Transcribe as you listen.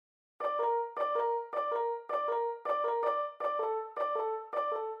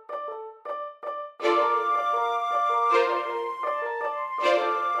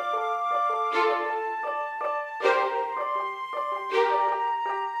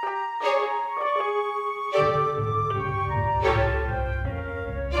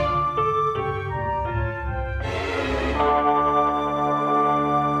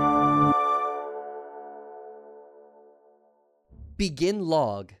Begin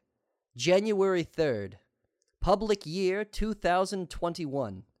log. January 3rd. Public year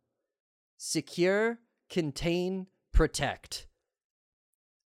 2021. Secure, contain, protect.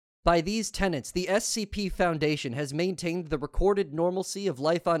 By these tenets, the SCP Foundation has maintained the recorded normalcy of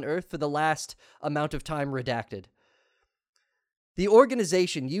life on Earth for the last amount of time redacted. The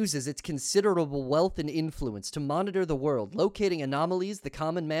organization uses its considerable wealth and influence to monitor the world, locating anomalies the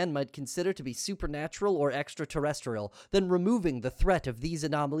common man might consider to be supernatural or extraterrestrial, then removing the threat of these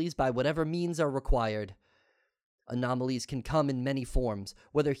anomalies by whatever means are required. Anomalies can come in many forms,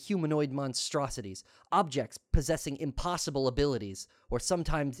 whether humanoid monstrosities, objects possessing impossible abilities, or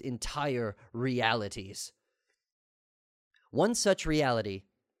sometimes entire realities. One such reality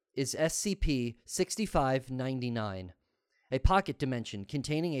is SCP-6599. A pocket dimension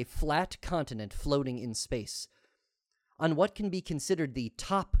containing a flat continent floating in space. On what can be considered the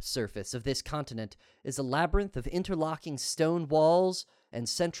top surface of this continent is a labyrinth of interlocking stone walls and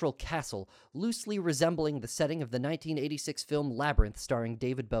central castle, loosely resembling the setting of the 1986 film Labyrinth starring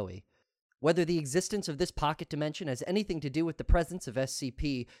David Bowie. Whether the existence of this pocket dimension has anything to do with the presence of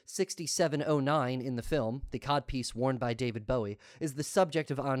SCP-6709 in the film, the codpiece worn by David Bowie, is the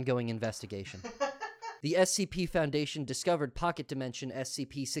subject of ongoing investigation. The SCP Foundation discovered Pocket Dimension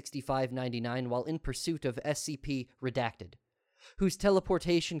SCP-6599 while in pursuit of SCP-Redacted, whose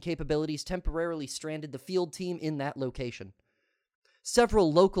teleportation capabilities temporarily stranded the field team in that location.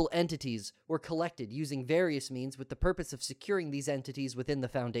 Several local entities were collected using various means with the purpose of securing these entities within the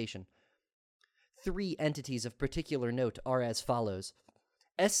Foundation. 3 entities of particular note are as follows.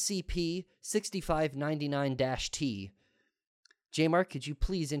 SCP-6599-T. J-Mark, could you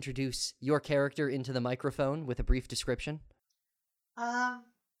please introduce your character into the microphone with a brief description? Hi,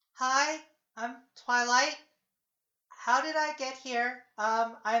 I'm Twilight. How did I get here?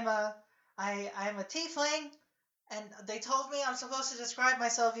 I'm a tiefling, and they told me I'm supposed to describe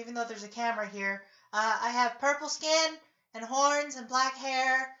myself even though there's a camera here. I have purple skin, and horns, and black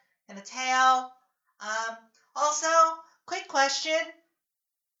hair, and a tail. Also, quick question.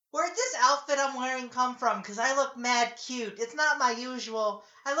 Where'd this outfit I'm wearing come from? Because I look mad cute. It's not my usual.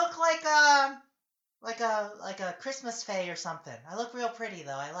 I look like a Christmas fae or something. I look real pretty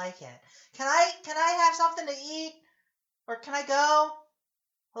though. I like it. Can I have something to eat? Or can I go?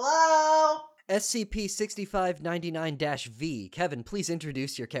 Hello? SCP-6599-V. Kevin, please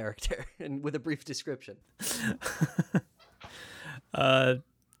introduce your character and with a brief description.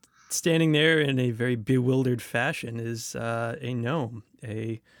 Standing there in a very bewildered fashion is a gnome.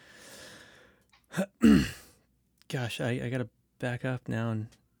 Gosh, I gotta back up now and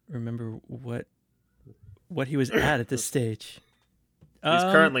remember what he was at this stage. He's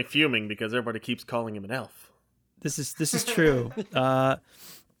currently fuming because everybody keeps calling him an elf. This is true.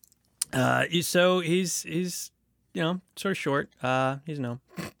 So he's sort of short. He's a gnome.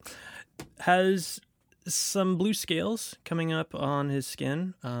 Has some blue scales coming up on his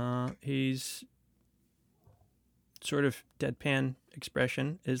skin. He's sort of deadpan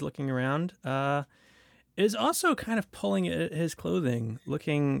expression, is looking around, is also kind of pulling at his clothing,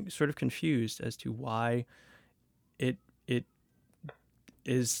 looking sort of confused as to why it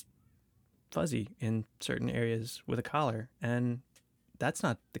is fuzzy in certain areas with a collar, and that's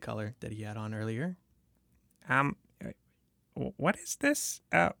not the color that he had on earlier. What is this?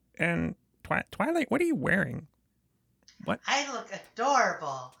 And Twilight, what are you wearing? What? I look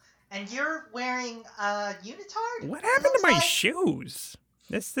adorable. And you're wearing a unitard? What happened to my shoes?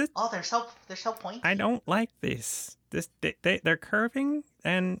 This. Oh, they're so pointy. I don't like this. They're curving,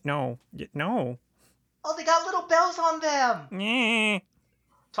 and no. Oh, they got little bells on them. Yeah.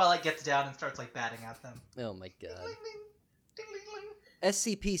 Twilight gets down and starts batting at them. Oh my god. Ding, ding, ding, ding, ding.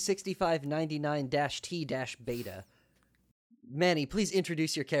 SCP-6599-T-Beta. Manny, please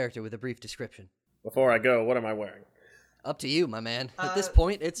introduce your character with a brief description. Before I go, what am I wearing? Up to you, my man. At this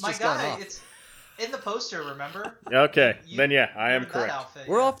point, it's just gone off. It's in the poster, remember? Okay, then yeah, I am correct. Outfit,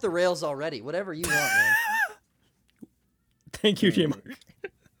 We're off the rails already. Whatever you want, man. Thank you, J-Mark.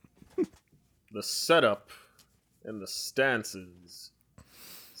 The setup and the stances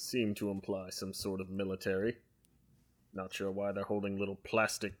seem to imply some sort of military. Not sure why they're holding little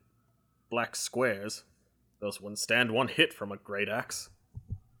plastic black squares. Those wouldn't stand one hit from a great axe.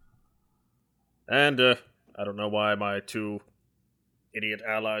 And, I don't know why my 2 idiot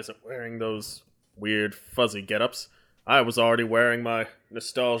allies are wearing those weird fuzzy get-ups. I was already wearing my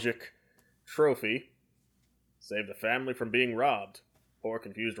nostalgic trophy. Saved the family from being robbed. Poor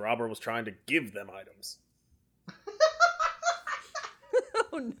confused robber was trying to give them items.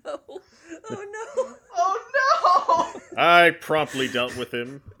 Oh no! Oh no! Oh no! I promptly dealt with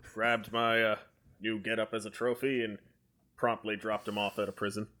him, grabbed my new get-up as a trophy, and promptly dropped him off at a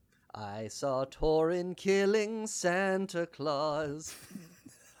prison. I saw Torin killing Santa Claus.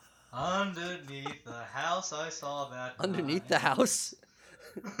 Underneath the house I saw that Underneath night. the house,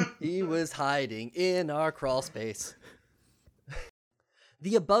 he was hiding in our crawl space.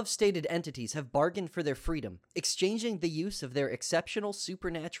 The above stated entities have bargained for their freedom, exchanging the use of their exceptional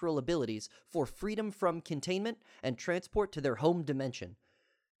supernatural abilities for freedom from containment and transport to their home dimension.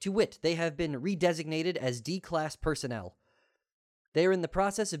 To wit, they have been redesignated as D-Class personnel. They are in the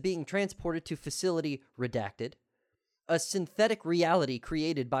process of being transported to Facility Redacted, a synthetic reality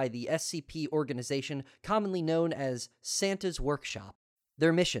created by the SCP organization commonly known as Santa's Workshop.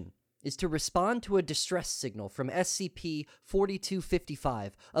 Their mission is to respond to a distress signal from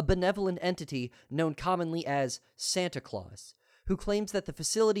SCP-4255, a benevolent entity known commonly as Santa Claus, who claims that the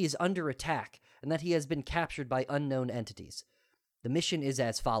facility is under attack and that he has been captured by unknown entities. The mission is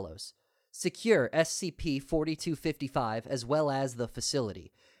as follows. Secure SCP-4255 as well as the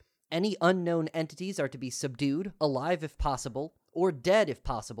facility. Any unknown entities are to be subdued, alive if possible, or dead if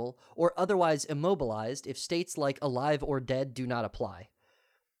possible, or otherwise immobilized if states like alive or dead do not apply.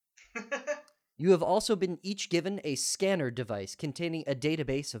 You have also been each given a scanner device containing a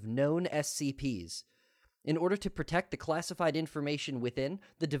database of known SCPs. In order to protect the classified information within,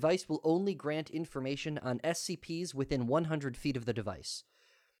 the device will only grant information on SCPs within 100 feet of the device.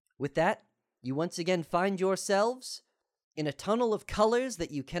 With that, you once again find yourselves in a tunnel of colors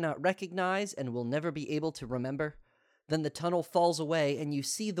that you cannot recognize and will never be able to remember. Then the tunnel falls away and you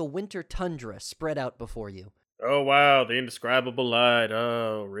see the winter tundra spread out before you. Oh wow, the indescribable light.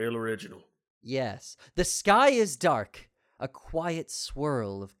 Oh, real original. Yes, the sky is dark. A quiet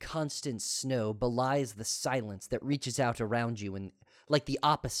swirl of constant snow belies the silence that reaches out around you and like the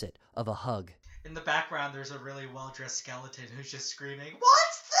opposite of a hug. In the background, there's a really well-dressed skeleton who's just screaming,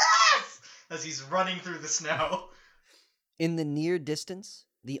 "What's this?" as he's running through the snow. In the near distance,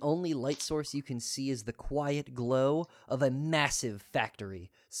 the only light source you can see is the quiet glow of a massive factory,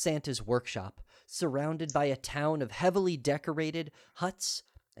 Santa's Workshop, surrounded by a town of heavily decorated huts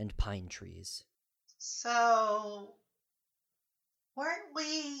and pine trees. So, weren't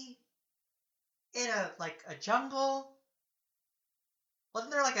we in a jungle?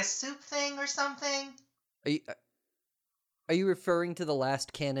 Wasn't there like a soup thing or something? Are you referring to the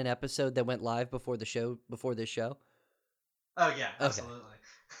last canon episode that went live before this show? Oh yeah, absolutely.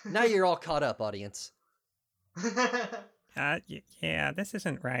 Now you're all caught up, audience. Yeah, this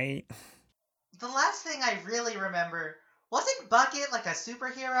isn't right. The last thing I really remember, wasn't Bucket like a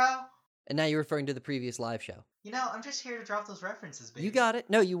superhero? And now you're referring to the previous live show. You know, I'm just here to drop those references, baby. You got it.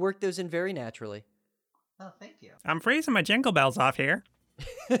 No, you worked those in very naturally. Oh, thank you. I'm freezing my jingle bells off here.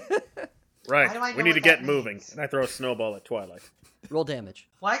 Right, Why do I we know need what to get that moving. means? And I throw a snowball at Twilight. Roll damage.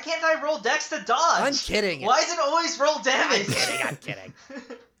 Why can't I roll Dex to dodge? I'm kidding. Why is it always roll damage? I'm kidding.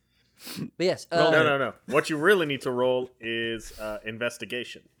 But yes. No. What you really need to roll is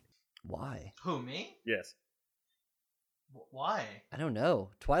investigation. Why? Who, me? Yes. Why? I don't know.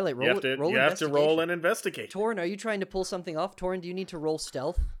 Twilight, roll. You have to roll and investigate. Torin, are you trying to pull something off? Torin, do you need to roll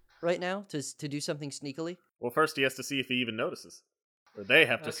stealth right now to do something sneakily? Well, first he has to see if he even notices. Or they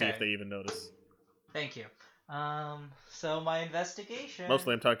have to see Okay. if they even notice. Thank you. So my investigation...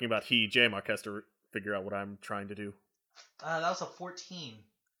 Mostly I'm talking about J-Mark has to figure out what I'm trying to do. that was a 14.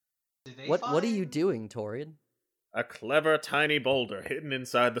 Do they What are you find- doing, Torin? A clever tiny boulder hidden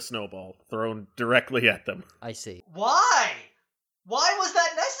inside the snowball, thrown directly at them. I see. Why? Why was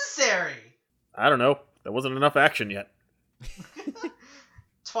that necessary? I don't know. There wasn't enough action yet.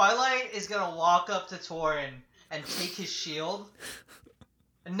 Twilight is gonna walk up to Torin and take his shield.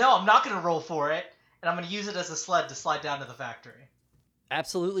 And no, I'm not gonna roll for it. And I'm gonna use it as a sled to slide down to the factory.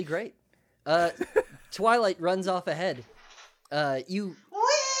 Absolutely great. Twilight runs off ahead. You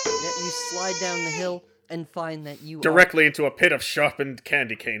slide down the hill and find that you Directly into a pit of sharpened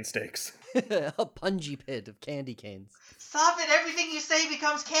candy cane stakes. are a pungy pit of candy canes. Stop it! Everything you say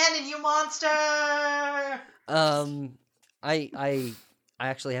becomes canon, you monster! I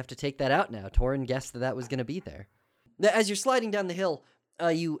actually have to take that out now. Torin guessed that was going to be there. As you're sliding down the hill,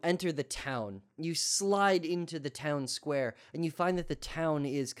 you enter the town. You slide into the town square, and you find that the town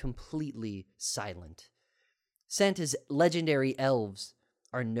is completely silent. Santa's legendary elves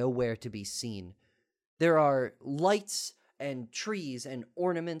are nowhere to be seen. There are lights and trees and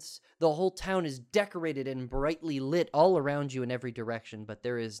ornaments. The whole town is decorated and brightly lit all around you in every direction, but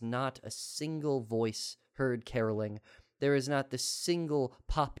there is not a single voice heard caroling. There is not the single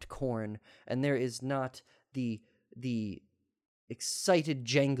popped corn, and there is not the excited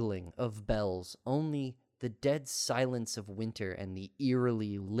jangling of bells, only the dead silence of winter and the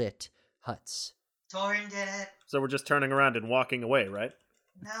eerily lit huts. Torin did it. So we're just turning around and walking away, right?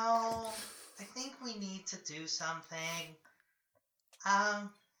 No, I think we need to do something.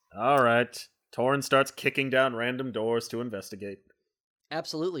 All right. Torrin starts kicking down random doors to investigate.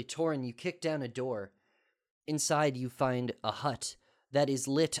 Absolutely, Torin, you kick down a door. Inside, you find a hut that is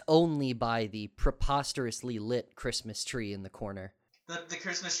lit only by the preposterously lit Christmas tree in the corner. The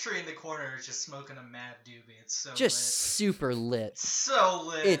Christmas tree in the corner is just smoking a mad doobie. It's so Just lit. super lit. So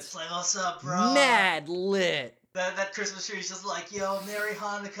lit. It's like, what's up, bro? Mad lit. That Christmas tree is just like, yo, Merry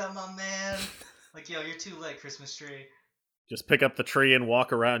Hanukkah, my man. Like, yo, you're too lit, Christmas tree. Just pick up the tree and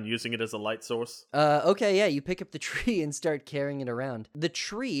walk around using it as a light source. Okay, yeah, you pick up the tree and start carrying it around. The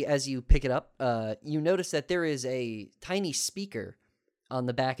tree, as you pick it up, you notice that there is a tiny speaker on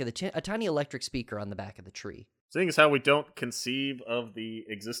the back of a tiny electric speaker on the back of the tree. Seeing as how we don't conceive of the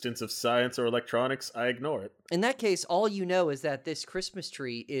existence of science or electronics, I ignore it. In that case, all you know is that this Christmas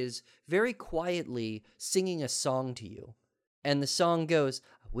tree is very quietly singing a song to you. And the song goes,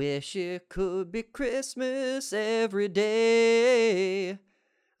 I wish it could be Christmas every day.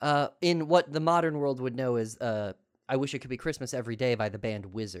 In what the modern world would know as I Wish It Could Be Christmas Every Day by the band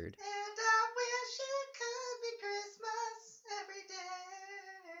Wizard. And I wish it could be Christmas every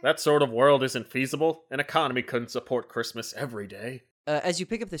day. That sort of world isn't feasible. An economy couldn't support Christmas every day. As you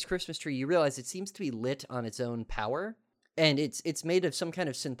pick up this Christmas tree, you realize it seems to be lit on its own power. And it's made of some kind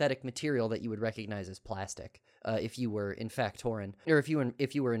of synthetic material that you would recognize as plastic, if you were in fact Torin, or if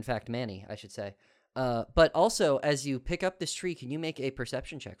you were in fact Manny, I should say. But also, as you pick up this tree, can you make a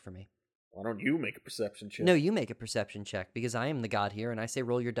perception check for me? Why don't you make a perception check? No, you make a perception check because I am the god here, and I say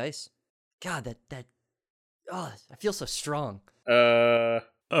roll your dice. God, I feel so strong. Uh-oh.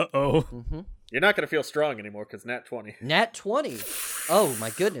 Mm-hmm. You're not going to feel strong anymore because Nat 20. Nat 20. Oh my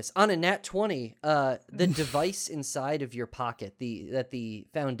goodness. On a Nat 20, the device inside of your pocket, that the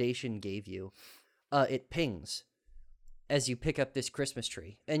Foundation gave you, it pings as you pick up this Christmas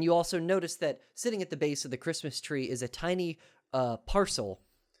tree. And you also notice that sitting at the base of the Christmas tree is a tiny parcel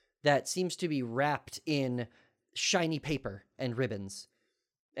that seems to be wrapped in shiny paper and ribbons.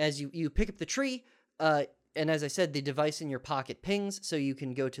 As you pick up the tree, and as I said, the device in your pocket pings, so you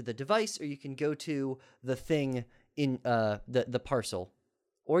can go to the device or you can go to the thing in the parcel.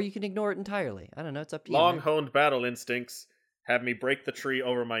 Or you can ignore it entirely. I don't know, it's up to you. Long-honed battle instincts have me break the tree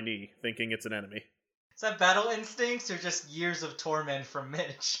over my knee, thinking it's an enemy. Is that battle instincts or just years of torment from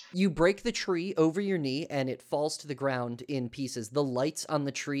Mitch? You break the tree over your knee and it falls to the ground in pieces. The lights on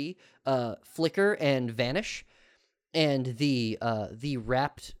the tree flicker and vanish, and the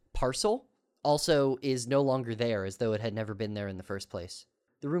wrapped parcel also is no longer there, as though it had never been there in the first place.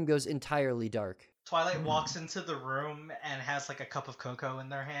 The room goes entirely dark. Twilight walks into the room and has like a cup of cocoa in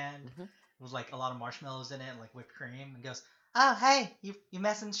their hand Mhm. with like a lot of marshmallows in it and like whipped cream, and goes, "Oh hey, you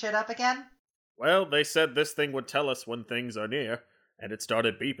messing shit up again?" Well, they said this thing would tell us when things are near, and it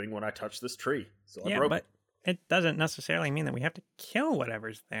started beeping when I touched this tree. So I Yeah, broke but it doesn't necessarily mean that we have to kill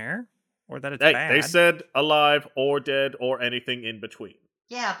whatever's there, or that it's Hey, bad. they said alive or dead or anything in between.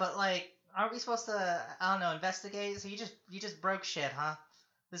 Yeah, but like, aren't we supposed to, I don't know, investigate? So you just broke shit, huh?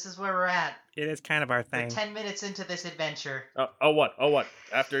 This is where we're at. It is kind of our We're thing. 10 minutes into this adventure. Oh, what?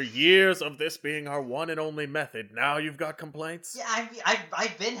 After years of this being our one and only method, now you've got complaints? Yeah,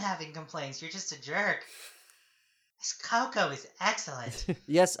 I've been having complaints. You're just a jerk. This cocoa is excellent.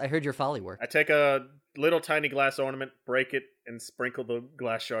 Yes, I heard your folly work. I take a little tiny glass ornament, break it, and sprinkle the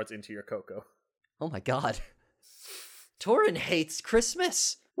glass shards into your cocoa. Oh my god. Torin hates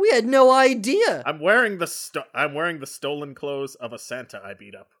Christmas. We had no idea. I'm wearing the stolen clothes of a Santa I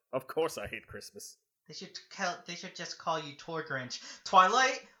beat up. Of course I hate Christmas. They should just call you Tor Grinch.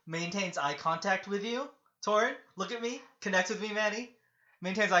 Twilight maintains eye contact with you. Torin, look at me. Connect with me, Manny.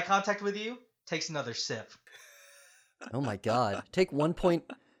 Maintains eye contact with you. Takes another sip. Oh my god. Take 1 point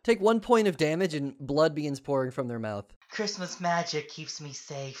of damage and blood begins pouring from their mouth. Christmas magic keeps me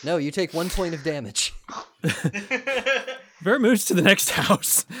safe. No, you take 1 point of damage. Vert moves to the next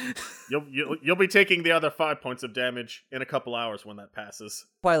house. You'll be taking the other 5 points of damage in a couple hours when that passes.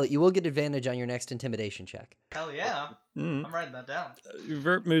 Twilight, you will get advantage on your next intimidation check. Hell yeah. Mm. I'm writing that down.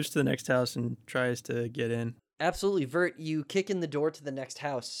 Vert moves to the next house and tries to get in. Absolutely, Vert, you kick in the door to the next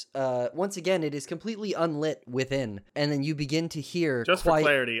house. Once again, it is completely unlit within, and then you begin to hear Just for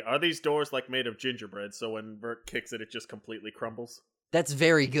clarity, are these doors like made of gingerbread, so when Vert kicks it, it just completely crumbles? That's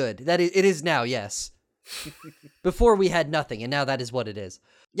very good. It is now, yes. Before we had nothing, and now that is what it is.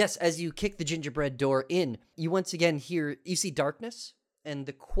 Yes, as you kick the gingerbread door in, you once again you see darkness and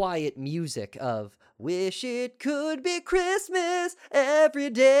the quiet music of "Wish It Could Be Christmas Every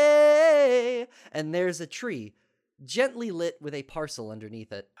Day." And there's a tree, gently lit with a parcel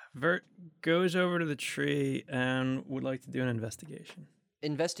underneath it. Vert goes over to the tree and would like to do an investigation.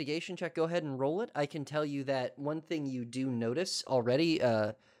 Investigation check, go ahead and roll it. I can tell you that one thing you do notice already,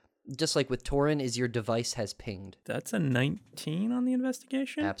 just like with Torin, is your device has pinged. That's a 19 on the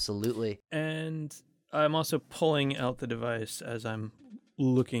investigation. Absolutely. And I'm also pulling out the device as I'm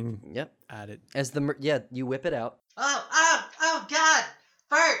looking Yep. at it. As you whip it out. Oh, God!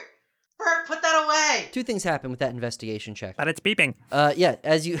 Bert, put that away! Two things happen with that investigation check. But it's beeping.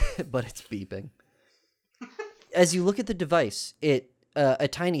 As you, but it's beeping. As you look at the device, a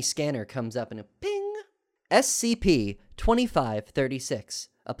tiny scanner comes up and a ping. SCP-2536,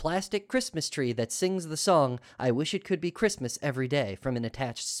 a plastic Christmas tree that sings the song "I Wish It Could Be Christmas Every Day" from an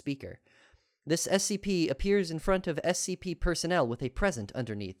attached speaker. This SCP appears in front of SCP personnel with a present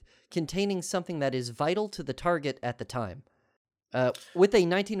underneath, containing something that is vital to the target at the time. With a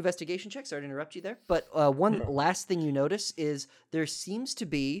 19 investigation check, sorry to interrupt you there, but one last thing you notice is there seems to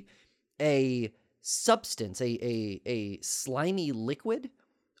be a substance, a slimy liquid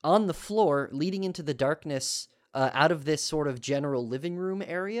on the floor leading into the darkness out of this sort of general living room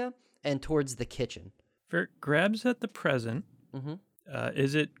area and towards the kitchen. Vert grabs at the present. Mm-hmm.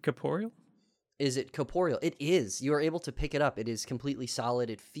 Is it corporeal? Is it corporeal? It is. You are able to pick it up. It is completely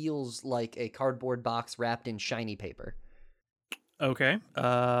solid. It feels like a cardboard box wrapped in shiny paper. Okay.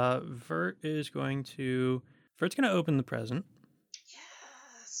 Vert's going to open the present.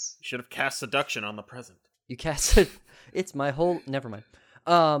 Yes! You should have cast seduction on the present. You cast it. It's my whole. Never mind.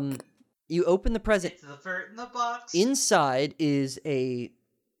 You open the present. It's the Vert in the box. Inside is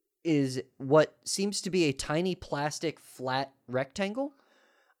what seems to be a tiny plastic flat rectangle,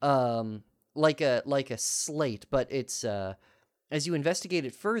 like a slate. But it's as you investigate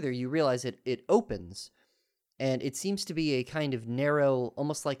it further, you realize it opens. And it seems to be a kind of narrow,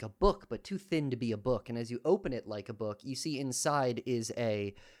 almost like a book, but too thin to be a book. And as you open it like a book, you see inside is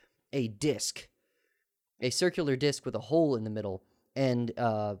a disc, a circular disc with a hole in the middle. And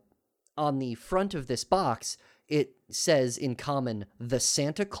on the front of this box, it says in common, "The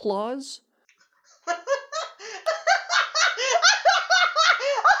Santa Claus."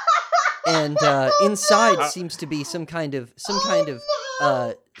 And inside seems to be some kind of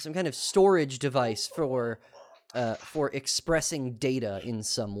storage device for expressing data in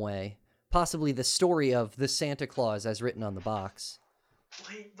some way. Possibly the story of the Santa Claus as written on the box.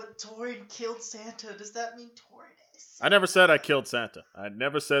 Wait, but Torin killed Santa. Does that mean Torin is Santa? I never said I killed Santa. I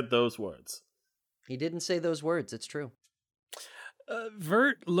never said those words. He didn't say those words, it's true.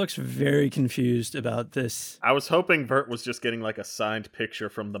 Vert looks very confused about this. I was hoping Vert was just getting like a signed picture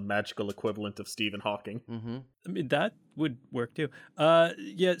from the magical equivalent of Stephen Hawking. Mm-hmm. I mean, that would work too.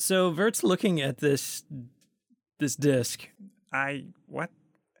 So Vert's looking at this disc.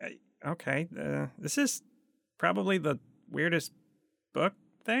 Okay, this is probably the weirdest book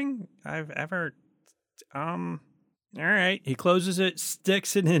thing I've ever, all right. He closes it,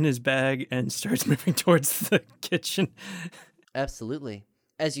 sticks it in his bag, and starts moving towards the kitchen. Absolutely.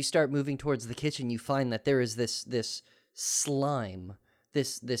 As you start moving towards the kitchen, you find that there is this slime.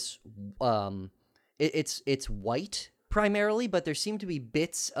 It's white primarily, but there seem to be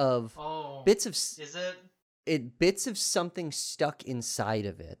bits of Is it? bits of something stuck inside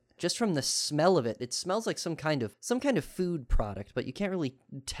of it. Just from the smell of it, it smells like some kind of food product, but you can't really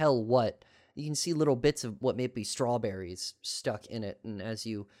tell what. You can see little bits of what may be strawberries stuck in it, and as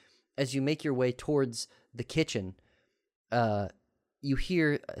you make your way towards the kitchen, you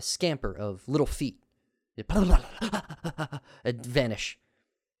hear a scamper of little feet and vanish.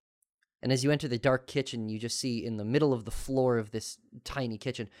 And as you enter the dark kitchen, you just see in the middle of the floor of this tiny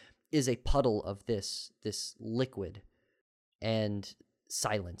kitchen is a puddle of this liquid and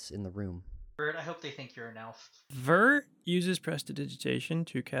silence in the room. Vert, I hope they think you're an elf. Vert uses prestidigitation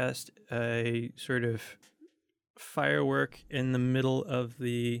to cast a sort of firework in the middle of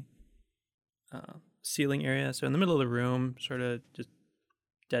the ceiling area. So in the middle of the room, sort of just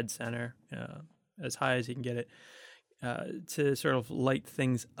dead center, as high as he can get it, to sort of light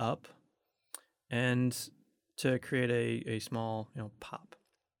things up and to create a small, pop.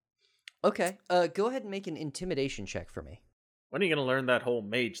 Okay, go ahead and make an intimidation check for me. When are you going to learn that whole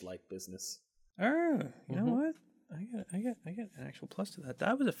mage-like business? Oh, you know what? I get an actual plus to that.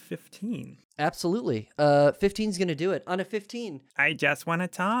 That was a 15. Absolutely. 15's going to do it. On a 15, I just want to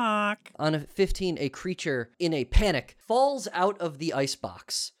talk. On a 15, a creature in a panic falls out of the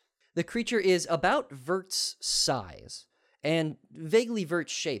icebox. The creature is about Vert's size and vaguely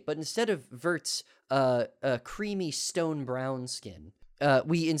Vert's shape, but instead of Vert's creamy stone brown skin,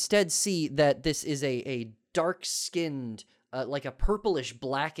 we instead see that this is a dark-skinned like a purplish,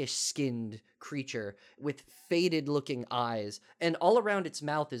 blackish skinned creature with faded looking eyes. And all around its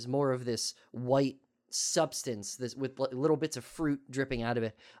mouth is more of this white substance this with little bits of fruit dripping out of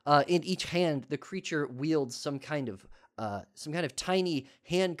it. In each hand, the creature wields some kind of tiny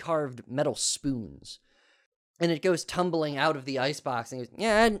hand-carved metal spoons. And it goes tumbling out of the icebox and goes,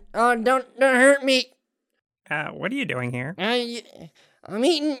 "Yeah, don't hurt me. What are you doing here? I'm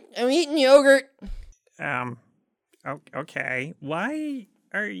eating yogurt. Okay. Why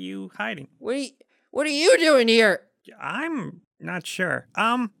are you hiding? What are you doing here? I'm not sure.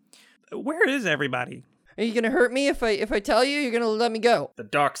 Where is everybody? Are you gonna hurt me if I tell you? You're gonna let me go?" The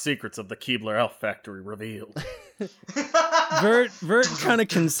dark secrets of the Keebler Elf Factory revealed. Vert kind of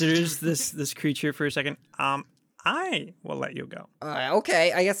considers this creature for a second. I will let you go.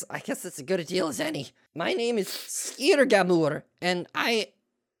 Okay, I guess it's as good a deal as any. My name is Skirgamur, and I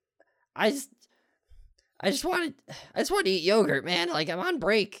just want to eat yogurt, man. Like, I'm on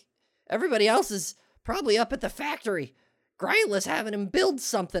break. Everybody else is probably up at the factory. Gryla's having him build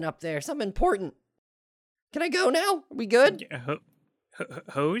something up there, something important. Can I go now? Are we good?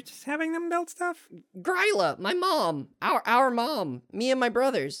 Who's having them build stuff? Gryla, my mom, our mom, me and my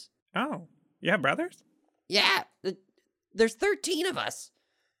brothers. Oh, you have brothers? Yeah, there's 13 of us.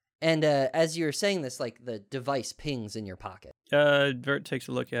 And as you're saying this, like, the device pings in your pocket. Vert takes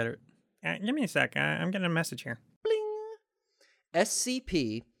a look at it. Give me a sec. I'm getting a message here. Bling.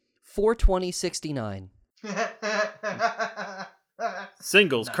 SCP-42069.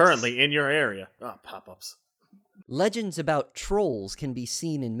 Singles Nice. currently in your area. Pop-ups. Legends about trolls can be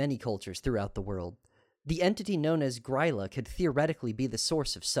seen in many cultures throughout the world. The entity known as Gryla could theoretically be the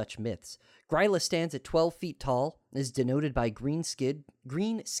source of such myths. Gryla stands at 12 feet tall, is denoted by green skin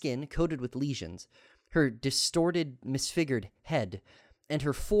coated with lesions, her distorted, misfigured head, and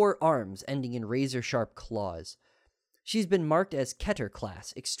her 4 arms ending in razor-sharp claws. She's been marked as Keter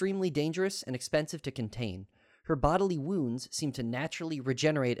class, extremely dangerous and expensive to contain. Her bodily wounds seem to naturally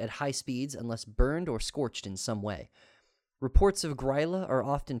regenerate at high speeds unless burned or scorched in some way. Reports of Gryla are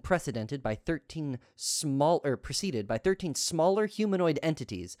often preceded by 13 smaller humanoid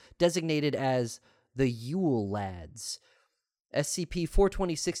entities designated as the Yule Lads.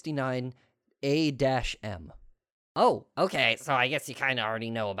 SCP-42069-A-M. Oh, okay, so I guess you kind of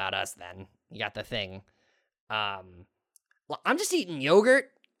already know about us then. You got the thing. Well, I'm just eating yogurt.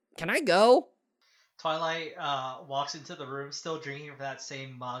 Can I go? Twilight walks into the room, still drinking from that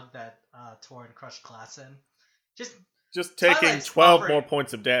same mug that Torin crushed glass in. Just taking Twilight's 12 offering- more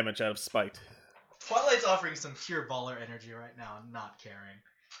points of damage out of spite. Twilight's offering some pure baller energy right now and not caring.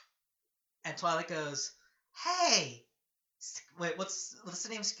 And Twilight goes, "Hey, wait, what's the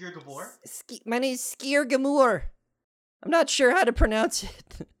name? Skirgabor? My name's Skirgamur. I'm not sure how to pronounce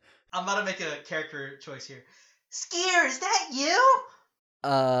it. I'm about to make a character choice here. Skier, is that you?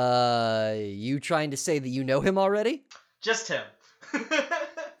 You trying to say that you know him already? Just him.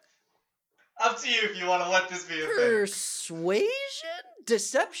 Up to you if you want to let this be a thing. Persuasion?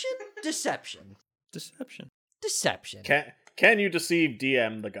 Deception? Deception. Deception. Can you deceive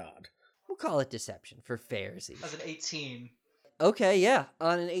DM the god? We'll call it deception for fairsies. As an 18. Okay, yeah.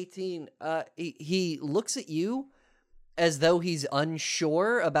 On an 18, he looks at you as though he's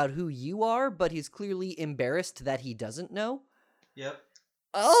unsure about who you are, but he's clearly embarrassed that he doesn't know. Yep.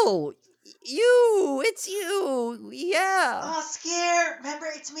 Oh, it's you, yeah. Oh, Skier, remember,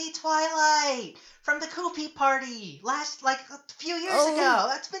 it's me, Twilight, from the Koopy party, a few years ago.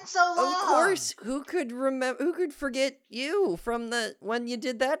 That's been so long. Of course, who could forget you from when you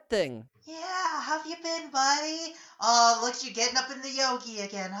did that thing? Yeah, how have you been, buddy? Oh, looks you getting up in the yogi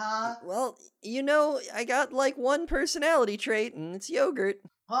again, huh? Well, I got one personality trait, and it's yogurt.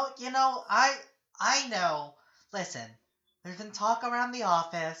 Well, I know. Listen, there's been talk around the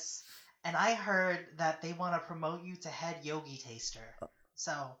office, and I heard that they want to promote you to head yogi taster.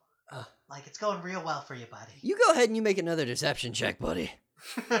 So, it's going real well for you, buddy. You go ahead and you make another deception check, buddy.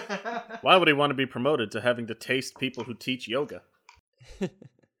 Why would he want to be promoted to having to taste people who teach yoga?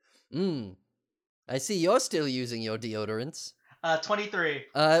 I see you're still using your deodorants. 23.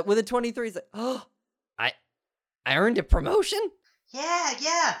 With a 23, it's like, oh, I earned a promotion?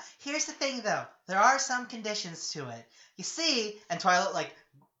 Yeah. Here's the thing, though. There are some conditions to it. You see, and Twilight,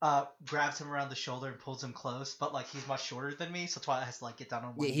 grabs him around the shoulder and pulls him close, but, he's much shorter than me, so Twilight has to, get down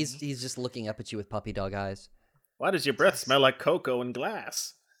on one knee. He's just looking up at you with puppy dog eyes. Why does your breath smell like cocoa and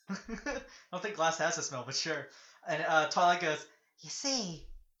glass? I don't think glass has a smell, but sure. And Twilight goes, you see,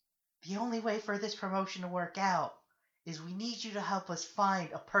 the only way for this promotion to work out is we need you to help us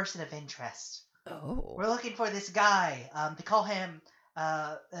find a person of interest. Oh. We're looking for this guy. They call him,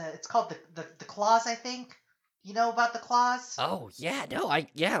 it's called the Claws, I think. You know about the claws? Oh, yeah, no,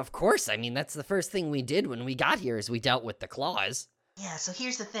 yeah, of course. I mean, that's the first thing we did when we got here is we dealt with the claws. Yeah, so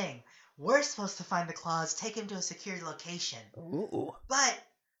here's the thing. We're supposed to find the claws, take him to a secure location. Ooh. But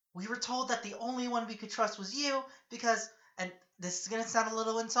we were told that the only one we could trust was you because, and this is going to sound a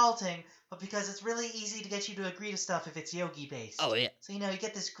little insulting, but because it's really easy to get you to agree to stuff if it's yogi based. Oh, yeah. So, you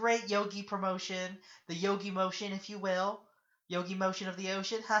get this great yogi promotion, the yogi motion, if you will. Yogi motion of the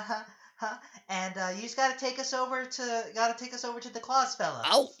ocean, ha ha ha. And you just gotta take us over to the claws fella.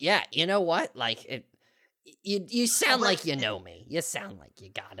 Oh, yeah, you know what? Like, you sound but- like you know me. You sound like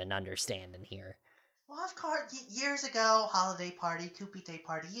you got an understanding here. Well, of course, years ago, holiday party, Kupite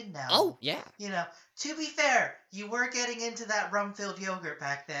party, Oh, yeah. To be fair, you were getting into that rum-filled yogurt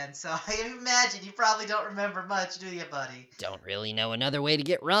back then, so I imagine you probably don't remember much, do you, buddy? Don't really know another way to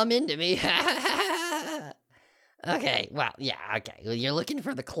get rum into me. Okay, well, yeah, okay. Well, you're looking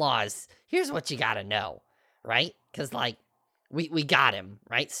for the claws. Here's what you gotta know, right? Because, like, we got him,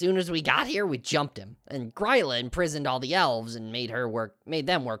 right? Soon as we got here, we jumped him. And Gryla imprisoned all the elves and made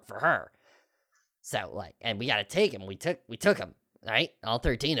them work for her. So, like, and we gotta take him. We took him, right? All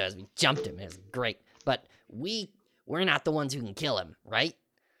 13 of us, we jumped him. It was great. But we're not the ones who can kill him, right?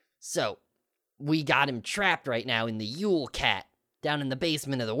 So, we got him trapped right now in the Yule Cat down in the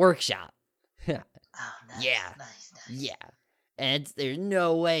basement of the workshop. Oh, nice, Yeah. nice. Yeah. And there's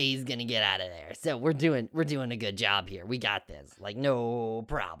no way he's gonna get out of there. So we're doing a good job here. We got this. Like, no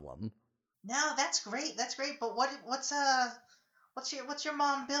problem. No, that's great, But what's your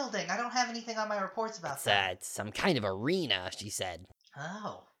mom building? I don't have anything on my reports about that. It's some kind of arena, she said.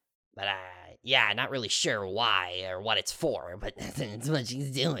 Oh. But yeah, not really sure why or what it's for, but that's what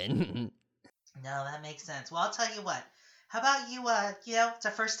she's doing. No, that makes sense. Well, I'll tell you what. How about you, it's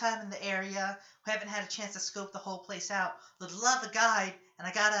our first time in the area. We haven't had a chance to scope the whole place out. Would love a guide, and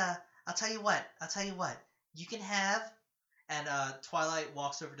I'll tell you what. You can have, and Twilight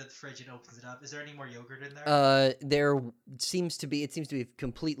walks over to the fridge and opens it up. Is there any more yogurt in there? There seems to be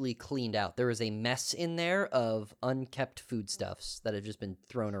completely cleaned out. There is a mess in there of unkept foodstuffs that have just been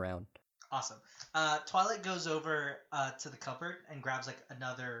thrown around. Awesome. Twilight goes over to the cupboard and grabs like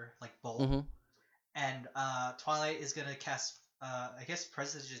another bowl. Mm-hmm. And Twilight is gonna cast,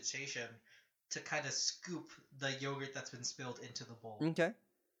 prestidigitation to kind of scoop the yogurt that's been spilled into the bowl. Okay.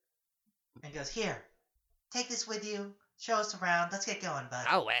 And goes, here, take this with you. Show us around. Let's get going, bud.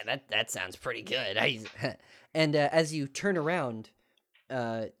 Oh, that sounds pretty good. And as you turn around,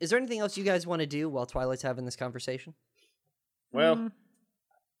 is there anything else you guys want to do while Twilight's having this conversation? Well,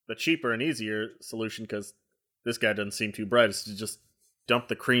 the cheaper and easier solution, because this guy doesn't seem too bright, is to just dump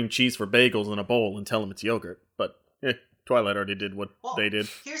the cream cheese for bagels in a bowl and tell him it's yogurt. But Twilight already did what they did.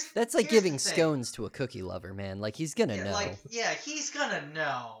 That's like here's giving the thing. scones to a cookie lover, man. Like, he's gonna know. He's gonna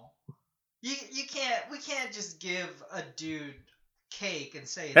know. We can't just give a dude cake and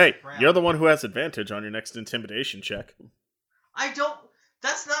say it's Hey, brown. you're the one who has advantage on your next intimidation check.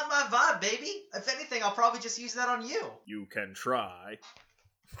 That's not my vibe, baby. If anything, I'll probably just use that on you. You can try.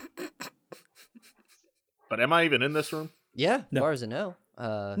 But am I even in this room? Yeah, No. as far as I know.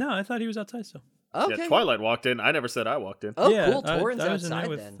 No, I thought he was outside still. Okay. Yeah, Twilight walked in. I never said I walked in. Oh, Yeah, cool. Torin's I was in there outside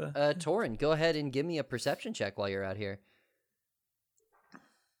with, then. Torin, go ahead and give me a perception check while you're out here.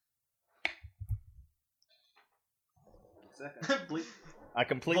 I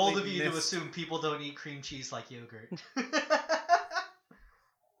completely Bold of you to missed- assume people don't eat cream cheese like yogurt.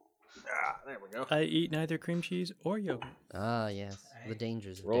 There we go. I eat neither cream cheese or yogurt. Ah, yes. The Right.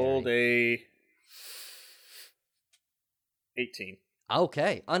 dangers of Rolled dairy. a 18.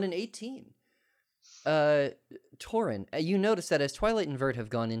 Okay, on an 18. Torin, you notice that as Twilight and Vert have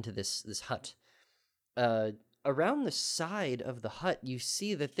gone into this hut, around the side of the hut, you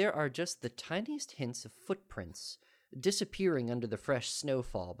see that there are just the tiniest hints of footprints disappearing under the fresh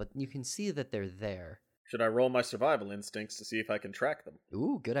snowfall, but you can see that they're there. Should I roll my survival instincts to see if I can track them?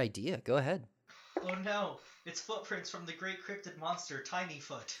 Ooh, good idea. Go ahead. Oh no, it's footprints from the great cryptid monster,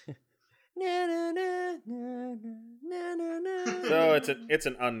 Tinyfoot. Na, na, na, na, na, na, na. So it's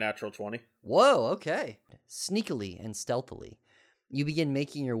an unnatural 20. Whoa, okay. Sneakily and stealthily, you begin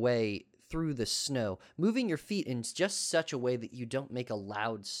making your way through the snow, moving your feet in just such a way that you don't make a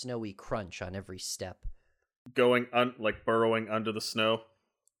loud, snowy crunch on every step. Going burrowing under the snow,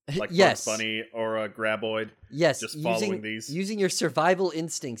 like yes. Bugs Bunny or a Graboid. Yes, just following these. Using your survival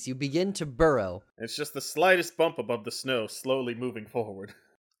instincts, you begin to burrow. It's just the slightest bump above the snow, slowly moving forward.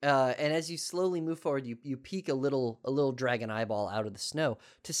 And as you slowly move forward, you peek a little dragon eyeball out of the snow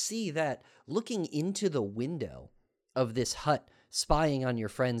to see that looking into the window of this hut, spying on your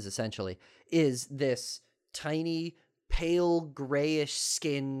friends essentially, is this tiny, pale,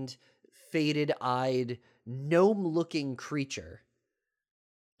 grayish-skinned, faded-eyed, gnome-looking creature.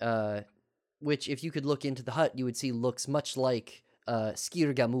 Which, if you could look into the hut, you would see looks much like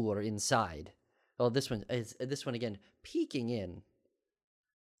Skirgamur inside. Oh, this one again, peeking in.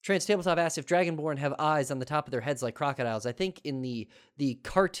 Trans Tabletop asks if Dragonborn have eyes on the top of their heads like crocodiles. I think in the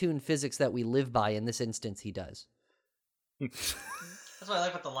cartoon physics that we live by, in this instance, he does. That's what I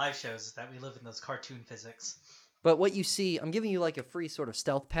like about the live shows, is that we live in those cartoon physics. But what you see, I'm giving you like a free sort of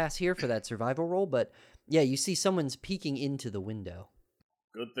stealth pass here for that survival roll, but yeah, you see someone's peeking into the window.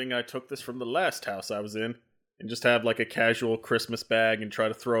 Good thing I took this from the last house I was in, and just have like a casual Christmas bag and try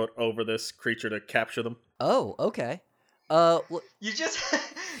to throw it over this creature to capture them. Oh, okay. You just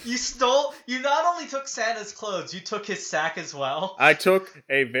you not only took Santa's clothes, you took his sack as well. I took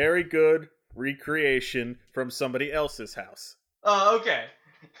a very good recreation from somebody else's house Oh, okay.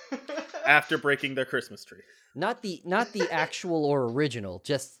 after breaking their Christmas tree. Not the actual or original,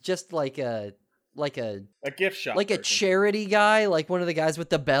 just like a gift shop, like a version. charity guy, like one of the guys with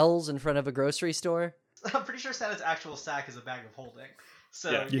the bells in front of a grocery store. I'm pretty sure Santa's actual sack is a bag of holding.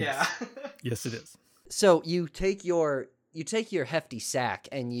 So, Yeah. yeah. Yes, it is. So you take your hefty sack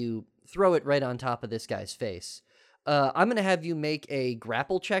and you throw it right on top of this guy's face. I'm gonna have you make a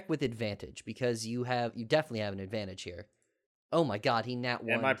grapple check with advantage because you definitely have an advantage here. Oh my god, he nat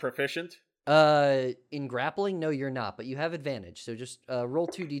 1. Am I proficient? In grappling, no, you're not, but you have advantage. So just roll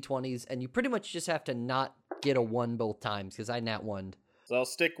 2 d20s, and you pretty much just have to not get a 1 both times because I nat 1'd. So I'll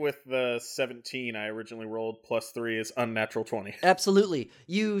stick with the 17 I originally rolled. Plus 3 is unnatural 20. Absolutely.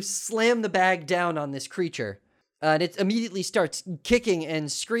 You slam the bag down on this creature, and it immediately starts kicking and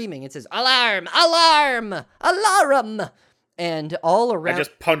screaming. It says, "Alarm! Alarm! Alarum!" And all around... I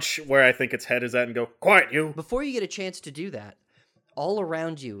just punch where I think its head is at and go, "Quiet, you!" Before you get a chance to do that, all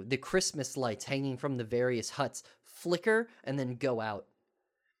around you, the Christmas lights hanging from the various huts flicker and then go out.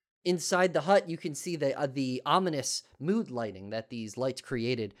 Inside the hut, you can see the ominous mood lighting that these lights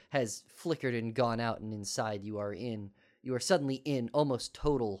created has flickered and gone out, and inside you are suddenly in almost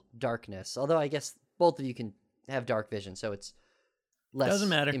total darkness. Although I guess both of you can have dark vision, so it's less Doesn't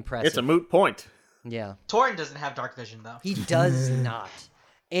matter. impressive. It's a moot point. Yeah. Torin doesn't have dark vision, though. He does not.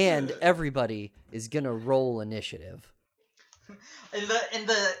 And everybody is gonna roll initiative. In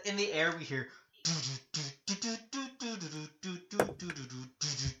the air, we hear.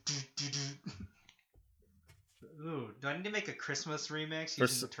 Ooh, do I need to make a Christmas remix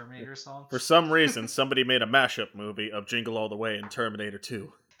using the Terminator song? For some reason, somebody made a mashup movie of Jingle All the Way and Terminator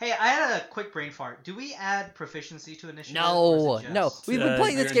 2. Hey, I had a quick brain fart. Do we add proficiency to initiative? or is it No. just- We've been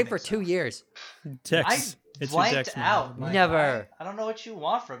playing I this didn't game for think 2 so. years. Dex. I It's your blanked Dex out. mod. Like, Never. I don't know what you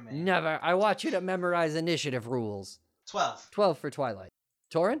want from me. Never. I want you to memorize initiative rules. 12. 12 for Twilight.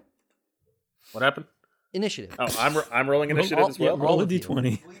 Torin? What happened? Initiative. Oh, I'm rolling initiative as well. yeah, Roll a of you.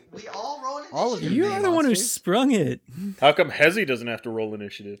 d20. We all roll initiative. All of you. You are the one who monsters. sprung it. How come Hezi doesn't have to roll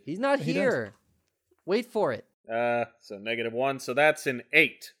initiative? He's not He here. Wait for it. So -1, so that's an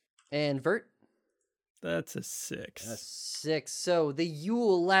 8. And Vert? That's a 6. A 6. So the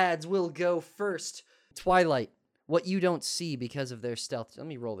Yule lads will go first. Twilight, what you don't see because of their stealth. Let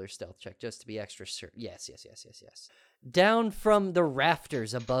me roll their stealth check just to be extra certain. Yes. Down from the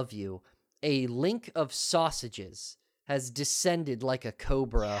rafters above you, a link of sausages has descended like a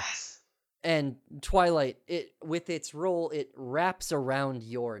cobra. Yes. And Twilight, with its roll, it wraps around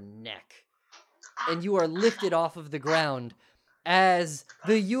your neck. And you are lifted off of the ground as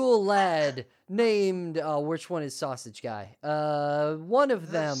the Yule lad named, which one is Sausage Guy? One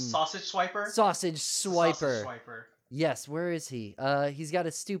of them. Sausage Swiper? Sausage Swiper. Sausage Swiper. Yes, where is he? He's got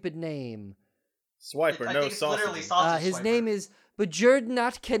a stupid name. Swiper, I no think it's literally sausage. Sausage His Swiper. name is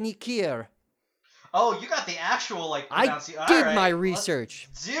Bajerdnat Kenikir. Oh, you got the actual, I pronunciation. did Alright, my let's research.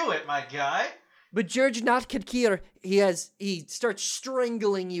 Do it, my guy. Bajerdnat Kenikir, he starts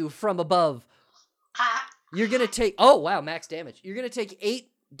strangling you from above. Ah. You're gonna take, oh wow, max damage. You're gonna take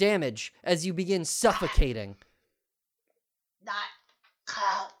 8 damage as you begin suffocating. Not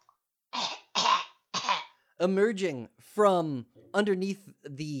cold. Emerging from underneath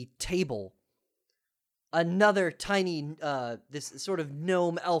the table, another tiny, this sort of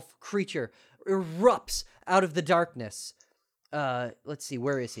gnome elf creature erupts out of the darkness. Let's see,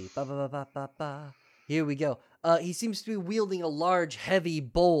 where is he? Here we go. He seems to be wielding a large, heavy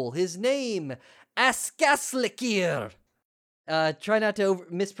bowl. His name, Askaslikir. Try not to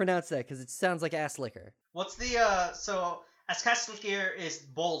mispronounce that because it sounds like ass liquor. What's the, so, Askaslikir is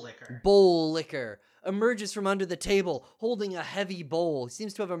bowl liquor. Bowl liquor emerges from under the table, holding a heavy bowl. He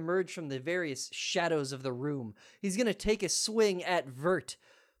seems to have emerged from the various shadows of the room. He's going to take a swing at Vert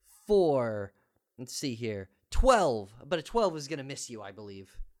for, let's see here, 12. But a 12 is going to miss you, I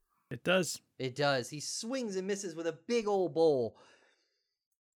believe. It does. It does. He swings and misses with a big old bowl.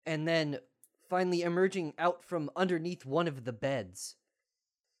 And then finally emerging out from underneath one of the beds.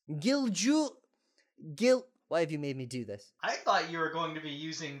 Gil. Why have you made me do this? I thought you were going to be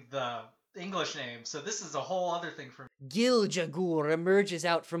using the English name, so this is a whole other thing for me. Giljagur emerges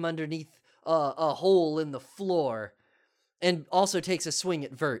out from underneath a hole in the floor and also takes a swing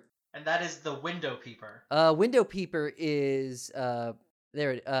at Vert. And that is the Window Peeper. Window Peeper is the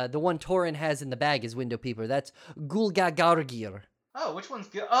one Torin has in the bag is Window Peeper. That's Gulgagargir. Oh, which one's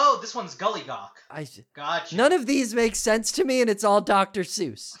good? Oh, this one's Gullygawk. Gotcha. None of these make sense to me, and it's all Dr.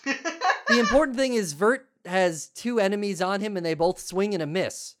 Seuss. The important thing is Vert has 2 enemies on him, and they both swing and a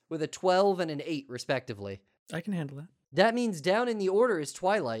miss, with a 12 and an 8, respectively. I can handle that. That means down in the order is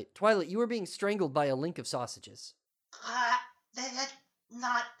Twilight. Twilight, you are being strangled by a link of sausages. That's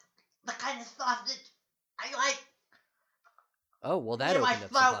not the kind of sausage I like. Oh, well, that Yeah, my opened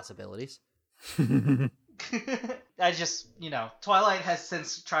up some throat. possibilities. I just, Twilight has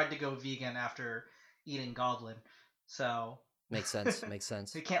since tried to go vegan after eating Goblin, so Makes sense, makes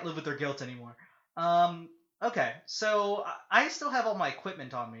sense. they can't live with their guilt anymore. Okay, so I still have all my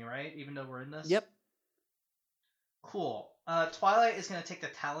equipment on me, right? Even though we're in this? Yep. Cool. Twilight is going to take the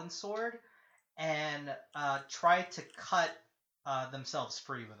Talon Sword and try to cut themselves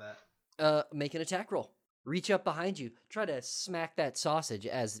free with it. Make an attack roll. Reach up behind you. Try to smack that sausage,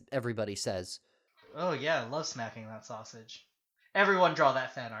 as everybody says. Oh yeah, I love smacking that sausage. Everyone draw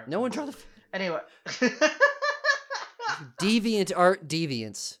that fan art. No one draw the... Anyway. Deviant art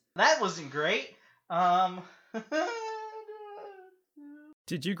deviance. That wasn't great.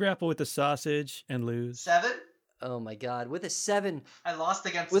 Did you grapple with the sausage and lose? 7? Oh my god. With a 7... I lost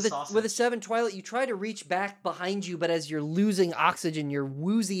against With the a, sausage. with a 7, Twilight, you try to reach back behind you, but as you're losing oxygen, your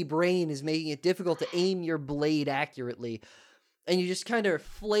woozy brain is making it difficult to aim your blade accurately. And you're just kind of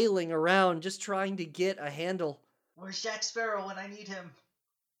flailing around, just trying to get a handle. Where's Jack Sparrow when I need him?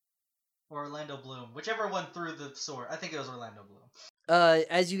 Or Orlando Bloom. Whichever one threw the sword. I think it was Orlando Bloom.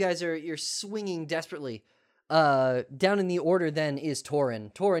 As you guys you're swinging desperately. Down in the order then is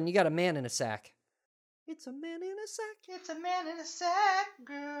Torin. Torin, you got a man in a sack. It's a man in a sack. It's a man in a sack,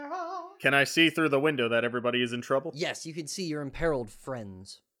 girl. Can I see through the window that everybody is in trouble? Yes, you can see your imperiled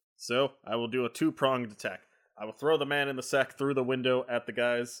friends. So, I will do a 2-pronged attack. I will throw the man in the sack through the window at the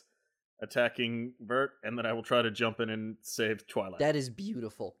guys attacking Vert, and then I will try to jump in and save Twilight. That is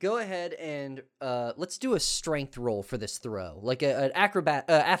beautiful. Go ahead and let's do a strength roll for this throw. Like an acrobat,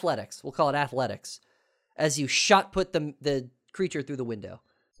 athletics. We'll call it athletics. As you shot put the creature through the window.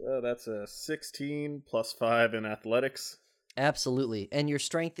 So that's a 16 plus 5 in athletics. Absolutely. And your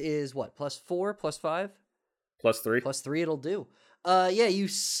strength is what? +4, +5? Plus 3. +3 it'll do. Yeah, you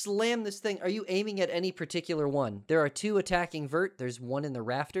slam this thing. Are you aiming at any particular one? There are 2 attacking Vert. There's one in the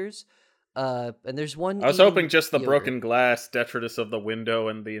rafters. And there's one... I was aiming hoping just the ogre. broken glass, detritus of the window,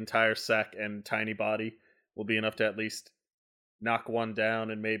 and the entire sack and tiny body will be enough to at least knock one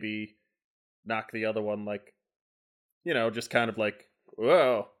down and maybe knock the other one, like, just kind of like,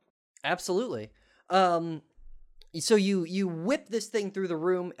 whoa. Absolutely. So you whip this thing through the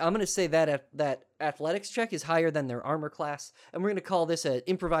room. I'm going to say that that athletics check is higher than their armor class, and we're going to call this an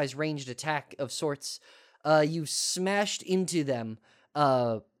improvised ranged attack of sorts. You smashed into them,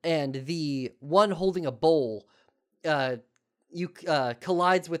 and the one holding a bowl,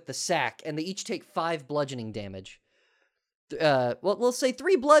 collides with the sack, and they each take 5 bludgeoning damage. Well, we'll say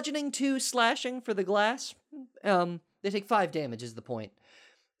 3 bludgeoning, 2 slashing for the glass. They take 5 damage is the point.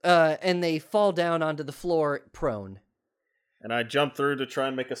 And they fall down onto the floor prone. And I jump through to try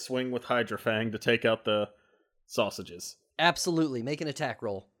and make a swing with Hydra Fang to take out the sausages. Absolutely. Make an attack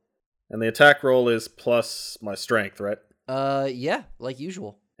roll. And the attack roll is plus my strength, right? Yeah, like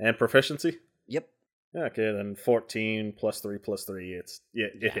usual. And proficiency? Yep. Okay, then 14 plus 3 plus 3.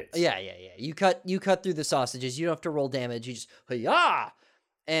 It hits. Yeah. You cut through the sausages. You don't have to roll damage. You just hi-yah!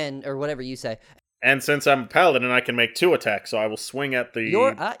 Or whatever you say. And since I'm a paladin, I can make 2 attacks, so I will swing at the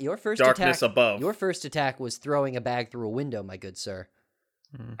Your first darkness attack, above. Your first attack was throwing a bag through a window, my good sir.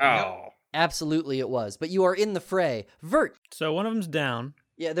 Oh. Absolutely it was. But you are in the fray. Vert! So one of them's down.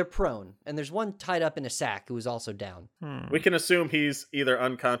 Yeah, they're prone. And there's one tied up in a sack who is also down. We can assume he's either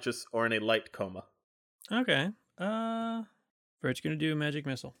unconscious or in a light coma. Okay. Vert's gonna do a magic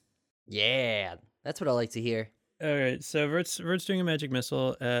missile. Yeah, that's what I like to hear. All right. So Vert's doing a magic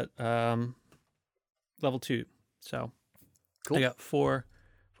missile at level 2. So Cool. I got 4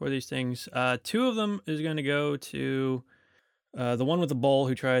 of these things. 2 of them is going to go to the one with the bowl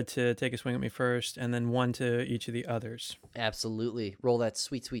who tried to take a swing at me first, and then 1 to each of the others. Absolutely. Roll that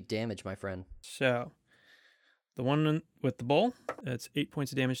sweet, sweet damage, my friend. So The one with the bowl, that's 8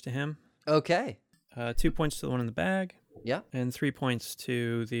 points of damage to him. Okay. 2 points to the one in the bag. Yeah. And 3 points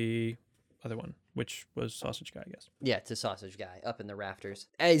to the other one, which was Sausage Guy, I guess. Yeah, it's a sausage guy up in the rafters.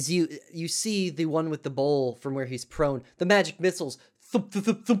 As you see the one with the bowl from where he's prone, the magic missiles thump, thump,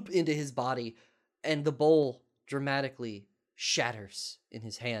 thump, thump into his body, and the bowl dramatically shatters in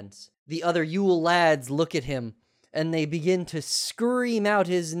his hands. The other Yule lads look at him, and they begin to scream out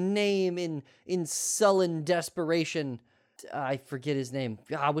his name in sullen desperation. I forget his name.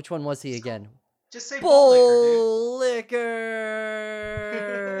 Which one was he again? Just say Bull Bull Liquor!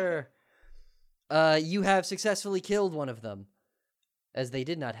 You have successfully killed one of them, as they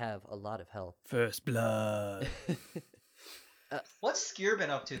did not have a lot of health. First blood. What's Skier been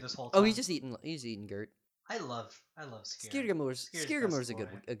up to this whole time? Oh, he's eating Gert. I love Skier. Skirgamur's Skier's a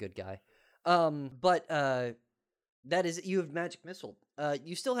best good guy. But that is, you have magic missile.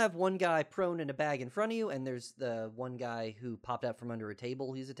 You still have one guy prone in a bag in front of you, and there's the one guy who popped out from under a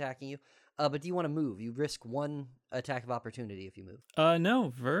table who's attacking you. But do you want to move? You risk one attack of opportunity if you move.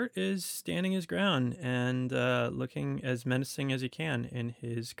 No, Vert is standing his ground and looking as menacing as he can in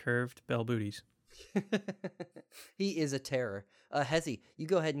his curved bell booties. He is a terror. Hezi, you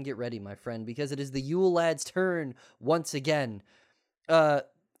go ahead and get ready, my friend, because it is the Yule lad's turn once again.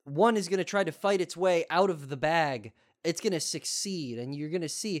 One is going to try to fight its way out of the bag. It's going to succeed, and you're going to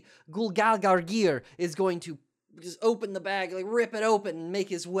see Gulgalgargir is going to just open the bag, like rip it open and make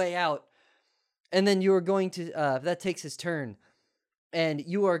his way out. And then you are going to, that takes his turn. And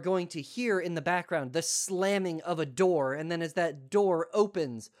you are going to hear in the background the slamming of a door. And then as that door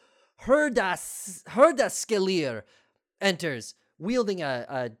opens, Herdaskelir enters, wielding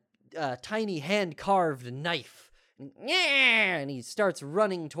a tiny hand-carved knife. And he starts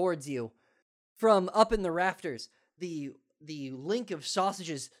running towards you. From up in the rafters, the link of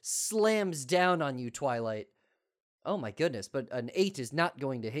sausages slams down on you, Twilight. Oh my goodness, but an 8 is not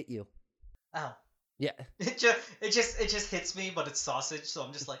going to hit you. Oh. Yeah. It just hits me, but it's sausage, so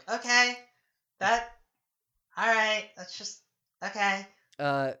I'm just like, okay, alright, that's just, okay.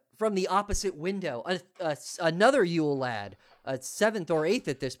 From the opposite window, another Yule lad, a 7th or 8th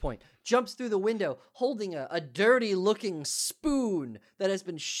at this point, jumps through the window holding a dirty-looking spoon that has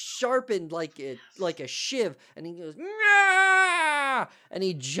been sharpened like a shiv, and he goes, "Nyah!" And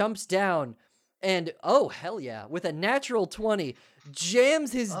he jumps down, and oh, hell yeah, with a natural 20,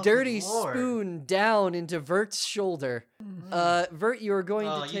 jams his dirty Lord. spoon down into Vert's shoulder. Vert, you are going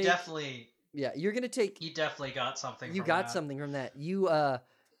to take... you're going to take... You definitely got something You from got that. something from that. You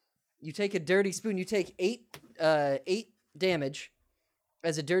take a dirty spoon. You take 8 damage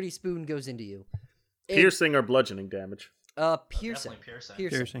as a dirty spoon goes into you. Piercing or bludgeoning damage? Piercing. Definitely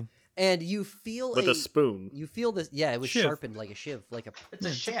Piercing. And you feel With a spoon. You feel this. Yeah, it was Shiv. sharpened like a shiv, like It's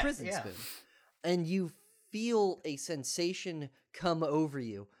a shiv, prison yeah. spoon. And you feel a sensation come over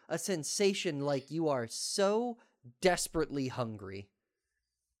you. A sensation like you are so desperately hungry.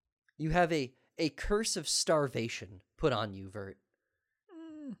 You have a curse of starvation put on you, Vert.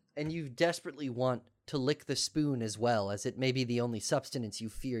 And you desperately want to lick the spoon as well, as it may be the only sustenance you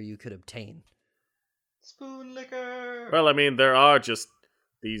fear you could obtain. Spoon liquor. Well, I mean, there are just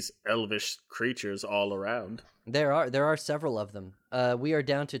these elvish creatures all around. There are several of them. We are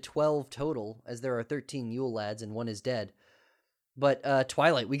down to 12 total, as there are 13 Yule lads and one is dead. But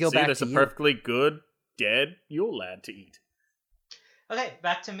Twilight, we go back there's to a you. perfectly good dead Yule lad to eat. Okay,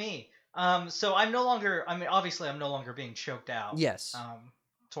 back to me. So I'm no longer being choked out. Yes.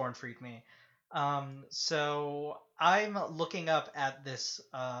 Torn freed me. So I'm looking up at this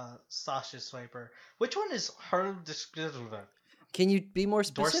Sasha Swiper. Which one is her? Can you be more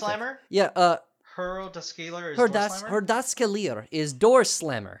Door specific? Slammer? Yeah, Herdaskelir is Door Slammer? Herdaskelir is Door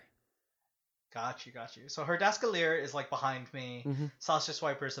Slammer. Got you. So Herdaskelir is like behind me. Mm-hmm. Sasha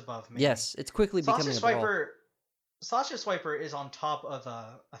Swiper is above me. Yes, it's quickly becoming a brawl. Sasha Swiper is on top of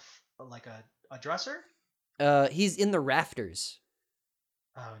a dresser? He's in the rafters.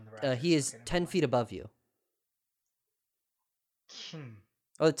 Oh, in the rafters. He is Okay, 10 feet above you. Hmm.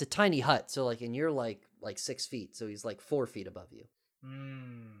 Oh, it's a tiny hut, so and you're like 6 feet, so he's like 4 feet above you.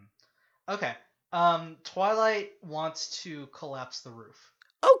 Okay. Twilight wants to collapse the roof.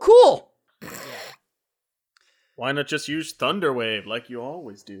 Oh, cool! Yeah. Why not just use Thunderwave like you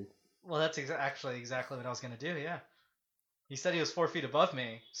always do? Well, that's actually exactly what I was going to do, yeah. He said he was 4 feet above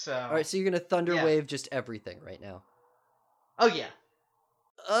me, so... Alright, so you're gonna Thunder Wave just everything right now. Oh, yeah.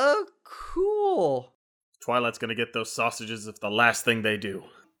 Oh, cool! Twilight's gonna get those sausages if the last thing they do.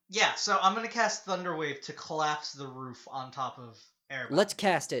 Yeah, so I'm going to cast Thunderwave to collapse the roof on top of Airbound. Let's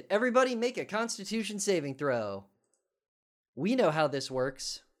cast it. Everybody make a Constitution saving throw. We know how this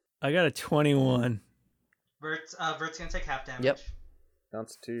works. I got a 21. Vert's gonna take half damage. Yep.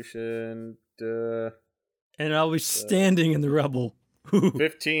 Constitution, And I'll be standing in the rubble.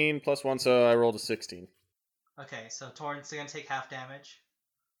 15 plus 1, so I rolled a 16. Okay, so Torrent's gonna take half damage.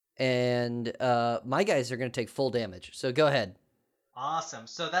 And my guys are going to take full damage. So go ahead. Awesome.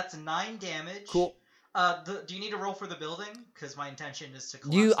 So that's 9 damage. Cool. Do you need to roll for the building? Because my intention is to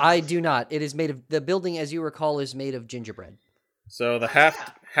collapse You, it. I do not. It is made of the building, as you recall, is made of gingerbread. So the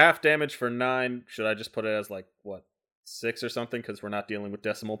half damage for 9, should I just put it as like what, 6 or something? Because we're not dealing with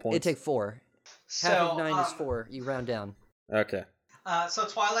decimal points. It take 4. So, Half of 9 is 4. You round down. Okay. So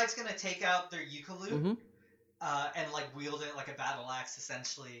Twilight's gonna take out their Eucalypt Mhm. and like wield it like a battle axe,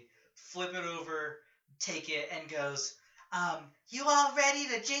 essentially. Flip it over, take it, and goes, "You all ready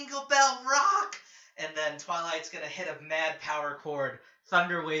to Jingle Bell Rock?" And then Twilight's gonna hit a mad power chord,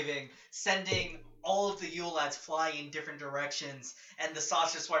 thunder waving, sending all of the Yule lads flying in different directions, and the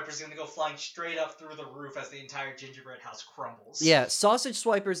sausage swiper's gonna go flying straight up through the roof as the entire gingerbread house crumbles. Yeah, Sausage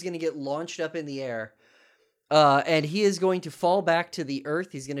Swiper is going to get launched up in the air. And he is going to fall back to the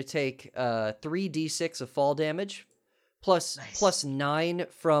earth. He's going to take 3d6 of fall damage. Plus 9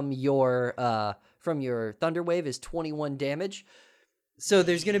 from your thunder wave is 21 damage. So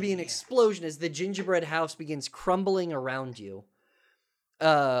there's going to be an explosion as the gingerbread house begins crumbling around you.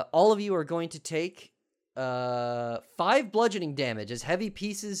 All of you are going to take 5 bludgeoning damage as heavy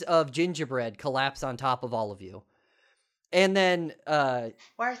pieces of gingerbread collapse on top of all of you. And then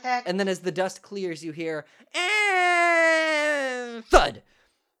Worth it. and then as the dust clears, you hear thud.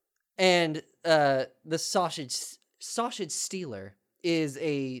 And the sausage stealer is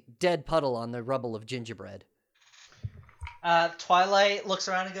a dead puddle on the rubble of gingerbread. Twilight looks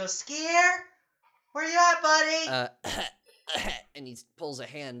around and goes, "Skier, where you at, buddy?" And he pulls a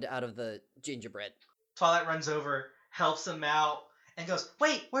hand out of the gingerbread. Twilight runs over, helps him out, and goes,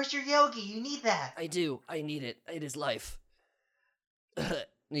 "Wait, where's your yogi? You need that." I do. I need it. It is life.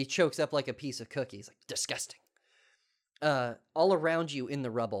 And he chokes up like a piece of cookie. He's like, disgusting. All around you in the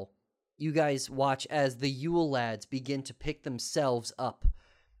rubble, you guys watch as the Yule lads begin to pick themselves up.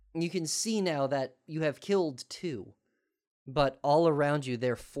 You can see now that you have killed 2. But all around you,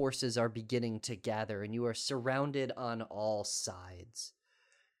 their forces are beginning to gather, and you are surrounded on all sides.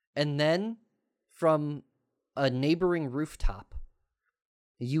 And then, from a neighboring rooftop,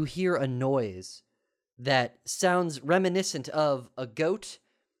 you hear a noise that sounds reminiscent of a goat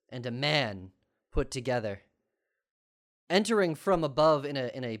and a man put together. Entering from above in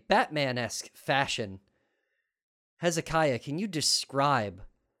a Batman-esque fashion, Hezekiah, can you describe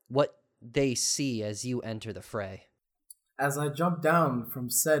what they see as you enter the fray? As I jump down from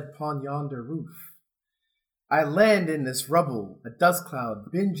said pond yonder roof, I land in this rubble, a dust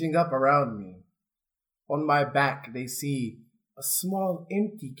cloud binging up around me. On my back, they see a small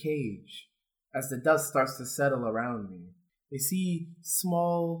empty cage. As the dust starts to settle around me, they see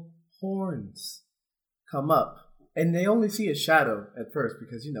small horns come up, and they only see a shadow at first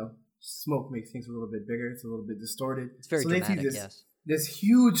because, smoke makes things a little bit bigger. It's a little bit distorted. It's very dramatic, they see yes. this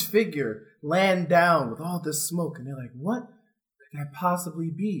huge figure land down with all this smoke, and they're like, what could that possibly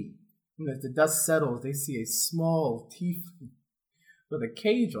be? And as the dust settles, they see a small tiefling with a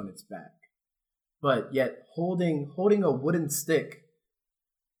cage on its back, but yet holding a wooden stick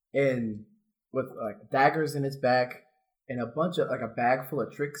and with like daggers in its back and a bunch of like a bag full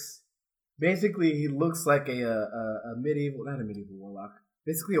of tricks. Basically, he looks like a medieval, not a medieval warlock,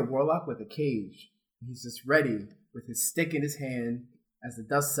 basically a warlock with a cage. He's just ready with his stick in his hand as the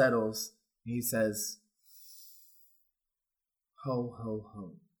dust settles. And he says, "Ho, ho,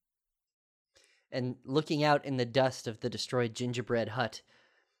 ho." And looking out in the dust of the destroyed gingerbread hut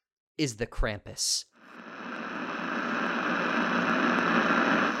is the Krampus.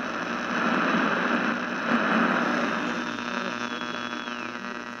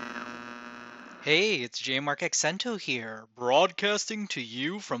 Hey, it's J. Mark Accento here, broadcasting to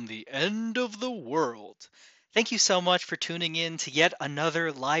you from the end of the world. Thank you so much for tuning in to yet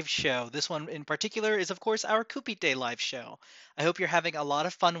another live show. This one in particular is, of course, our Coopy Day live show. I hope you're having a lot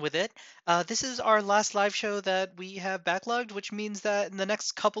of fun with it. This is our last live show that we have backlogged, which means that in the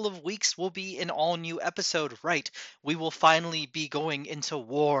next couple of weeks will be an all-new episode. Right, we will finally be going into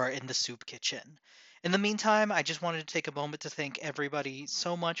war in the soup kitchen. In the meantime, I just wanted to take a moment to thank everybody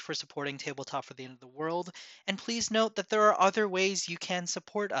so much for supporting Tabletop for the End of the World, and please note that there are other ways you can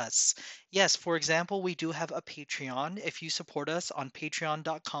support us. Yes, for example, we do have a Patreon. If you support us on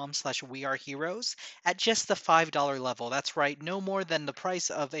patreon.com/weareheroes at just the $5 level, that's right, no more than the price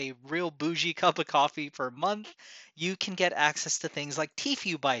of a real bougie cup of coffee per month, you can get access to things like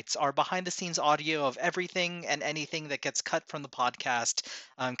Tfue Bites, our behind-the-scenes audio of everything and anything that gets cut from the podcast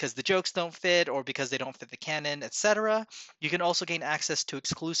because the jokes don't fit or because they don't fit the canon, etc. You can also gain access to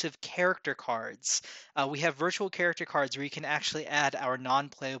exclusive character cards. We have virtual character cards where you can actually add our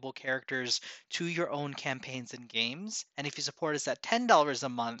non-playable characters to your own campaigns and games. And if you support us at $10 a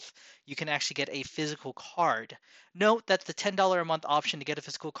month, you can actually get a physical card. Note that the $10 a month option to get a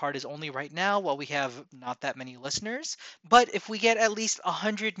physical card is only right now while we have not that many listeners. But if we get at least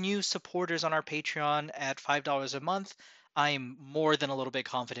 100 new supporters on our Patreon at $5 a month, I'm more than a little bit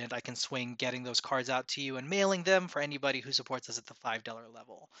confident I can swing getting those cards out to you and mailing them for anybody who supports us at the $5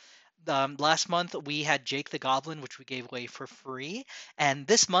 level. Last month we had Jake the Goblin, which we gave away for free. And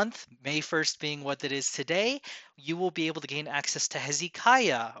this month, May 1st being what it is today, you will be able to gain access to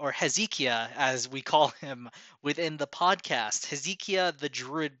Hezekiah, or Hezekiah as we call him within the podcast. Hezekiah the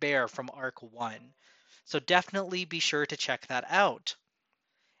Druid Bear from Arc 1. So definitely be sure to check that out.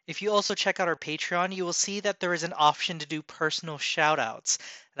 If you also check out our Patreon, you will see that there is an option to do personal shoutouts.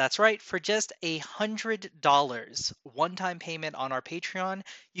 That's right, for just $100 one-time payment on our Patreon,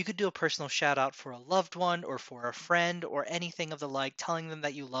 you could do a personal shoutout for a loved one or for a friend or anything of the like, telling them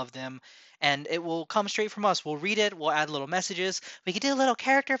that you love them, and it will come straight from us. We'll read it, we'll add little messages. We can do little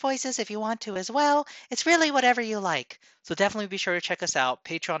character voices if you want to as well. It's really whatever you like. So definitely be sure to check us out,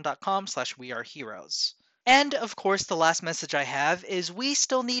 patreon.com/weareheroes. And of course, the last message I have is we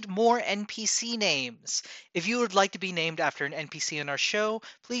still need more NPC names. If you would like to be named after an NPC in our show,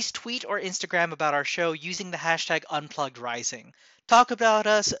 please tweet or Instagram about our show using the hashtag UnpluggedRising. Talk about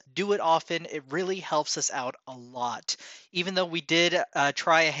us, do it often, it really helps us out a lot. Even though we did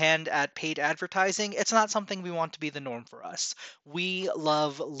try a hand at paid advertising, it's not something we want to be the norm for us. We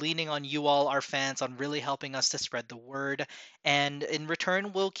love leaning on you all, our fans, on really helping us to spread the word, and in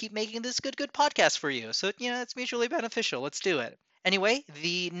return, we'll keep making this good podcast for you. So, it's mutually beneficial. Let's do it. Anyway,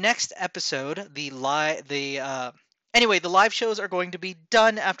 the next episode, the live shows are going to be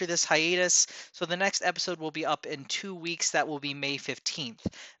done after this hiatus, so the next episode will be up in 2 weeks. That will be May 15th.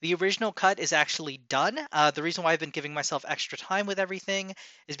 The original cut is actually done. The reason why I've been giving myself extra time with everything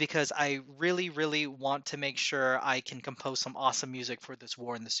is because I really, really want to make sure I can compose some awesome music for this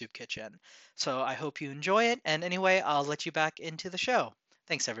War in the Soup Kitchen. So I hope you enjoy it, and anyway, I'll let you back into the show.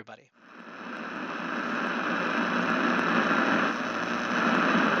 Thanks, everybody.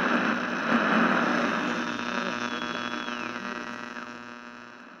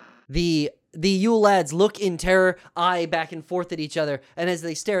 The Yule lads look in terror, eye back and forth at each other, and as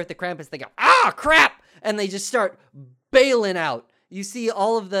they stare at the Krampus, they go, "Ah, crap!" and they just start bailing out. You see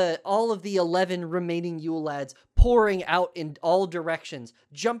all of the 11 remaining Yule lads pouring out in all directions,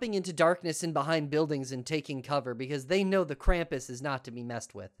 jumping into darkness and behind buildings and taking cover because they know the Krampus is not to be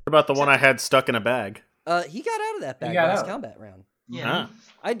messed with. What about the one I had stuck in a bag? He got out of that bag got last out. combat round. Yeah.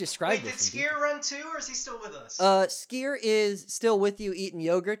 I described Wait, this. did Skier run too, or is he still with us? Skier is still with you eating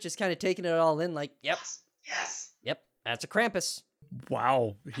yogurt, just kind of taking it all in like, yep, Yes. yep, that's a Krampus.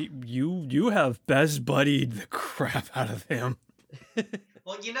 Wow, you have best buddied the crap out of him.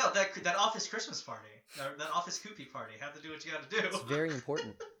 Well, that office Christmas party, that office Koopy party, have to do what you got to do. It's very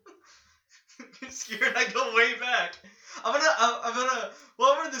important. Skier and I go way back.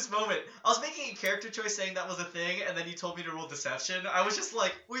 Well, over this moment, I was making a character choice saying that was a thing, and then you told me to roll deception. I was just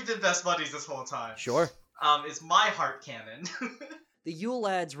like, we've been best buddies this whole time. Sure. It's my heart cannon. The Yule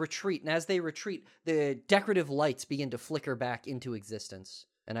lads retreat, and as they retreat, the decorative lights begin to flicker back into existence.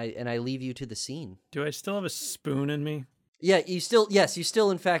 And I leave you to the scene. Do I still have a spoon in me? Yeah, you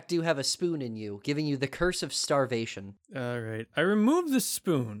still in fact do have a spoon in you, giving you the curse of starvation. All right. I remove the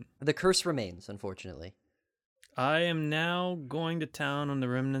spoon. The curse remains, unfortunately. I am now going to town on the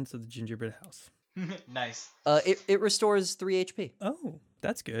remnants of the gingerbread house. Nice. It restores 3 HP. Oh,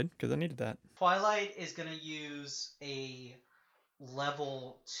 that's good, because I needed that. Twilight is going to use a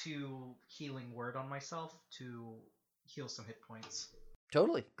level 2 healing word on myself to heal some hit points.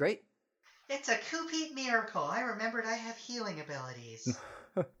 Totally. Great. It's a Koopy miracle. I remembered I have healing abilities.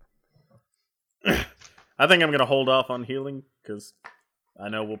 I think I'm going to hold off on healing, because I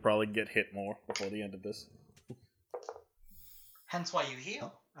know we'll probably get hit more before the end of this. Hence why you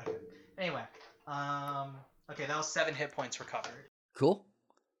heal. Okay. Anyway, okay, that was 7 hit points recovered. Cool.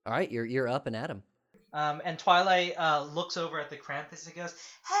 All right, you're up and at him. And Twilight looks over at the Krampus and goes,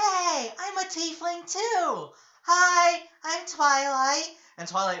 "Hey, I'm a tiefling too! Hi, I'm Twilight!" And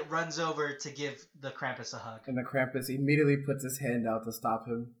Twilight runs over to give the Krampus a hug. And the Krampus immediately puts his hand out to stop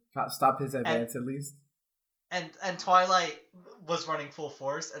his advance at least. And Twilight was running full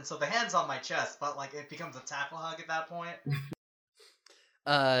force, and so the hand's on my chest, but like it becomes a tackle hug at that point.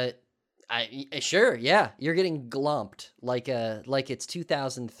 Sure, yeah. You're getting glumped like it's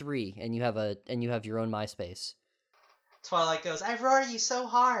 2003 and you have your own MySpace. Twilight goes, "I roar you so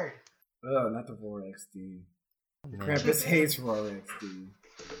hard." Oh, not the Roar XD. Man. Krampus hates Roar XD.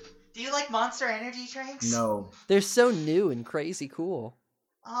 Do you like Monster Energy drinks? No. They're so new and crazy cool.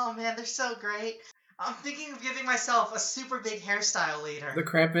 Oh man, they're so great. I'm thinking of giving myself a super big hairstyle later. The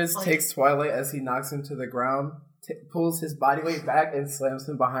Krampus Like- takes Twilight as he knocks him to the ground, pulls his body weight back, and slams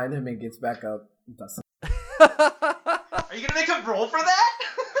him behind him and gets back up. And does Are you gonna make him roll for that?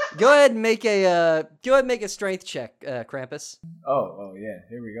 Go ahead and make a strength check, Krampus. Oh yeah,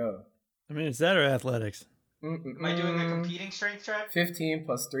 here we go. I mean, is that or athletics? Am I doing a competing strength check? 15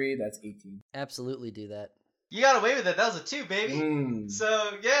 plus 3, that's 18. Absolutely do that. You got away with it. That was a 2, baby. Mm.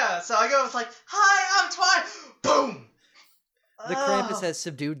 So yeah, so I go. It's like, hi, I'm Twilight. Boom. The Krampus has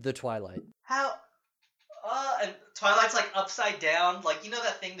subdued the Twilight. How? And Twilight's like upside down, like you know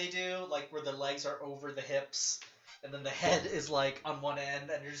that thing they do, like where the legs are over the hips, and then the head is like on one end,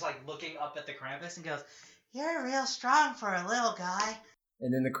 and you're just like looking up at the Krampus and goes, "You're real strong for a little guy."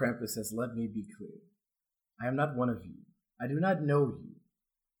 And then the Krampus says, "Let me be clear. I am not one of you. I do not know you.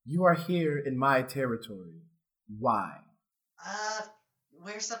 You are here in my territory. Why?"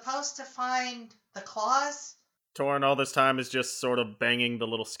 We're supposed to find the claws. Torin all this time is just sort of banging the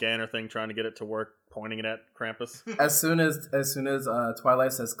little scanner thing, trying to get it to work, pointing it at Krampus. As soon as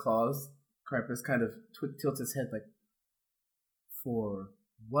Twilight says claws, Krampus kind of tilts his head like, "For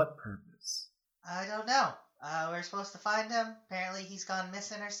what purpose?" I don't know. We're supposed to find him. Apparently he's gone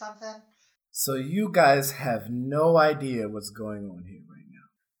missing or something. So you guys have no idea what's going on here right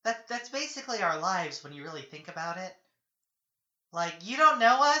now. That's basically our lives when you really think about it. Like, you don't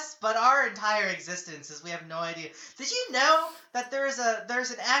know us, but our entire existence is we have no idea. Did you know that there's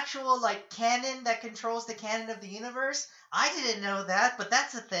an actual, like, canon that controls the canon of the universe? I didn't know that, but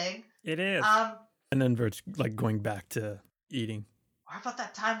that's a thing. It is. And then Vert's like going back to eating. Or about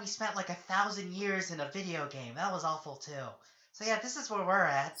that time we spent like 1,000 years in a video game? That was awful too. So yeah, this is where we're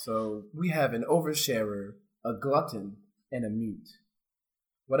at. So we have an oversharer, a glutton, and a mute.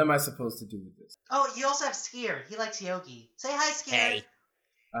 What am I supposed to do with this? Oh, you also have Skier. He likes Yogi. Say hi, Skier. Hey,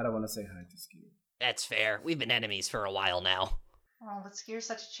 I don't want to say hi to Skier. that's fair. We've been enemies for a while now. Oh, but Skier's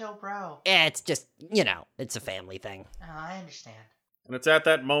such a chill bro. It's just, it's a family thing. Oh, I understand. And it's at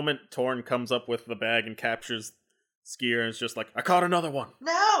that moment Torn comes up with the bag and captures Skier and is just like, "I caught another one."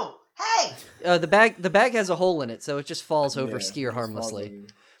 No! Hey! The bag has a hole in it, so it just falls over Yeah, Skier it's harmlessly.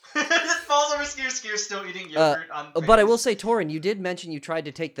 It falls over Skier. Skier's still eating yogurt on But I will say, Torin, you did mention you tried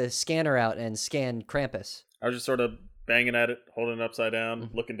to take the scanner out and scan Krampus. I was just sort of banging at it, holding it upside down,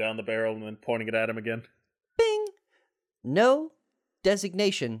 looking down the barrel, and then pointing it at him again. Bing! No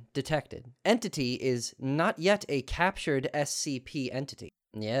designation detected. Entity is not yet a captured SCP entity.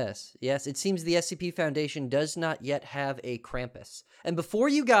 Yes, it seems the SCP Foundation does not yet have a Krampus. And before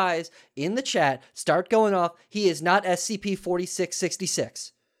you guys in the chat start going off, he is not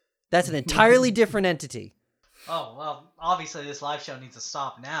SCP-4666. That's an entirely different entity. Oh, well, obviously this live show needs to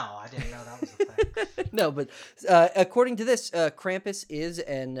stop now. I didn't know that was a thing. No, but according to this, Krampus is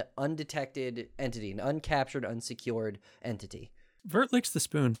an undetected entity, an uncaptured, unsecured entity. Vert licks the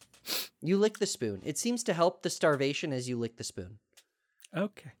spoon. You lick the spoon. It seems to help the starvation as you lick the spoon.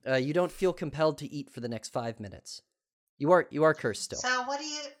 Okay. You don't feel compelled to eat for the next 5 minutes. You are cursed still.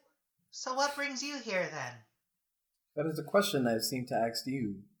 So what brings you here then? That is a question I seem to ask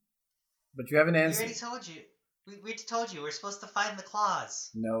you. But you haven't We answered. already told you. We told you we're supposed to find the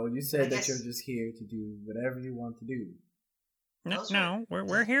claws. No, you said I that guess- you're just here to do whatever you want to do. Those No,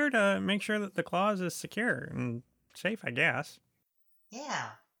 we're here to make sure that the clause is secure and safe, I guess. Yeah.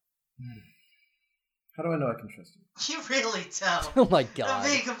 How do I know I can trust you? You really don't. Oh my I'm god.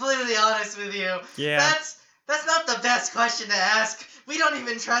 being completely honest with you. Yeah. That's not the best question to ask. We don't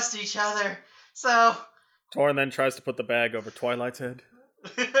even trust each other. So, Torn then tries to put the bag over Twilight's head.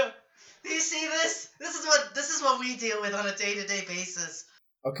 do you see this? This is what we deal with on a day-to-day basis.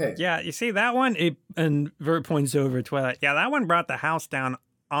 Okay. Yeah, you see that one? And Vert points over at Twilight. Yeah, that one brought the house down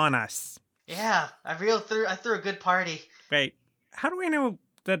on us. Yeah, I threw a good party. Wait, how do we know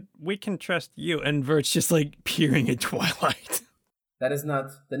that we can trust you? And Vert's just like peering at Twilight. That is not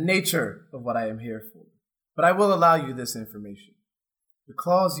the nature of what I am here for. But I will allow you this information. The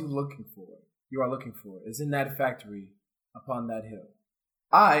clause you are looking for, is in that factory upon that hill.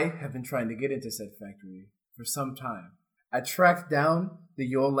 I have been trying to get into said factory for some time. I tracked down the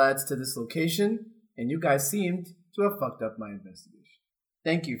Yule lads to this location, and you guys seemed to have fucked up my investigation.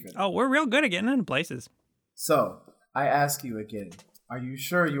 Thank you for that. Oh, we're real good at getting into places. So, I ask you again, are you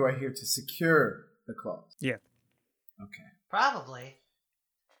sure you are here to secure the clause? Yeah. Okay. Probably.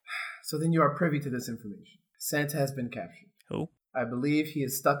 So then you are privy to this information. Santa has been captured. Who? I believe he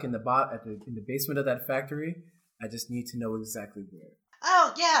is stuck in the basement of that factory. I just need to know exactly where.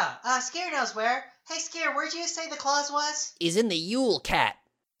 Oh, yeah. Skier knows where. Hey, Skier, where'd you say the clause was? He's in the Yule cat.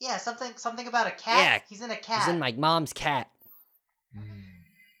 Yeah, something about a cat? Yeah, He's in a cat. He's in my mom's cat.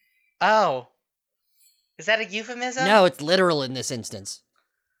 Oh. Is that a euphemism? No, it's literal in this instance.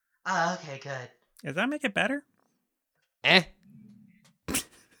 Oh, okay, good. Does that make it better? Eh?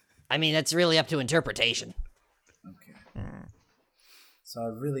 I mean, that's really up to interpretation. Okay. So I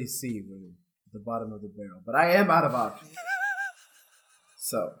really see we're at the bottom of the barrel, but I am out of options.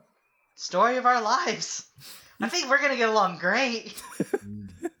 So, Story of our lives. I think we're gonna get along great.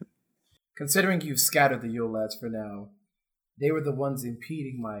 considering you've scattered the Yule lads for now, they were the ones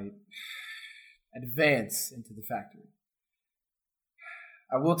impeding my advance into the factory.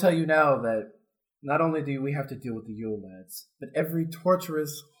 I will tell you now that not only do we have to deal with the Yule lads, but every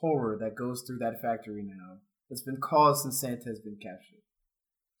torturous horror that goes through that factory now has been caused since Santa has been captured.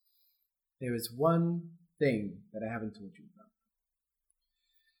 There is one thing that I haven't told you about.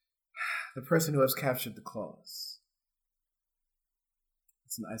 The person who has captured the claws.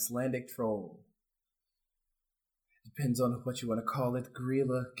 It's an Icelandic troll. Depends on what you want to call it,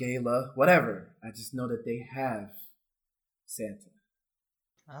 Grilla, Gala, whatever. I just know that they have Santa,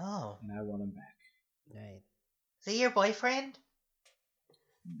 Oh. and I want him back. Right. Is he your boyfriend?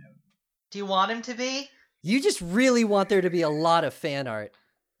 No. Do you want him to be? You just really want there to be a lot of fan art.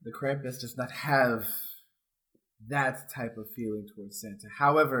 The Krampus does not have that type of feeling towards Santa.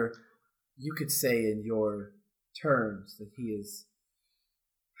 However, you could say in your terms that he's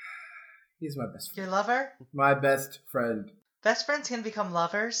my best Your friend. lover? My best friend. Best friends can become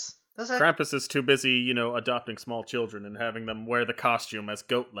lovers. Those are Krampus is too busy, adopting small children and having them wear the costume as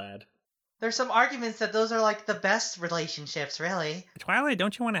Goat Lad. There's some arguments that those are like the best relationships, really. Twilight,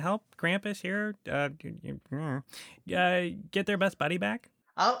 don't you want to help Krampus here? Get their best buddy back?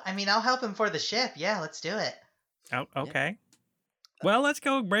 Oh, I mean, I'll help him for the ship. Yeah, let's do it. Oh, okay. Well, let's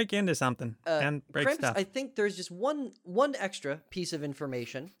go break into something and break Krampus, stuff. I think there's just one extra piece of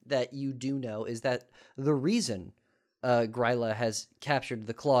information that you do know is that the reason Gryla has captured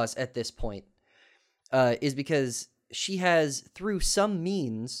the claws at this point is because she has, through some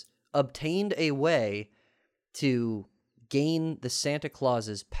means, obtained a way to gain the Santa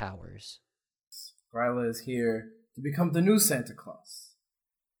Claus's powers. Gryla is here to become the new Santa Claus.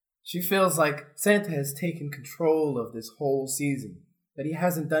 She feels like Santa has taken control of this whole season, that he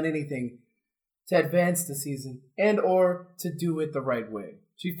hasn't done anything to advance the season and or to do it the right way.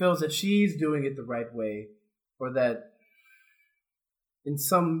 She feels that she's doing it the right way, or that in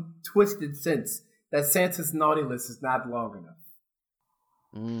some twisted sense that Santa's naughty list is not long enough.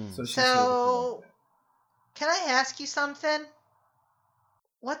 So she's here to So, promote that. can I ask you something?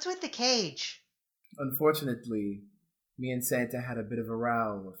 What's with the cage? Unfortunately, me and Santa had a bit of a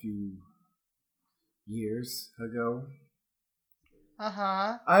row a few years ago.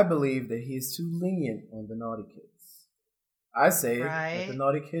 Uh-huh. I believe that he is too lenient on the naughty kids. I say that Right. the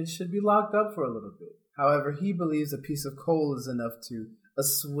naughty kids should be locked up for a little bit. However, he believes a piece of coal is enough to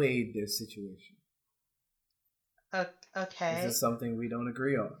assuage their situation. Okay. This is something we don't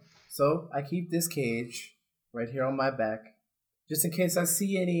agree on. So I keep this cage right here on my back, just in case I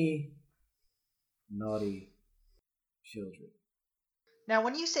see any naughty children. Now,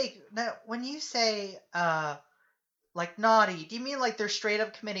 when you say, like naughty, do you mean like they're straight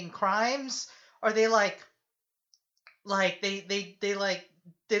up committing crimes? Or are they like they like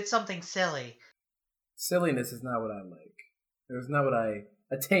did something silly? Silliness is not what I like. It is not what I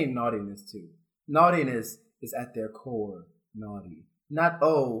attain naughtiness to. Naughtiness is at their core naughty. Not,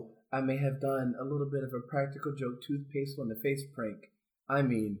 oh, I may have done a little bit of a practical joke toothpaste on the face prank. I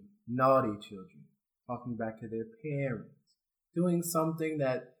mean naughty children, talking back to their parents, doing something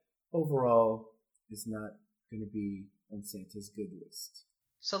that overall is not going to be on Santa's good list.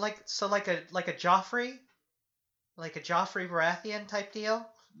 So like a Joffrey, like a Joffrey Baratheon type deal,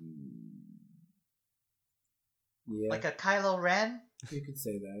 Yeah, like a Kylo Ren. you could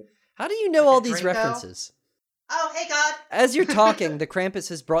say that. How do you know Like a all these Draco? references? Oh, hey God! As you're talking, the Krampus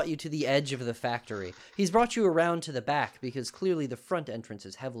has brought you to the edge of the factory. He's brought you around to the back because clearly the front entrance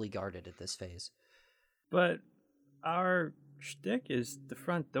is heavily guarded at this phase. But our shtick is the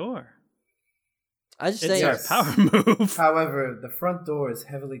front door. I just It's say our Yes. power move. However, the front door is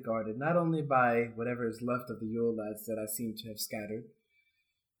heavily guarded, not only by whatever is left of the Yule lads that I seem to have scattered,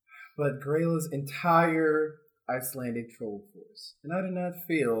 but Grayla's entire Icelandic troll force. And I do not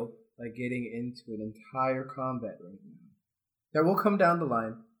feel like getting into an entire combat right now. That will come down the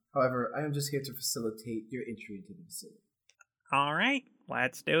line. However, I am just here to facilitate your entry into the facility. All right,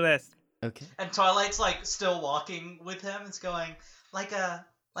 let's do this. Okay. And Twilight's like still walking with him. It's going like a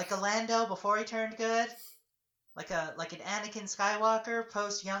Lando before he turned good. like an Anakin Skywalker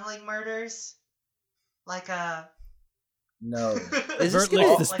post Youngling murders, like a. No. Is this Vert licks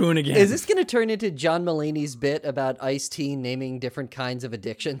gonna- the spoon again. Is this going to turn into John Mulaney's bit about Ice-T naming different kinds of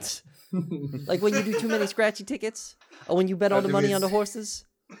addictions? Like when you do too many scratchy tickets? Or when you bet all the money on the horses?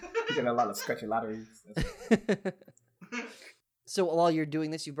 You get a lot of scratchy lotteries. So while you're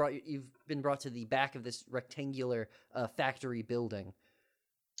doing this, you've been brought to the back of this rectangular factory building.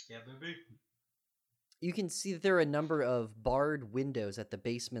 Yeah, baby. You can see that there are a number of barred windows at the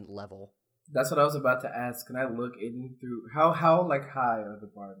basement level. That's what I was about to ask. Can I look in through how like high are the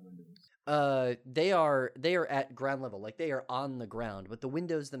barred windows? They are at ground level, like they are on the ground, but the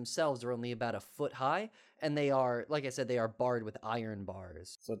windows themselves are only about a foot high, and they are, like I said, they are barred with iron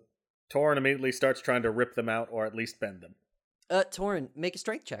bars. So Torin immediately starts trying to rip them out, or at least bend them. Torin, make a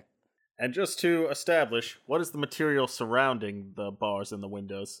strength check. And just to establish, what is the material surrounding the bars and the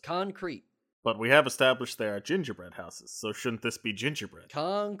windows? Concrete. But we have established there are gingerbread houses, so shouldn't this be gingerbread?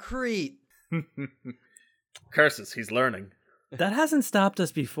 Concrete. Curses, he's learning. That hasn't stopped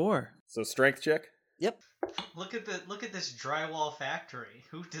us before. So strength check? Yep. Look at this drywall factory.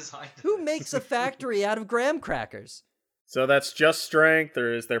 Who designed it? Who makes a factory out of graham crackers? So that's just strength,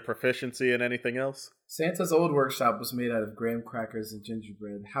 or is there proficiency in anything else? Santa's old workshop was made out of graham crackers and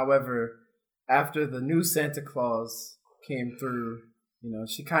gingerbread. However, after the new Santa Claus came through,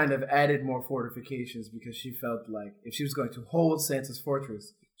 she kind of added more fortifications because she felt like if she was going to hold Santa's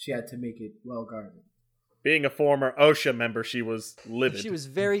fortress, she had to make it well guarded. Being a former OSHA member, she was livid. She was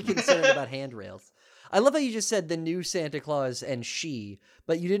very concerned about handrails. I love how you just said the new Santa Claus and she,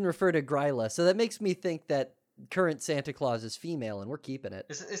 but you didn't refer to Gryla, so that makes me think that current Santa Claus is female, and we're keeping it.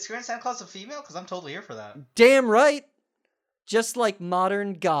 Is current Santa Claus a female? Because I'm totally here for that. Damn right! Just like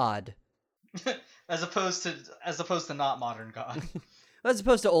modern God. As opposed to not modern God. As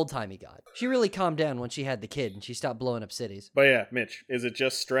opposed to old-timey God. She really calmed down when she had the kid, and she stopped blowing up cities. But yeah, Mitch, is it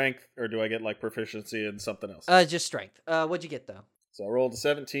just strength, or do I get like proficiency in something else? Just strength. What'd you get, though? So I rolled a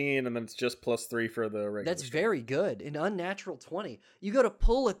 17, and then it's just +3 for the regular. That's strength. very good. An unnatural 20. You go to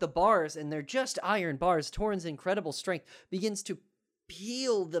pull at the bars, and they're just iron bars. Torin's incredible strength begins to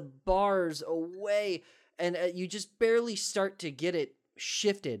peel the bars away, and you just barely start to get it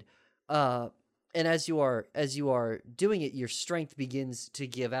shifted. And as you are doing it, your strength begins to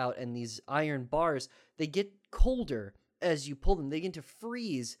give out, and these iron bars, they get colder as you pull them. They begin to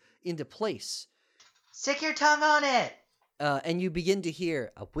freeze into place. Stick your tongue on it. And you begin to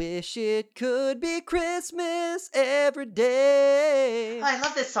hear, I wish it could be Christmas every day. Oh, I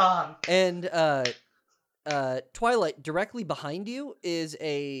love this song. And Twilight, directly behind you is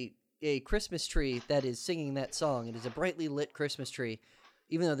a Christmas tree that is singing that song. It is a brightly lit Christmas tree,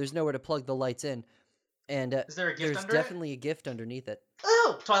 even though there's nowhere to plug the lights in. And Is there a gift there's under definitely a gift underneath it.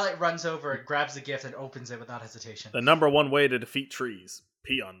 Oh, Twilight runs over and grabs the gift and opens it without hesitation. The number one way to defeat trees: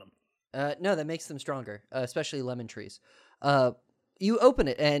 pee on them. No, that makes them stronger, especially lemon trees. You open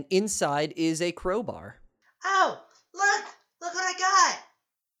it, and inside is a crowbar. oh, look what I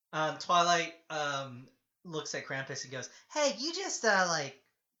got. Twilight looks at Krampus and goes, Hey, you just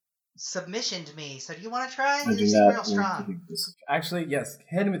submissioned me. So do you want to try? I You do seem not real want to strong. do this. Actually, yes.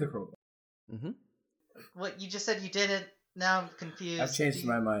 Hand me the crowbar. Mm-hmm. What you just said you didn't. Now I'm confused. I've changed Do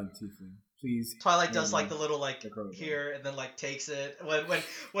my mind, Tiefling. Please. Twilight does hand like me the little like the crowbar. here and then like takes it.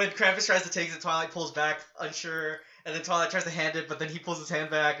 When Krampus tries to take it, Twilight pulls back, unsure, and then Twilight tries to hand it, but then he pulls his hand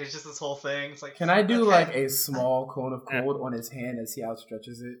back. It's just this whole thing. It's like, Can I do Okay. like a small cone of cold on his hand as he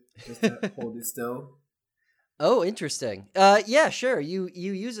outstretches it, just to hold it still? Oh, interesting. Yeah, sure. You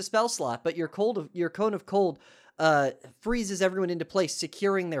use a spell slot, but your cone of cold freezes everyone into place,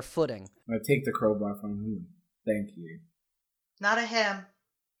 securing their footing. I'm gonna take the crowbar from him. Thank you. Not a him.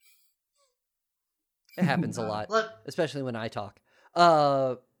 It happens a lot, Look, especially when I talk.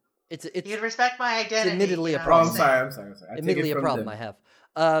 It's you'd respect my identity. admittedly you a know Oh, what problem. I'm saying? sorry. I take admittedly it a from problem them. I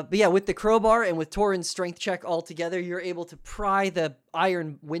have. But yeah, with the crowbar and with Torin's strength check all together, you're able to pry the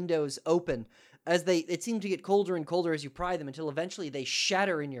iron windows open. It seems to get colder and colder as you pry them until eventually they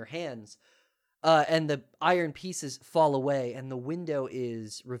shatter in your hands, and the iron pieces fall away, and the window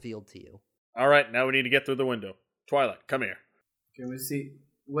is revealed to you. All right, now we need to get through the window. Twilight, come here. Can we see?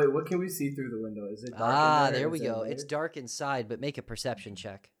 Wait, what can we see through the window? Is it dark? in There or we is it go. light? It's dark inside, but make a perception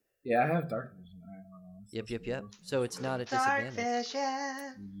check. Yeah, I have dark vision. I don't know. Yep. So it's not a Dark disadvantage.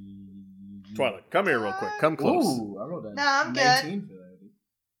 vision. Twilight, come here real quick. Come close. Ooh, I rolled a No, I'm good. 19 for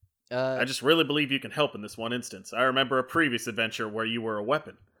that. I just really believe you can help in this one instance. I remember a previous adventure where you were a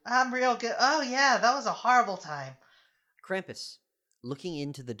weapon. I'm real good. Oh yeah, that was a horrible time. Krampus, Looking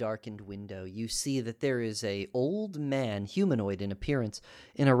into the darkened window, you see that there is a old man, humanoid in appearance,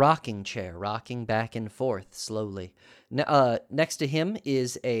 in a rocking chair, rocking back and forth slowly. Next to him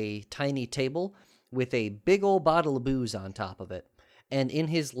is a tiny table with a big old bottle of booze on top of it. And in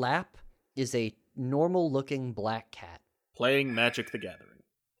his lap is a normal-looking black cat. Playing Magic the Gathering.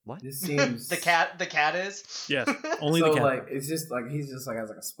 What? This seems The cat is. Yes, only so the cat. like it's just like he's just like has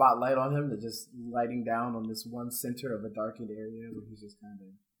like a spotlight on him that just lighting down on this one center of a darkened area where he's just kind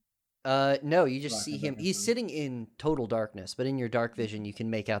of. No, you just see Rocking him. back and He's forth. sitting in total darkness, but in your dark vision, you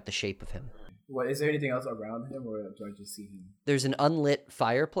can make out the shape of him. What is there anything else around him, or do I just see him? There's an unlit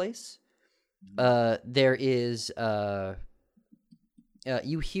fireplace. There is.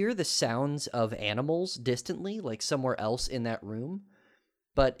 You hear the sounds of animals distantly, like somewhere else in that room,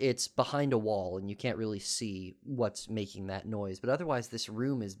 but it's behind a wall, and you can't really see what's making that noise. But otherwise, this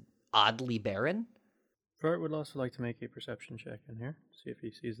room is oddly barren. Vert would also like to make a perception check in here, see if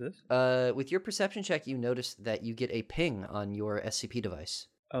he sees this. With your perception check, you notice that you get a ping on your SCP device.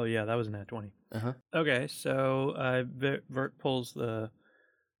 Oh yeah, that was an at 20. Uh-huh. Okay, so Vert pulls the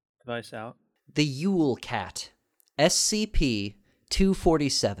device out. The Yule Cat,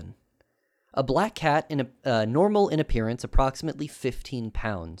 SCP-247. A black cat, normal in appearance, approximately 15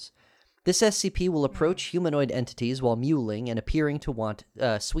 pounds. This SCP will approach humanoid entities while mewling and appearing to want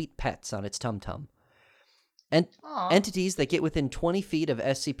sweet pets on its tum-tum. Aw. Entities that get within 20 feet of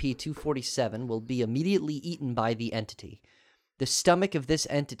SCP-247 will be immediately eaten by the entity. The stomach of this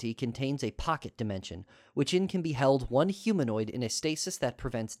entity contains a pocket dimension, which can be held one humanoid in a stasis that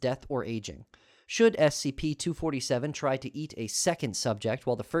prevents death or aging. Should SCP-247 try to eat a second subject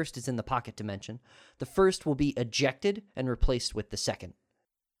while the first is in the pocket dimension, the first will be ejected and replaced with the second.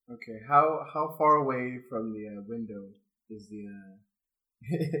 Okay, how far away from the window is the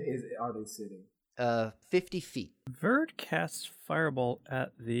are they sitting? 50 feet. Vert casts Firebolt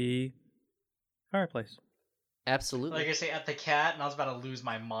at the fireplace. Absolutely. Like I say, at the cat, and I was about to lose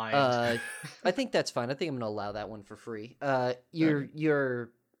my mind. I think that's fine. I think I'm going to allow that one for free.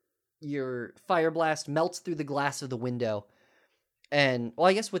 Your fire blast melts through the glass of the window, and well,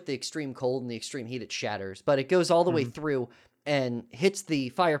 I guess with the extreme cold and the extreme heat, it shatters. But it goes all the way through and hits the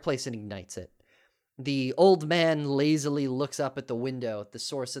fireplace and ignites it. The old man lazily looks up at the window at the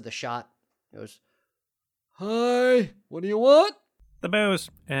source of the shot. He goes, "Hi, what do you want?" The booze,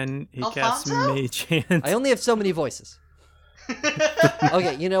 and he casts Alfonso? Mage Hand. I only have so many voices.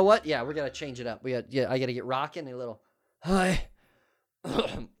 Okay, you know what? Yeah, we're gonna change it up. I gotta get rocking a little. Hi.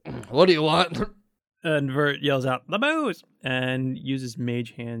 What do you want? And Vert yells out, "The booze!" and uses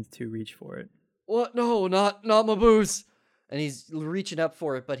Mage Hand to reach for it. What? No, not my booze. And he's reaching up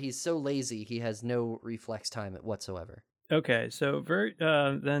for it, but he's so lazy he has no reflex time whatsoever. Okay, so Vert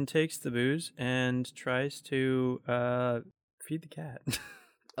then takes the booze and tries to feed the cat.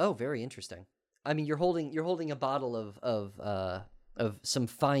 Oh, very interesting. I mean, you're holding a bottle of some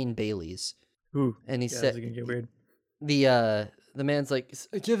fine Baileys, Ooh, and he yeah, said, this is gonna get weird. The man's like,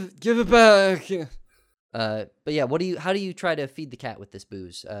 give it back. But yeah, how do you try to feed the cat with this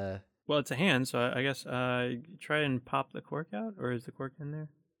booze? Well, it's a hand, so I guess try and pop the cork out, or is the cork in there?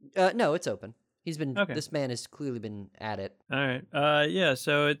 No, it's open. Okay. This man has clearly been at it. All right. Yeah.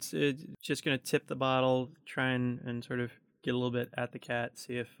 So it's just gonna tip the bottle, try and sort of get a little bit at the cat,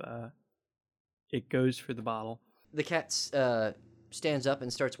 see if it goes for the bottle. The cat stands up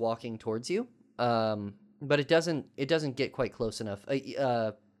and starts walking towards you, but it doesn't get quite close enough.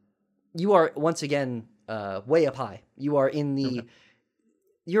 You are once again way up high. You are in the. Okay.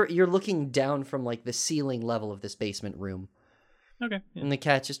 You're looking down from like the ceiling level of this basement room, Okay. Yeah. and the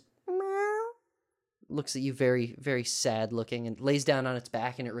cat just looks at you very, very sad looking and lays down on its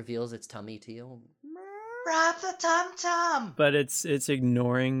back, and it reveals its tummy to you. Rub the tum-tum! But it's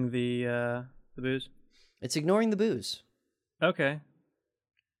ignoring the booze. It's ignoring the booze. Okay.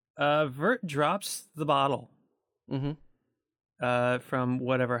 Vert drops the bottle Mm-hmm. from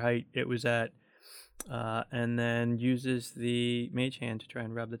whatever height it was at, and then uses the Mage Hand to try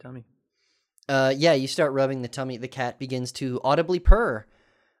and rub the tummy. Yeah, you start rubbing the tummy. The cat begins to audibly purr,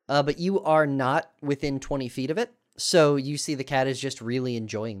 but you are not within 20 feet of it, so you see the cat is just really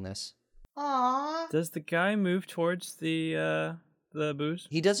enjoying this. Aww. Does the guy move towards the booze?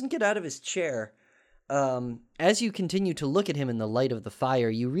 He doesn't get out of his chair. As you continue to look at him in the light of the fire,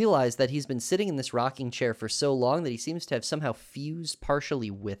 you realize that he's been sitting in this rocking chair for so long that he seems to have somehow fused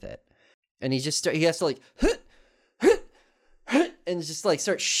partially with it. And he has to like, and just like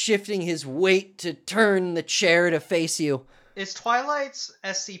start shifting his weight to turn the chair to face you. Is Twilight's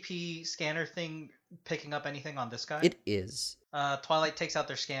SCP scanner thing picking up anything on this guy? It is. Twilight takes out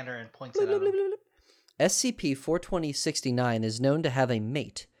their scanner and points it at him. SCP-42069 is known to have a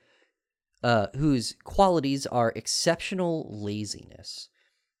mate whose qualities are exceptional laziness.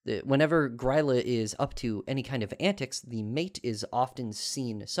 Whenever Gryla is up to any kind of antics, the mate is often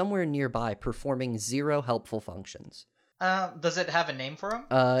seen somewhere nearby performing zero helpful functions. Does it have a name for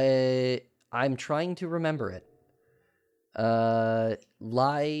him? I'm trying to remember it.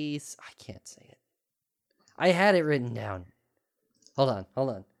 Lies. I can't say it. I had it written down. Hold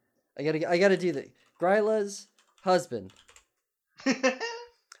on. I gotta do the Gryla's husband.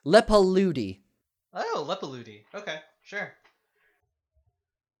 Lepaludi. Oh, Lepaludi. Okay, sure.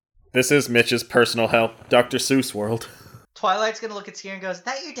 This is Mitch's personal help, Dr. Seuss world. Twilight's gonna look at Skier and goes, "Is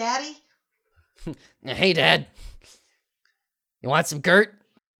that your daddy?" Hey, Dad. You want some Gert?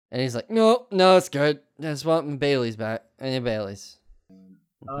 And he's like, no, it's good. I just want my Bailey's back. I need Bailey's.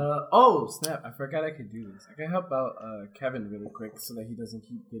 Oh, snap. I forgot I could do this. I can help out Kevin really quick so that he doesn't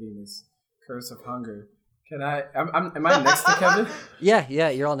keep getting this curse of hunger. Can I... am I next to Kevin? Yeah,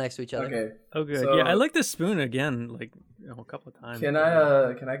 you're all next to each other. Okay. Oh, good. So- Yeah, I like the spoon again, like a couple of times. Can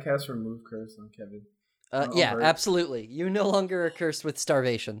I cast remove curse on Kevin? Yeah, Bert? absolutely. You no longer are cursed with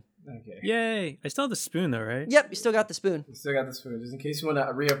starvation. Okay. Yay! I still have the spoon though, right? Yep, you still got the spoon. You still got the spoon, just in case you want to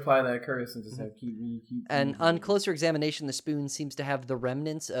reapply that curse and just have keep. And on closer examination, the spoon seems to have the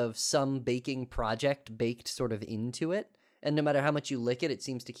remnants of some baking project baked sort of into it. And no matter how much you lick it, it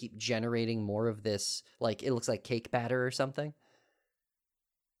seems to keep generating more of this, like, it looks like cake batter or something.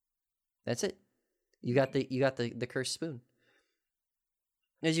 That's it. You got the cursed spoon.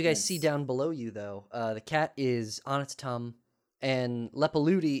 As you guys see down below you, though, the cat is on its tum, and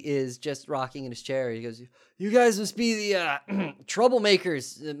Lepaludi is just rocking in his chair. He goes, "You guys must be the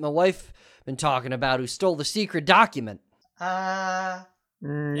troublemakers that my wife been talking about who stole the secret document." Yeah.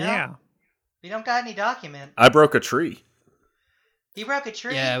 We don't got any document. I broke a tree. He broke a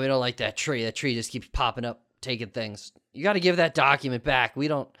tree. Yeah, we don't like that tree. That tree just keeps popping up, taking things. You got to give that document back. We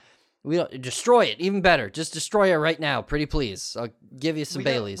don't destroy it. Even better, just destroy it right now, pretty please. I'll give you some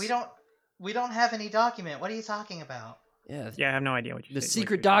Baileys. We don't have any document. What are you talking about? Yeah, Yeah, I have no idea what you the say- what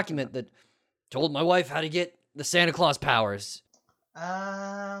secret you're talking document about. that told my wife how to get the Santa Claus powers.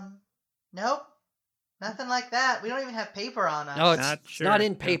 Nope. Nothing like that. We don't even have paper on us. No, it's Not it's not sure.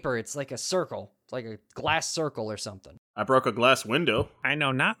 in paper. It's like a circle. It's like a glass circle or something. I broke a glass window. I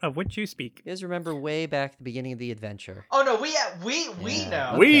know not of which you speak. You guys remember way back at the beginning of the adventure? Oh no, we Yeah.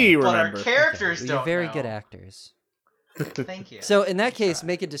 know. We But remember. our characters Well, don't. you're very know. good actors. Thank you. So in that case,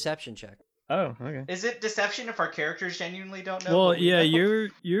 make a deception check. Oh, okay. Is it deception if our characters genuinely don't know? Well, what we yeah, know?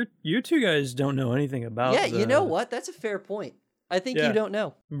 you two guys don't know anything about. Yeah, you know the- what? That's a fair point. I think Yeah. you don't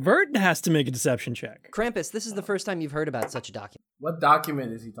know. Vert has to make a deception check. Krampus, this is the first time you've heard about such a document. What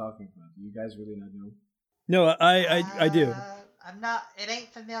document is he talking about? Do you guys really not know? No, I do. I'm not. It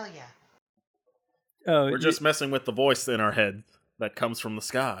ain't familiar. Oh, We're just messing with the voice in our head that comes from the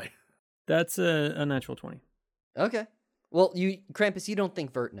sky. that's a natural 20. Okay. Well, Krampus, you don't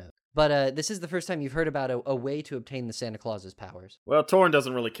think Vert knows. But this is the first time you've heard about a way to obtain the Santa Claus's powers. Well, Torn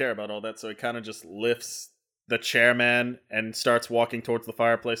doesn't really care about all that, so he kind of just lifts the chairman and starts walking towards the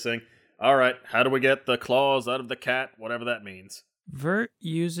fireplace saying, "All right, how do we get the claws out of the cat?" Whatever that means. Vert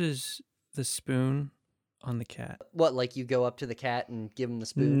uses the spoon on the cat. What, like you go up to the cat and give him the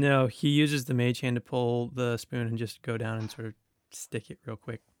spoon? No, he uses the mage hand to pull the spoon and just go down and sort of stick it real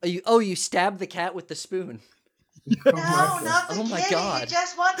quick. You stab the cat with the spoon. No, not the Oh my kitty. God. He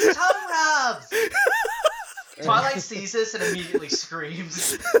just wants tongue rubs. Twilight sees this and immediately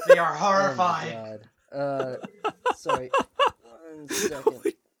screams. They are horrified. Oh my god. Sorry. 1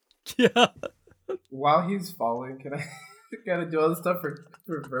 second. Yeah. While he's falling, can I gotta do all this stuff for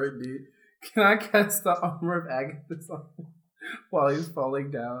Vert, dude? Can I cast the armor of Agathis on him while he's falling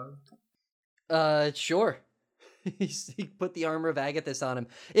down? Sure. He put the armor of Agathis on him.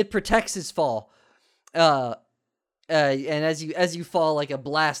 It protects his fall. And as you fall, like a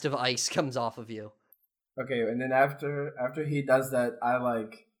blast of ice comes off of you. Okay, and then after he does that, I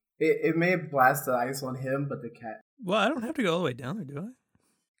like it may blast the ice on him, but the cat. Well, I don't have to go all the way down there, do I?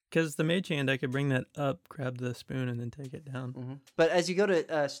 Because the mage hand, I could bring that up, grab the spoon, and then take it down. Mm-hmm. But as you go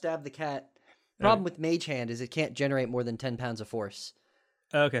to stab the cat, problem with Mage Hand is it can't generate more than 10 pounds of force.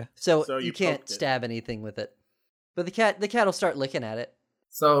 Okay. So So you you can't poked it. stab anything with it. But the cat will start licking at it.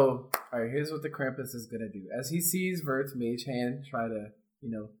 So, all right, here's what the Krampus is gonna do. As he sees Vert's mage hand try to,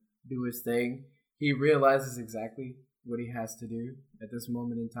 do his thing, he realizes exactly what he has to do at this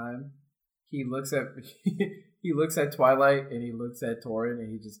moment in time. He looks at he looks at Twilight and he looks at Torin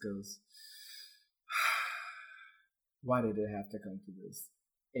and he just goes, "Why did it have to come to this?"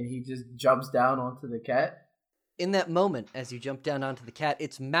 And he just jumps down onto the cat in that moment, as you jump down onto the cat,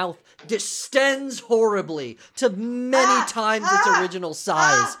 its mouth distends horribly to many times its original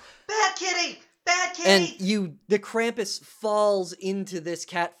size. Bad kitty! Bad And kitty! the Krampus falls into this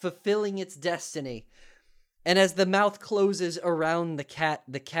cat, fulfilling its destiny. And as the mouth closes around the cat,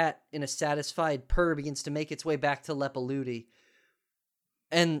 in a satisfied purr, begins to make its way back to Lepaludi.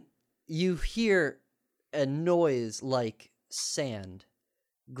 And you hear a noise like sand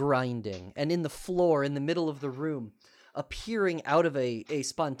grinding. And in the floor, in the middle of the room, appearing out of a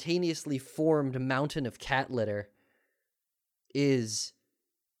spontaneously formed mountain of cat litter, is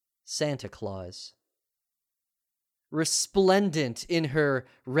Santa Claus. Resplendent in her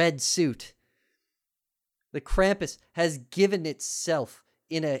red suit, the Krampus has given itself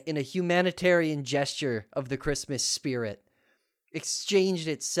in a humanitarian gesture of the Christmas spirit, exchanged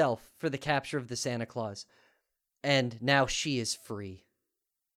itself for the capture of the Santa Claus, and now she is free.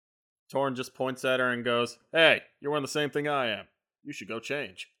 Torn just points at her and goes, "Hey, you're wearing the same thing I am. You should go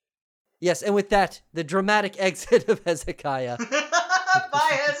change." Yes, and with that, the dramatic exit of Hezekiah. Bye,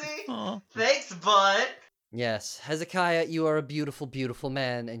 Hezzy! Aw. Thanks, bud! Yes, Hezekiah, you are a beautiful, beautiful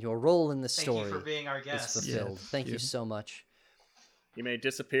man, and your role in the Thank story you for being our is guest. fulfilled. Yes, Thank you you. so much. He may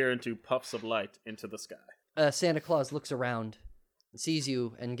disappear into puffs of light into the sky. Santa Claus looks around, sees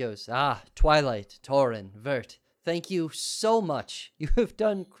you, and goes, "Ah, Twilight, Torin, Vert, thank you so much. You have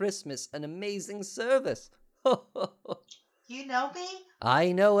done Christmas an amazing service." You know me?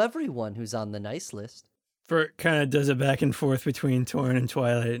 I know everyone who's on the nice list. Vert kind of does a back and forth between Torn and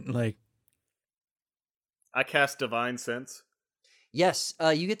Twilight, like, I cast Divine Sense. Yes,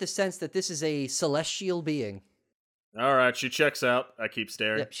 you get the sense that this is a celestial being. All right, she checks out. I keep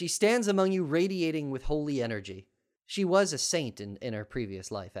staring. Yep, she stands among you radiating with holy energy. She was a saint in her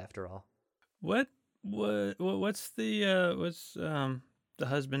previous life, after all. what's the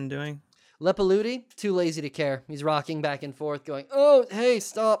husband doing? Lepaludi, too lazy to care. He's rocking back and forth, going, "Oh, hey,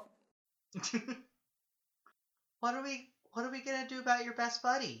 stop." What are we gonna do about your best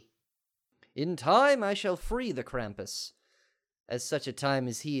buddy? In time I shall free the Krampus, as such a time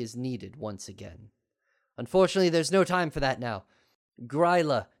as he is needed once again. Unfortunately, there's no time for that now.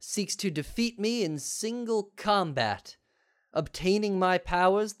 Gryla seeks to defeat me in single combat, obtaining my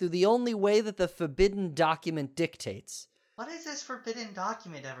powers through the only way that the forbidden document dictates. What is this forbidden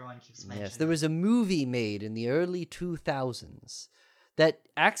document everyone keeps mentioning? Yes, there was a movie made in the early 2000s that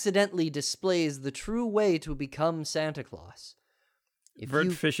accidentally displays the true way to become Santa Claus.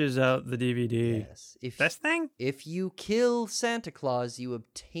 Vert fishes out the DVD. Yes, This thing? if you kill Santa Claus, you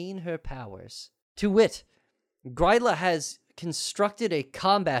obtain her powers. To wit, Gryla has constructed a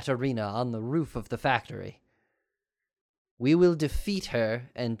combat arena on the roof of the factory. We will defeat her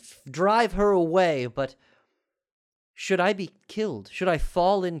and drive her away, but should I be killed, should I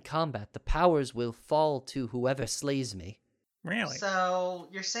fall in combat, the powers will fall to whoever slays me. Really? So,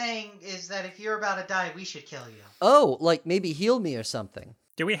 you're saying is that if you're about to die, we should kill you? Oh, like maybe heal me or something.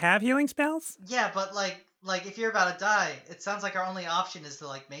 Do we have healing spells? Yeah, but like if you're about to die, it sounds like our only option is to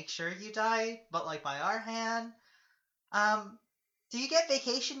like make sure you die, but like by our hand. Do you get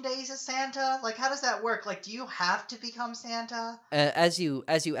vacation days as Santa? Like, how does that work? Like, do you have to become Santa? As you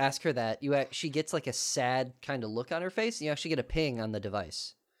ask her that, she gets like a sad kind of look on her face, and you actually get a ping on the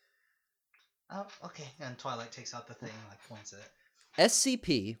device. Oh, okay. And Twilight takes out the thing and like points at it.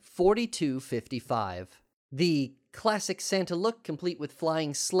 SCP-4255. The classic Santa look, complete with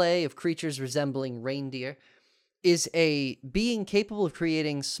flying sleigh of creatures resembling reindeer, is a being capable of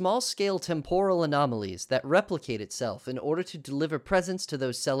creating small-scale temporal anomalies that replicate itself in order to deliver presents to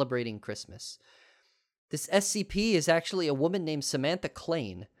those celebrating Christmas. This SCP is actually a woman named Samantha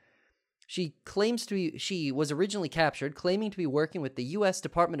Klain. She was originally captured, claiming to be working with the U.S.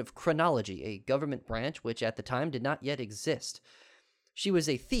 Department of Chronology, a government branch which at the time did not yet exist. She was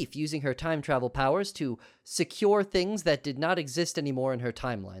a thief using her time travel powers to secure things that did not exist anymore in her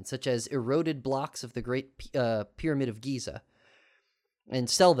timeline, such as eroded blocks of the Great Pyramid of Giza, and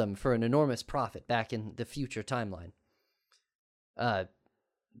sell them for an enormous profit back in the future timeline.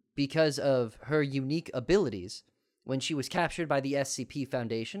 Because of her unique abilities, when she was captured by the SCP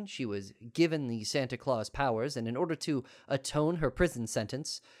Foundation, she was given the Santa Claus powers, and in order to atone her prison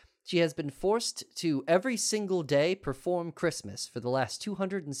sentence, she has been forced to every single day perform Christmas for the last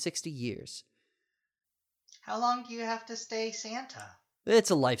 260 years. How long do you have to stay Santa?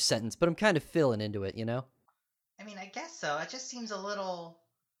 It's a life sentence, but I'm kind of feeling into it, you know? I mean, I guess so. It just seems a little,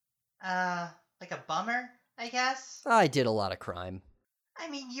 like a bummer, I guess. I did a lot of crime. I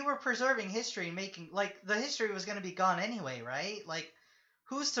mean, you were preserving history, making, like, the history was going to be gone anyway, right? Like,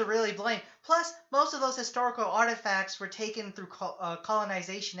 who's to really blame? Plus, most of those historical artifacts were taken through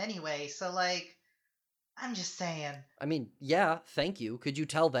colonization anyway, so, like, I'm just saying. I mean, yeah, thank you. Could you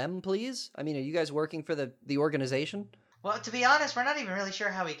tell them, please? I mean, are you guys working for the organization? Well, to be honest, we're not even really sure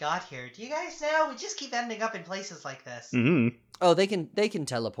how we got here. Do you guys know? We just keep ending up in places like this. Mm-hmm. Oh, they can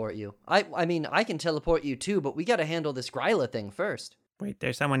teleport you. I mean, I can teleport you too, but we got to handle this Gryla thing first. Wait,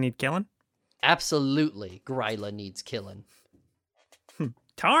 there's someone need killing? Absolutely, Gryla needs killing.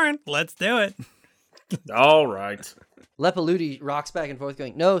 Tarn, let's do it. All right. Lepaludi rocks back and forth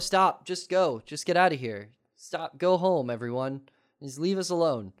going, "No, stop. Just go. Just get out of here. Stop. Go home, everyone. Just leave us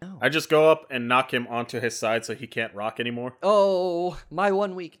alone." No. I just go up and knock him onto his side so he can't rock anymore. Oh, my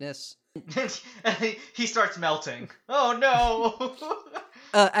one weakness. He starts melting. Oh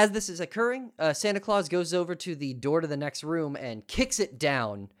no! As this is occurring, Santa Claus goes over to the door to the next room and kicks it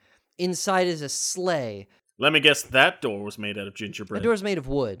down. Inside is a sleigh. Let me guess, that door was made out of The gingerbread. door's made of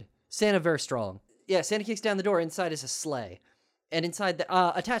wood. Santa very strong. Yeah, Santa kicks down the door. Inside is a sleigh. And inside,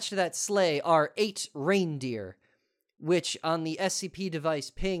 attached to that sleigh are 8 reindeer, which on the SCP device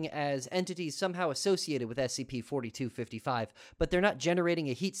ping as entities somehow associated with SCP-4255, but they're not generating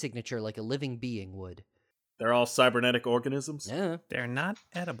a heat signature like a living being would. They're all cybernetic organisms? Yeah. They're not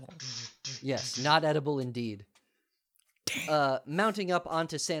edible. Yes, not edible indeed. Mounting up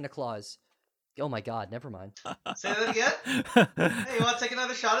onto Santa Claus. Oh my god, never mind. Say that again? Hey, you want to take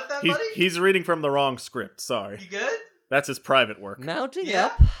another shot at that, buddy? He's reading from the wrong script, sorry. You good? That's his private work. Mounting Yeah?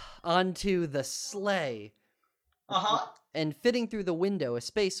 up onto the sleigh Uh-huh. and fitting through the window, a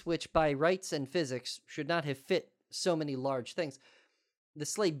space which by rights and physics should not have fit so many large things. The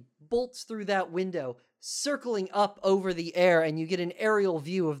sleigh bolts through that window, circling up over the air, and you get an aerial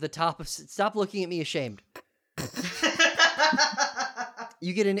view of the top of... Stop looking at me ashamed.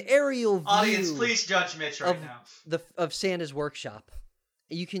 You get an aerial view Audience, please judge Mitch right of now. of Santa's workshop.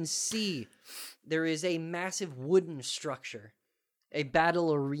 You can see there is a massive wooden structure, a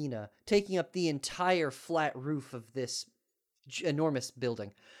battle arena, taking up the entire flat roof of this enormous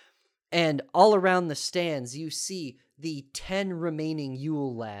building. And all around the stands, you see the 10 remaining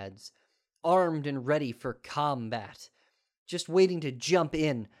Yule lads, armed and ready for combat, just waiting to jump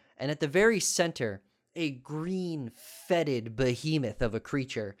in. And at the very center, a green, fetid behemoth of a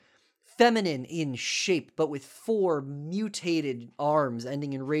creature, feminine in shape, but with 4 mutated arms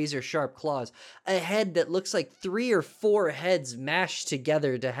ending in razor-sharp claws, a head that looks like 3 or 4 heads mashed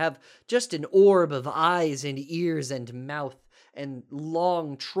together to have just an orb of eyes and ears and mouth, and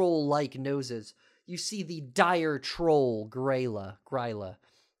long troll-like noses. You see the dire troll, Gryla,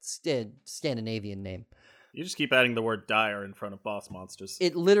 Scandinavian name. You just keep adding the word dire in front of boss monsters.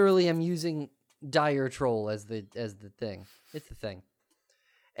 It literally, I'm using dire troll as the thing. It's the thing.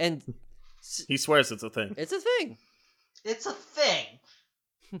 And He swears it's a thing. it's a thing. It's a thing.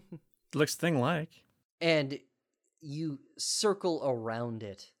 Looks thing-like. And you circle around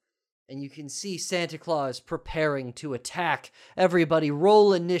it. And you can see Santa Claus preparing to attack. Everybody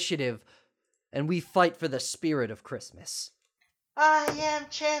roll initiative. And we fight for the spirit of Christmas. I am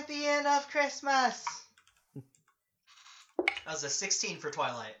champion of Christmas. That was a 16 for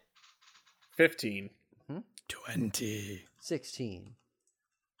Twilight. 15. 20. 16.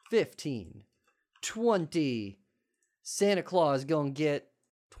 15. 20. Santa Claus gonna get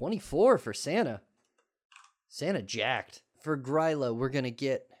 24 for Santa. Santa jacked. For Gryla, we're gonna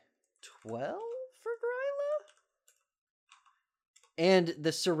get 12 for Gryla? And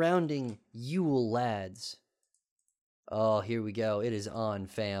the surrounding Yule lads. Oh, here we go. It is on,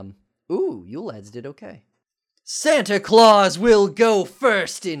 fam. Ooh, Yule lads did okay. Santa Claus will go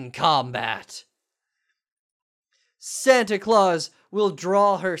first in combat. Santa Claus will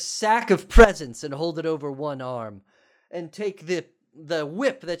draw her sack of presents and hold it over one arm, and take the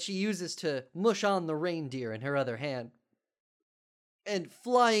whip that she uses to mush on the reindeer in her other hand. And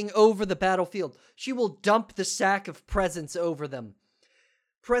flying over the battlefield, she will dump the sack of presents over them.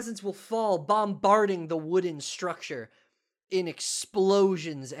 Presents will fall, bombarding the wooden structure in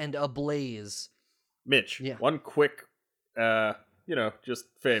explosions and ablaze. Mitch, Yeah. one quick, just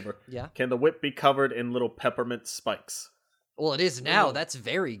favor. Yeah? Can the whip be covered in little peppermint spikes? Well, it is now. Ooh. That's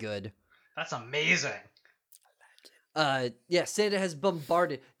very good. That's amazing. Santa has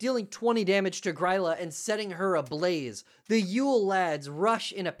bombarded, dealing 20 damage to Gryla and setting her ablaze. The Yule lads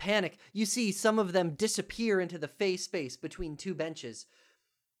rush in a panic. You see some of them disappear into the face space between 2 benches.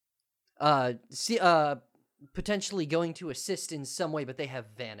 Potentially going to assist in some way, but they have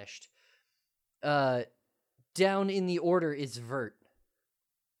vanished. Down in the order is Vert.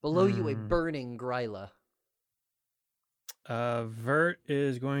 Below you, a burning Gryla. Vert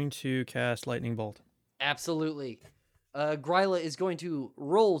is going to cast Lightning Bolt. Absolutely. Gryla is going to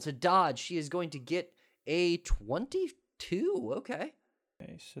roll to dodge. She is going to get a 22. Okay.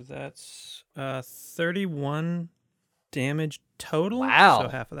 Okay, so that's 31 damage total. Wow. So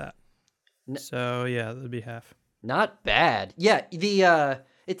half of that. N- So yeah, that'd be half. Not bad. Yeah,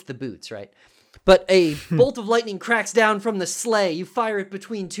 it's the boots, right? But a bolt of lightning cracks down from the sleigh. You fire it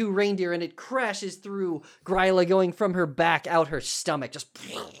between two reindeer, and it crashes through Gryla, going from her back out her stomach. Just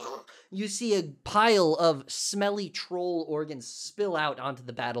you see a pile of smelly troll organs spill out onto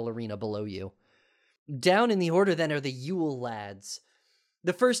the battle arena below you. Down in the order then are the Yule lads.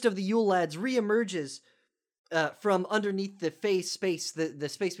 The first of the Yule lads reemerges from underneath the space, the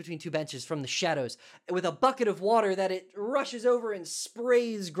space between two benches, from the shadows, with a bucket of water that it rushes over and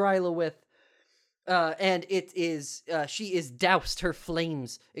sprays Gryla with. And she is doused, her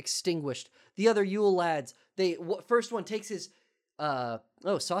flames extinguished. The other Yule lads, first one takes his,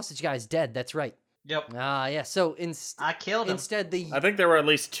 Sausage Guy's dead, that's right. Yep. Yeah, so I killed him. instead I think there were at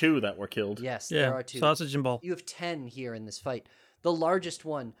least 2 that were killed. Yes, Yeah, there are 2. sausage and ball. You have 10 here in this fight. The largest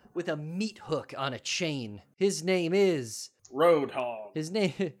one with a meat hook on a chain. His name is... Roadhog. His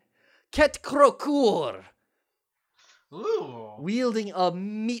name... Ket Krokur. Ooh. Wielding a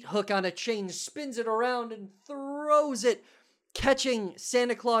meat hook on a chain, spins it around and throws it, catching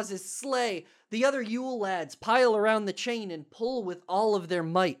Santa Claus's sleigh. The other Yule lads pile around the chain and pull with all of their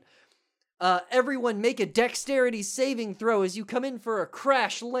might. Everyone make a dexterity saving throw as you come in for a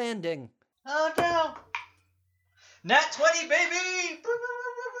crash landing. Oh no! Nat 20, baby!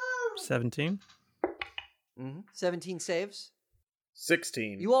 17. 17 saves.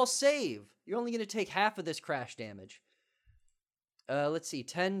 16. You all save. You're only going to take half of this crash damage. Let's see,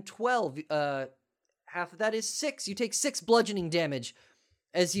 10, 12. Half of that is 6. You take 6 bludgeoning damage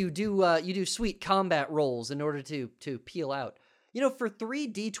as you do sweet combat rolls in order to peel out. You know, for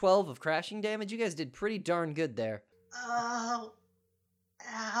 3d12 of crashing damage, you guys did pretty darn good there. Oh.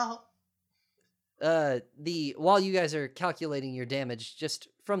 Ow. While you guys are calculating your damage, just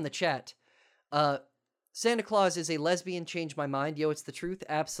from the chat, Santa Claus is a lesbian, change my mind. Yo, it's the truth.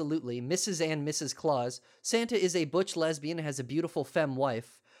 Absolutely. Mrs. and Mrs. Claus. Santa is a butch lesbian and has a beautiful femme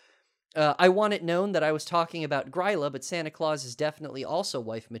wife. I want it known that I was talking about Gryla, but Santa Claus is definitely also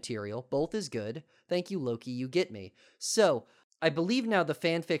wife material. Both is good. Thank you, Loki. You get me. So, I believe now the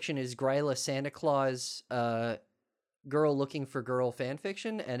fanfiction is Gryla Santa Claus, girl looking for girl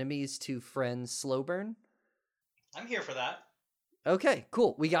fanfiction, enemies to friends slow burn. I'm here for that. Okay,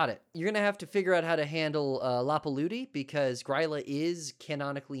 cool. We got it. You're going to have to figure out how to handle Lapaludi because Gryla is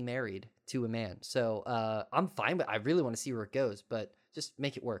canonically married to a man. So I'm fine, but I really want to see where it goes, but just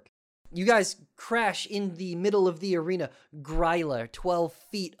make it work. You guys crash in the middle of the arena. Gryla, 12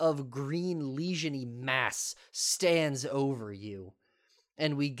 feet of green legion-y mass, stands over you.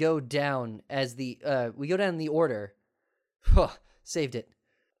 And we go down as the order. Saved it.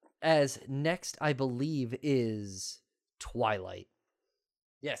 As next, I believe, is Twilight.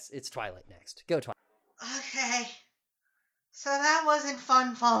 Yes, it's Twilight next. Go, Twilight. Okay. So that wasn't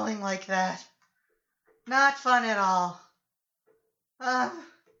fun falling like that. Not fun at all.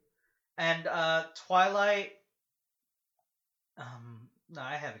 And Twilight. No,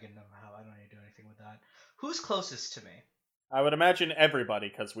 I have a good enough how I don't need to do anything with that. Who's closest to me? I would imagine everybody,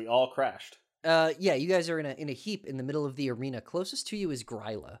 because we all crashed. Yeah, you guys are in a heap in the middle of the arena. Closest to you is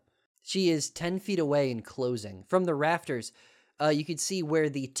Gryla. She is 10 feet away and closing. From the rafters, you could see where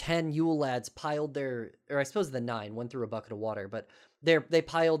the 10 Yule lads piled or I suppose the 9, one through a bucket of water, but they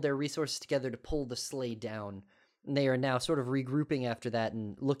piled their resources together to pull the sleigh down. And they are now sort of regrouping after that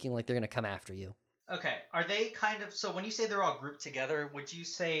and looking like they're going to come after you. Okay, are they kind of... So when you say they're all grouped together, would you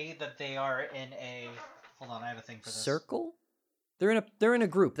say that they are in a... Hold on, I have a thing for this. Circle? They're in a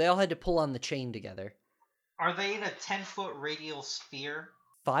group. They all had to pull on the chain together. Are they in a 10-foot radial sphere?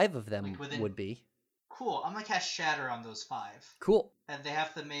 5 of them Like would be. Cool, I'm going to cast Shatter on those 5. Cool. And they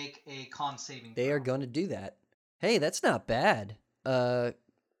have to make a con saving They throw. are going to do that. Hey, that's not bad.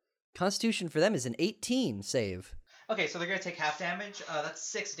 Constitution for them is an 18 save. Okay, so they're going to take half damage. That's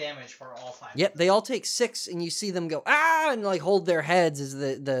 6 damage for all 5. Yep, they all take 6, and you see them go, ah, and like hold their heads as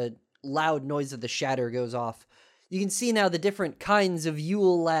the loud noise of the shatter goes off. You can see now the different kinds of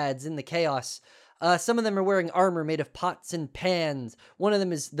Yule lads in the chaos. Some of them are wearing armor made of pots and pans. One of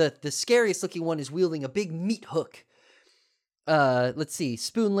them is, the scariest looking one is wielding a big meat hook. Let's see,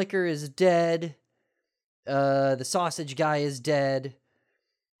 Spoonlicker is dead. The sausage guy is dead.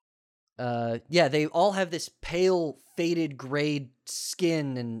 Yeah, they all have this pale, faded gray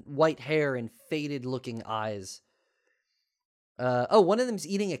skin and white hair and faded looking eyes. One of them's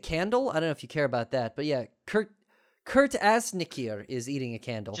eating a candle. I don't know if you care about that, but yeah, Kurt Asnikir is eating a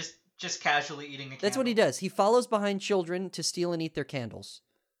candle. Just casually eating a candle. That's what he does. He follows behind children to steal and eat their candles.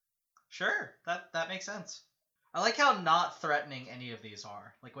 Sure, that makes sense. I like how not threatening any of these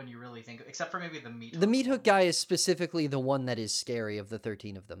are. Like when you really think, except for maybe the meat. The meat hook guy is specifically the one that is scary of the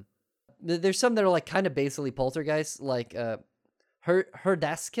 13 of them. There's some that are like kind of basically poltergeists, like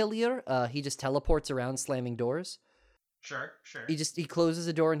Herdaskelier. He just teleports around slamming doors. Sure. He closes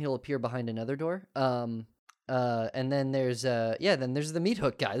a door and he'll appear behind another door. And then there's the meat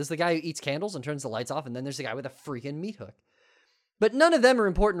hook guy. This is the guy who eats candles and turns the lights off, and then there's the guy with a freaking meat hook. But none of them are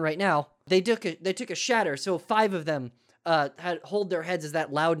important right now. They took a shatter, so 5 of them hold their heads as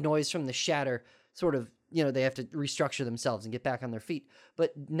that loud noise from the shatter sort of, they have to restructure themselves and get back on their feet.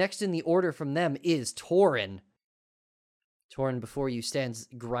 But next in the order from them is Torin. Torin, before you stands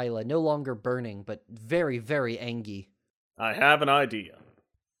Gryla, no longer burning, but very, very angry. I have an idea.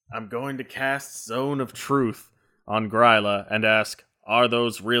 I'm going to cast Zone of Truth on Gryla and ask, are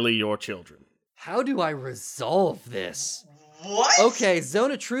those really your children? How do I resolve this? What? Okay,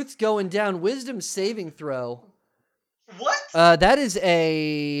 Zone of Truth's going down. Wisdom saving throw. What? That is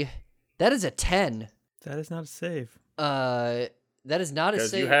a 10. That is not a save. That is not a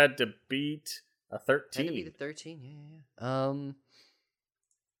save. Because you had to beat a 13. Had to beat a 13, yeah.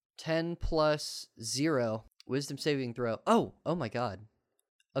 10 plus 0. Wisdom saving throw. Oh my god.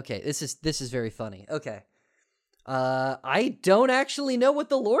 Okay, this is very funny. Okay. I don't actually know what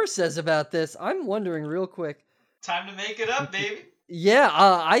the lore says about this. I'm wondering real quick. Time to make it up, baby. Yeah,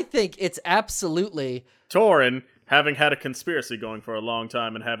 I think it's absolutely... Torin, having had a conspiracy going for a long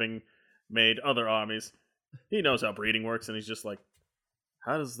time and having made other armies, he knows how breeding works, and he's just like,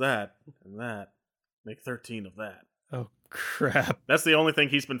 how does that and that make 13 of that? Oh, crap. That's the only thing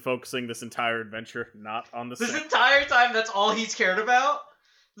he's been focusing this entire adventure, not on the This set. entire time, that's all he's cared about?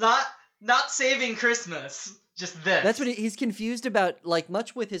 Not saving Christmas. Just this. That's what he's confused about, like,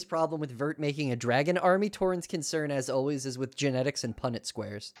 much with his problem with Vert making a dragon army. Torin's concern, as always, is with genetics and Punnett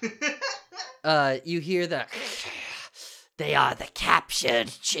squares. You hear the... They are the captured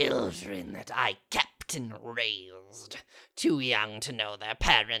children that I kept and raised, too young to know their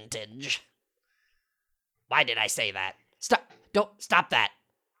parentage. Why did I say that? Stop that.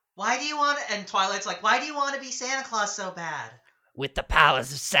 Why do you want to... And Twilight's like, why do you want to be Santa Claus so bad? With the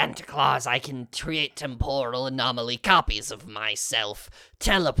powers of Santa Claus, I can create temporal anomaly copies of myself,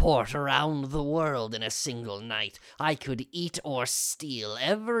 teleport around the world in a single night. I could eat or steal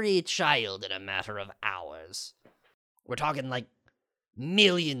every child in a matter of hours. We're talking, like,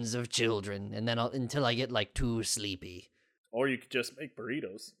 millions of children, and then until I get, like, too sleepy. Or you could just make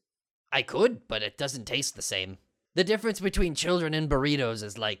burritos. I could, but it doesn't taste the same. The difference between children and burritos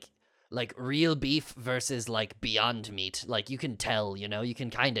is, like real beef versus, like, Beyond Meat. Like, you can tell, you can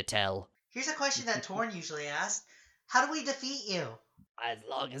kind of tell. Here's a question that Torn usually asks. How do we defeat you? As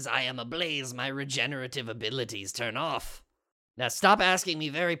long as I am ablaze, my regenerative abilities turn off. Now stop asking me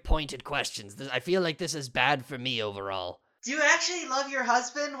very pointed questions. I feel like this is bad for me overall. Do you actually love your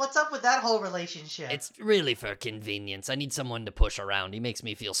husband? What's up with that whole relationship? It's really for convenience. I need someone to push around. He makes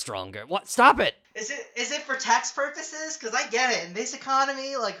me feel stronger. What? Stop it! Is it for tax purposes? Because I get it. In this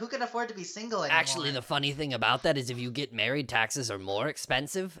economy, like, who can afford to be single anymore? Actually, the funny thing about that is if you get married, taxes are more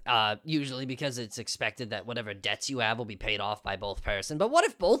expensive, usually because it's expected that whatever debts you have will be paid off by both person. But what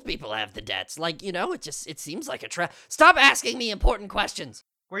if both people have the debts? Like, it seems like a trap. Stop asking me important questions!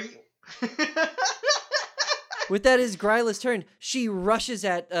 Were you... With that is Gryla's turn. She rushes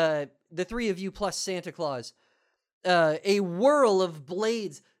at the 3 of you plus Santa Claus. A whirl of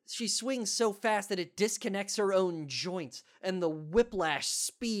blades. She swings so fast that it disconnects her own joints, and the whiplash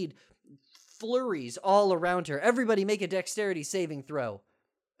speed flurries all around her. Everybody make a dexterity saving throw.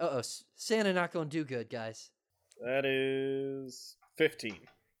 Uh-oh, Santa not gonna do good, guys. That is 15.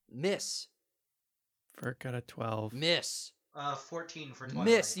 Miss. Vert got a 12. Miss. 14 for Twilight.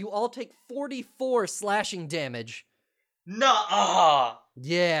 Miss. You all take 44 slashing damage. No.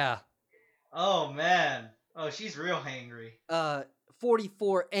 Yeah. Oh, man. Oh, she's real hangry.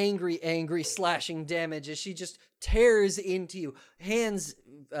 44 angry slashing damage as she just tears into you. Hands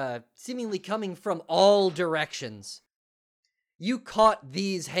seemingly coming from all directions. You caught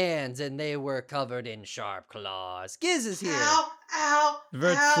these hands and they were covered in sharp claws. Giz is here. Ow! Ow!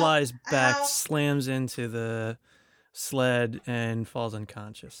 Vert ow, flies back, ow. slams into the sled, and falls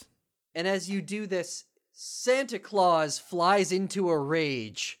unconscious. And as you do this, Santa Claus flies into a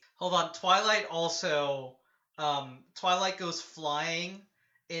rage. Hold on. Twilight also... Twilight goes flying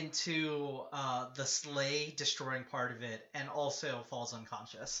into the sleigh, destroying part of it, and also falls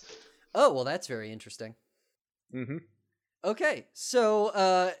unconscious. Oh, well, that's very interesting. Mm-hmm. Okay,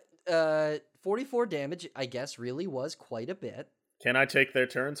 so 44 damage, I guess, really was quite a bit. Can I take their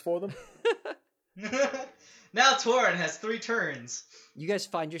turns for them? Now Torin has 3 turns. You guys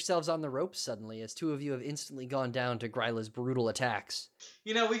find yourselves on the ropes suddenly as 2 of you have instantly gone down to Gryla's brutal attacks.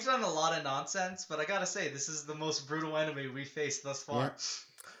 You know, we've done a lot of nonsense, but I gotta say, this is the most brutal enemy we've faced thus far.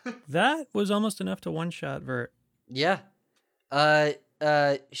 That was almost enough to one-shot Vert. Yeah.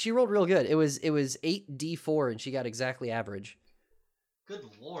 She rolled real good. It was 8d4 and she got exactly average. Good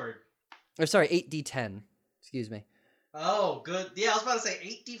lord. Or sorry, 8d10. Excuse me. Oh, good. Yeah, I was about to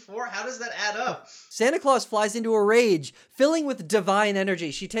say 8d4. How does that add up? Santa Claus flies into a rage, filling with divine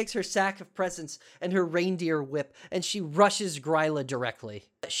energy. She takes her sack of presents and her reindeer whip, and she rushes Gryla directly.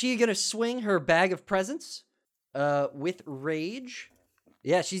 She gonna swing her bag of presents with rage.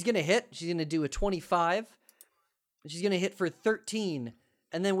 Yeah, she's gonna hit. She's gonna do a 25. She's gonna hit for 13.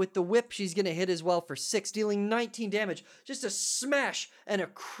 And then with the whip, she's gonna hit as well for 6, dealing 19 damage. Just a smash and a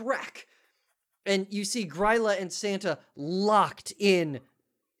crack. And you see Gryla and Santa locked in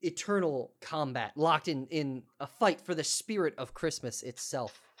eternal combat, locked in a fight for the spirit of Christmas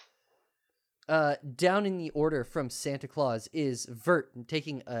itself. Down in the order from Santa Claus is Vert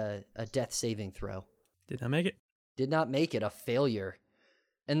taking a death saving throw. Did not make it. Did not make it, a failure.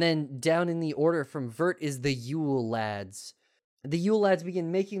 And then down in the order from Vert is the Yule Lads. The Yule Lads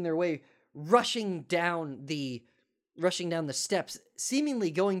begin making their way, rushing down the steps, seemingly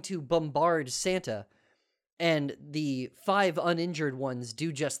going to bombard Santa. And the 5 uninjured ones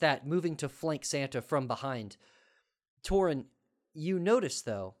do just that, moving to flank Santa from behind. Torin, you notice,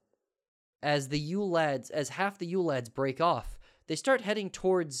 though, as half the Yule Lads break off, they start heading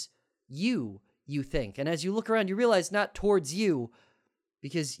towards you think. And as you look around, you realize not towards you,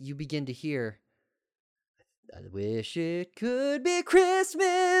 because you begin to hear, I wish it could be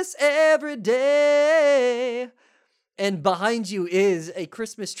Christmas every day. And behind you is a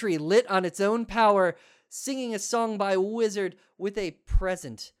Christmas tree lit on its own power, singing a song by a wizard with a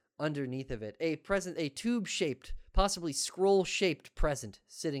present underneath of it. A tube-shaped, possibly scroll-shaped present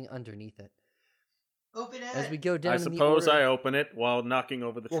sitting underneath it. Open it. As we go down I in the suppose order... I open it while knocking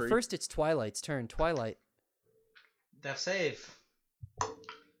over the tree. Well, first it's Twilight's turn. Twilight. Death save.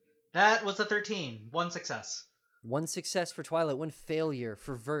 That was a 13. 1 success. 1 success for Twilight, 1 failure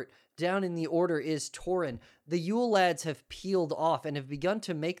for Vert. Down in the order is Torin. The Yule Lads have peeled off and have begun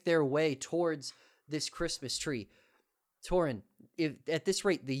to make their way towards this Christmas tree. Torin, if at this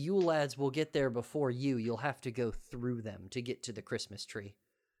rate, the Yule Lads will get there before you. You'll have to go through them to get to the Christmas tree.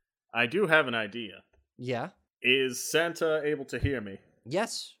 I do have an idea. Yeah? Is Santa able to hear me?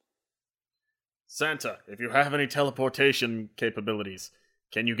 Yes. Santa, if you have any teleportation capabilities,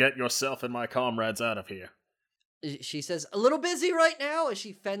 can you get yourself and my comrades out of here? She says, a little busy right now, as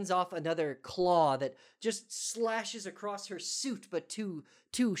she fends off another claw that just slashes across her suit, but too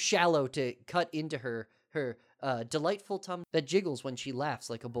shallow to cut into her delightful tum that jiggles when she laughs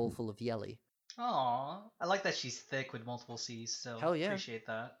like a bowl full of jelly. Aw, I like that she's thick with multiple C's, so Hell yeah. appreciate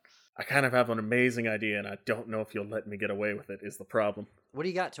that. I kind of have an amazing idea, and I don't know if you'll let me get away with it, is the problem. What do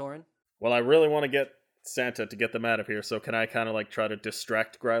you got, Torin? Well, I really want to get Santa to get them out of here, so can I kind of try to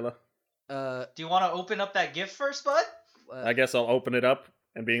distract Gryla? Do you want to open up that gift first, bud? I guess I'll open it up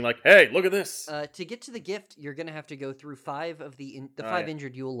and being like, hey, look at this! To get to the gift, you're going to have to go through 5 of the 5 yeah.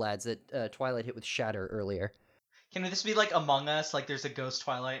 injured Yule Lads that Twilight hit with Shatter earlier. Can this be like Among Us? Like there's a ghost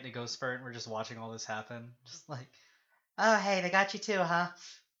Twilight and a ghost Vert, and we're just watching all this happen? Just like, oh, hey, they got you too, huh?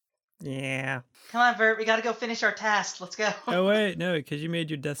 Yeah. Come on, Vert, we gotta go finish our task. Let's go. Oh, wait, no, because you made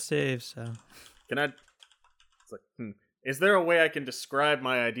your death save, so... Can I... It's like, Is there a way I can describe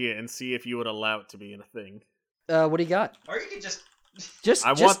my idea and see if you would allow it to be in a thing? What do you got? Or you can just Just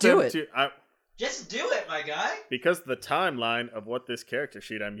I want do them it. to... just do it, my guy. Because the timeline of what this character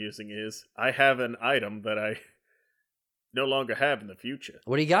sheet I'm using is, I have an item that I no longer have in the future.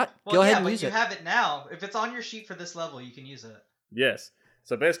 What do you got? Well, Go yeah, ahead and but use you it. have it now. If it's on your sheet for this level, you can use it. Yes.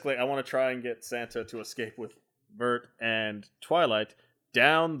 So basically, I want to try and get Santa to escape with Vert and Twilight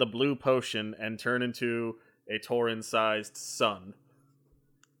down the blue potion and turn into a Torin-sized sun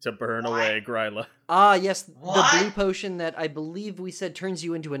to burn away Gryla. Ah, yes, the What? blue potion that I believe we said turns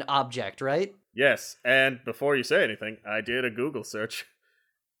you into an object, right? Yes, and before you say anything, I did a Google search.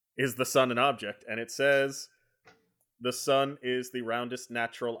 Is the sun an object? And it says the sun is the roundest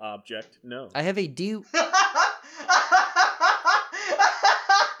natural object known. I have a D.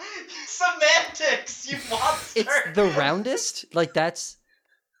 Semantics, you monster. It's the roundest? Like, that's...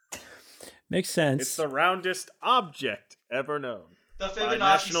 Makes sense. It's the roundest object ever known. The by Fibonacci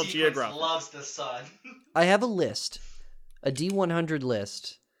National sequence Geographic. loves the sun. I have a list, a D100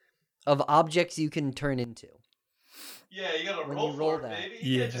 list, of objects you can turn into. Yeah, you gotta When roll you roll for that. it, baby.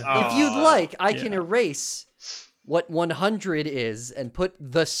 You Yeah. can't just- If you'd like, I can yeah. erase what 100 is and put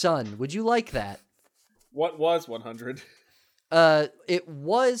the sun. Would you like that? What was 100? It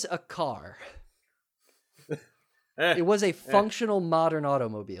was a car. Eh, It was a functional modern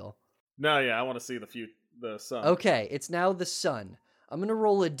automobile. No, yeah, I want to see the sun. Okay, it's now the sun. I'm gonna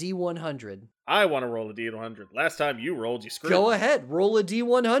roll a D100. I want to roll a D100. Last time you rolled, you screwed. Go ahead, roll a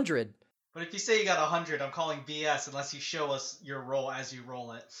D100. But if you say you got 100, I'm calling BS unless you show us your roll as you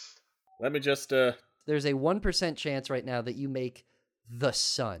roll it. Let me just, There's a 1% chance right now that you make the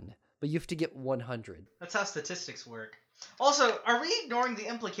sun, but you have to get 100. That's how statistics work. Also, are we ignoring the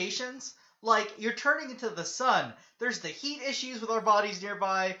implications? Like, you're turning into the sun. There's the heat issues with our bodies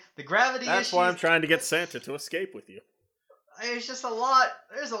nearby, the gravity issues. That's why I'm trying to get Santa to escape with you. It's just a lot.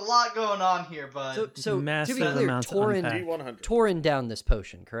 There's a lot going on here, bud. So to Massive be clear, amounts to Torin, unpack. D100. Torin down this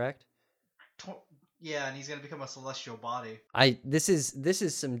potion, correct? Yeah, and he's gonna become a celestial body. This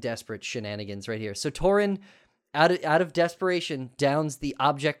is some desperate shenanigans right here. So Torin, out of desperation, downs the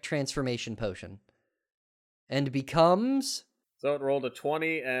object transformation potion, and becomes So it rolled a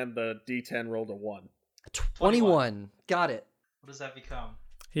 20, and the D10 rolled a 1. 21. Got it. What does that become?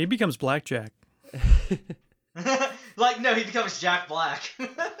 He becomes Blackjack. Like, no, he becomes Jack Black.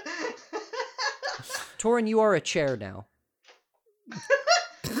 Torin, you are a chair now.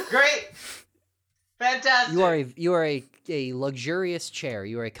 Great. Fantastic. You are a luxurious chair.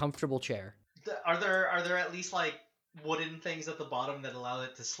 You are a comfortable chair. Are there at least like wooden things at the bottom that allow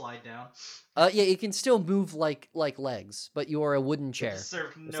it to slide down? Yeah, it can still move like legs, but you are a wooden chair. They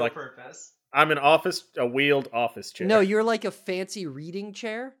serve no like- purpose. I'm a wheeled office chair. No, you're like a fancy reading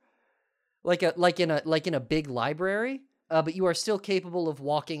chair, like in a big library. But you are still capable of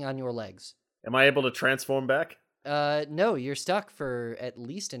walking on your legs. Am I able to transform back? No, you're stuck for at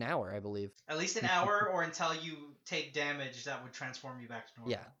least an hour, I believe. At least an hour, or until you take damage that would transform you back to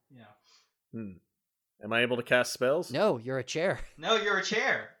normal. Yeah. Yeah. Am I able to cast spells? No, you're a chair. No, you're a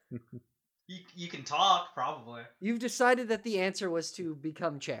chair. You can talk, probably. You've decided that the answer was to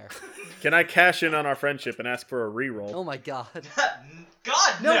become chair. Can I cash in on our friendship and ask for a reroll? Oh my god.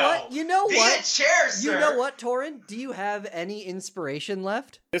 God, You know no. what? You know Be what? a chair, sir. You know what, Torin? Do you have any inspiration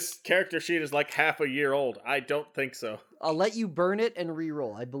left? This character sheet is like half a year old. I don't think so. I'll let you burn it and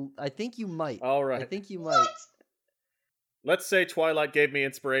re-roll. I think you might. All right. I think you might. Let's say Twilight gave me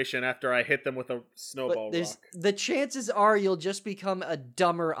inspiration after I hit them with a snowball But rock. the chances are you'll just become a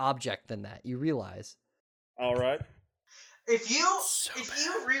dumber object than that. You realize? All right. If you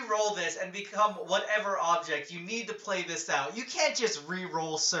re-roll this and become whatever object, you need to play this out. You can't just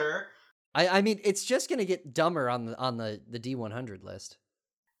re-roll, sir. I mean, it's just gonna get dumber on the D100 list.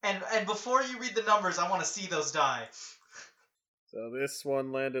 And before you read the numbers, I want to see those die. So this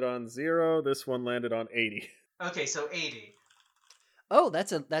one landed on 0. This one landed on 80. Okay, so 80. Oh,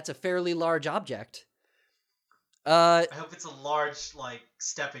 that's a fairly large object. I hope it's a large, like,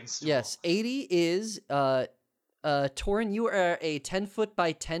 stepping stool. Yes, 80 is Torin, you are a 10-foot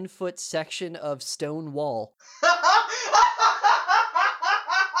by 10-foot section of stone wall.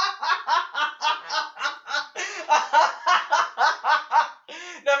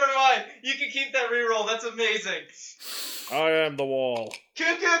 Never mind. You can keep that reroll. That's amazing. I am the wall.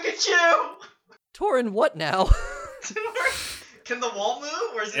 Cuckoo-ca-choo! Torin, what now? Can the wall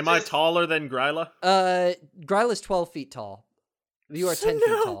move, or is it Am I just... taller than Gryla? Gryla's 12 feet tall. You are 10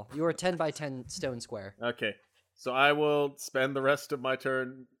 feet tall. You are 10 by 10 stone square. Okay. So I will spend the rest of my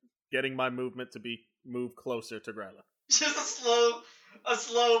turn getting my movement to move closer to Gryla. Just a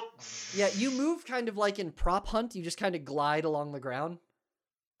slow... Yeah, you move kind of like in Prop Hunt. You just kind of glide along the ground.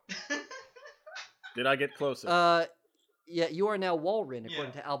 Did I get closer? Yeah, you are now Walrin,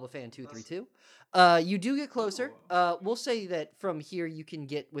 according to Albafan232. You do get closer. We'll say that from here you can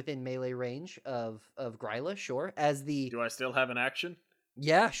get within melee range of Gryla, sure. Do I still have an action?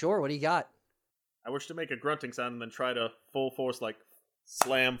 Yeah, sure. What do you got? I wish to make a grunting sound and then try to full force, like,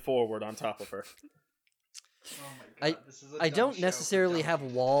 slam forward on top of her. Oh my god, this is a I dumb don't show necessarily for have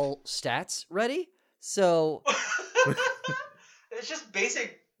dumb wall stats ready, so... people. It's just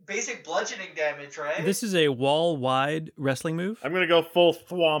basic bludgeoning damage, right? This is a wall-wide wrestling move. I'm gonna go full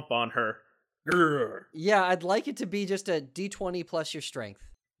thwomp on her. Grr. Yeah, I'd like it to be just a d20 plus your strength.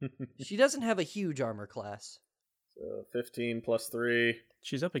 She doesn't have a huge armor class. So 15 plus 3.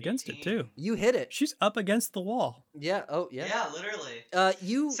 She's up against it too. You hit it. She's up against the wall. Yeah, oh, yeah. Yeah, literally.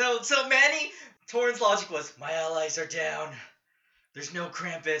 You... So Manny, Torin's logic was, my allies are down. There's no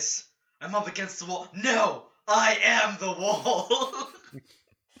Krampus. I'm up against the wall. No, I am the wall.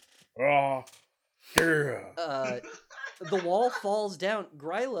 Oh, grr. The wall falls down.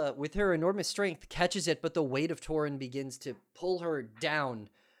 Gryla, with her enormous strength, catches it, but the weight of Torin begins to pull her down.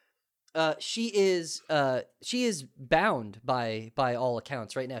 She is bound by all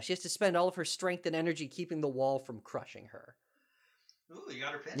accounts right now. She has to spend all of her strength and energy keeping the wall from crushing her. Ooh, you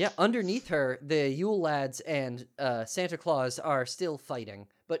got her pinned. Yeah, underneath her, the Yule lads and Santa Claus are still fighting,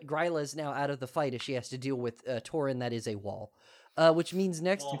 but Gryla is now out of the fight as she has to deal with Torin that is a wall. Which means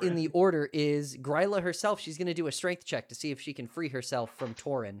next in the order is Gryla herself. She's going to do a strength check to see if she can free herself from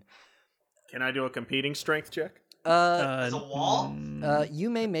Torin. Can I do a competing strength check? As a wall? You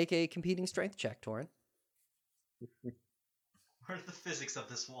may make a competing strength check, Torin. What are the physics of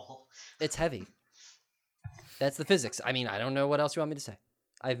this wall? It's heavy. That's the physics. I mean, I don't know what else you want me to say.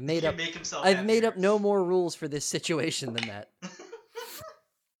 I've made up no more rules for this situation than that.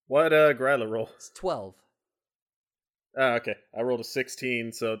 What Gryla roll? It's 12. Okay. I rolled a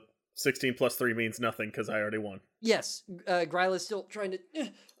 16, so 16 plus 3 means nothing because I already won. Yes, Gryla's still trying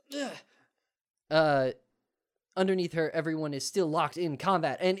to... underneath her, everyone is still locked in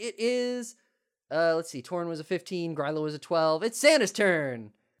combat, and it is... let's see, Torin was a 15, Gryla was a 12. It's Santa's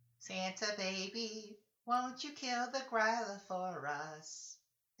turn! Santa baby, won't you kill the Gryla for us?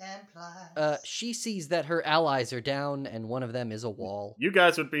 And plus... She sees that her allies are down, and one of them is a wall. You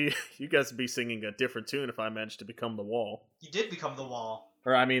guys would be singing a different tune if I managed to become the wall. You did become the wall.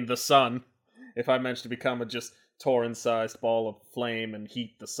 Or, I mean, the sun. If I managed to become a just Torin-sized ball of flame and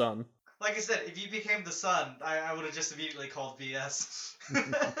heat the sun. Like I said, if you became the sun, I would have just immediately called BS.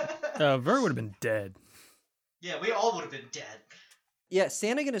 Vert would have been dead. Yeah, we all would have been dead. Yeah,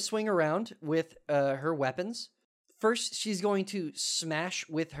 Santa gonna swing around with her weapons. First, she's going to smash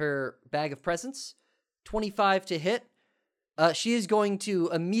with her bag of presents. 25 to hit. She is going to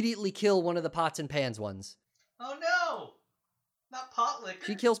immediately kill one of the pots and pans ones. Oh no! Not pot liquor.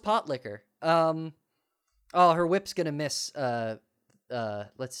 She kills pot liquor. Her whip's gonna miss.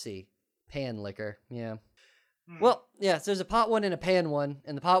 Let's see. Pan liquor. Yeah. Well, yeah, so there's a pot one and a pan one,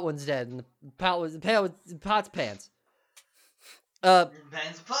 and the pot one's dead, and the pot's pans. Pans,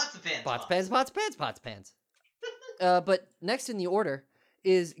 pots, and pans. Pots, pans, pots, pans, pots, pans. But next in the order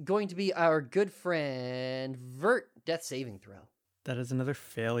is going to be our good friend Vert. Death saving throw. That is another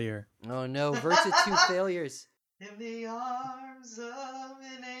failure. Oh no, Vert's at 2 failures. In the arms of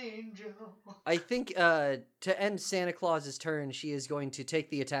an angel. I think to end Santa Claus's turn, she is going to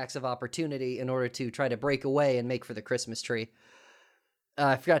take the attacks of opportunity in order to try to break away and make for the Christmas tree.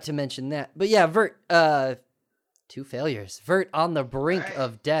 I forgot to mention that. But yeah, Vert, 2 failures. Vert on the brink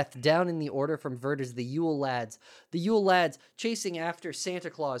of death. Down in the order from Vert is the Yule lads. The Yule lads chasing after Santa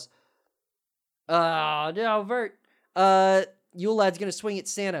Claus. Oh, no, Vert. Yule lad's going to swing at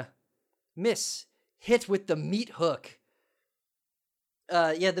Santa. Miss. Hit with the meat hook.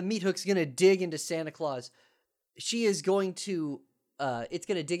 The meat hook's going to dig into Santa Claus. She is going to... it's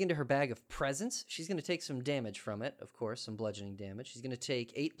going to dig into her bag of presents. She's going to take some damage from it, of course, some bludgeoning damage. She's going to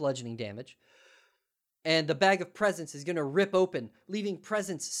take 8 bludgeoning damage. And the bag of presents is going to rip open, leaving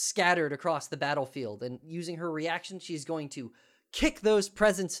presents scattered across the battlefield. And using her reaction, she's going to kick those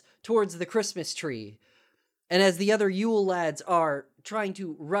presents towards the Christmas tree. And as the other Yule lads are trying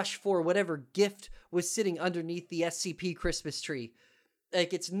to rush for whatever gift was sitting underneath the SCP Christmas tree, it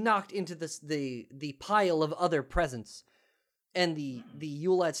gets knocked into the pile of other presents. And the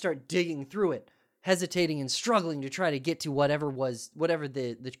Yule lads start digging through it, hesitating and struggling to try to get to whatever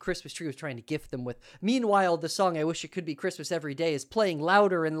the Christmas tree was trying to gift them with. Meanwhile, the song I Wish It Could Be Christmas Every Day is playing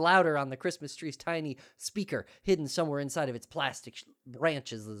louder and louder on the Christmas tree's tiny speaker, hidden somewhere inside of its plastic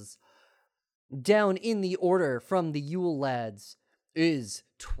branches. Down in the order from the Yule lads is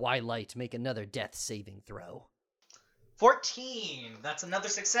Twilight. Make another death saving throw. 14. That's another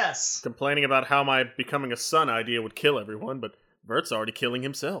success. Complaining about how my becoming a sun idea would kill everyone, but Vert's already killing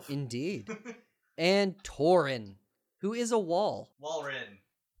himself. Indeed. And Torin, who is a wall. Walrin.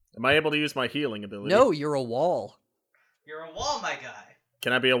 Am I able to use my healing ability? No, you're a wall. You're a wall, my guy.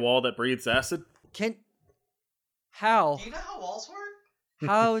 Can I be a wall that breathes acid? How? Do you know how walls work?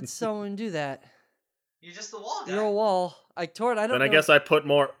 How would someone do that? You're just the wall guy. You're a wall. Torin, I don't know. Then I guess I put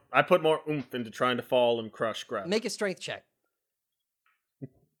more oomph into trying to fall and crush Gryla. Make a strength check.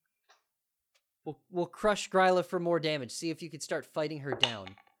 We'll crush Gryla for more damage. See if you could start fighting her down.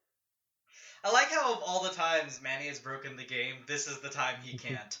 I like how of all the times Manny has broken the game, this is the time he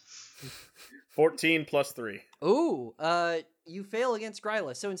can't. 14 plus 3. Ooh, you fail against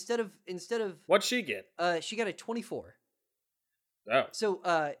Gryla. So instead of What'd she get? She got a 24. Oh.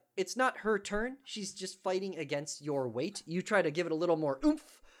 So it's not her turn. She's just fighting against your weight. You try to give it a little more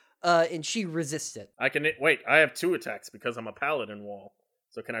oomph, and she resists it. I have 2 attacks because I'm a paladin wall.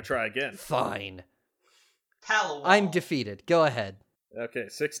 So can I try again? Fine. Pal-wall. I'm defeated. Go ahead. Okay,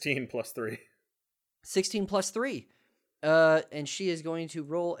 16 plus 3. 16 plus 3. And she is going to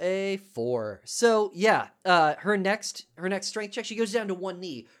roll a 4. So yeah, her next strength check, she goes down to one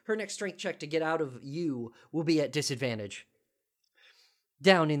knee. Her next strength check to get out of you will be at disadvantage.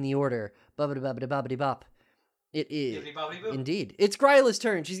 Down in the order, bobbity bop. It is Bibbidi-bobbidi-boo. indeed. It's Gryla's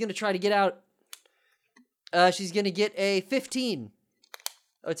turn. She's gonna try to get out. She's gonna get a 15.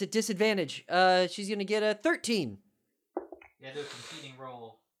 Oh, it's at disadvantage. She's gonna get a 13. Yeah, do a competing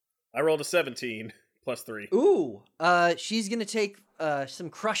roll. I rolled a 17 plus 3. Ooh, she's gonna take some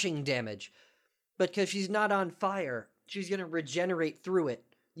crushing damage, but because she's not on fire, she's gonna regenerate through it.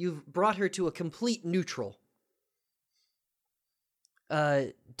 You've brought her to a complete neutral.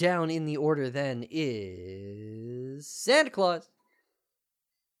 Down in the order then is Santa Claus.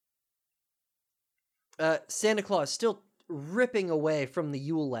 Santa Claus, still ripping away from the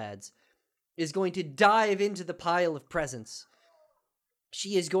Yule lads, is going to dive into the pile of presents.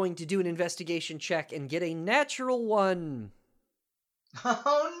 She is going to do an investigation check and get a natural 1.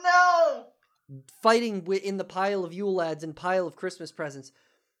 Oh Fighting in the pile of Yule lads and pile of Christmas presents.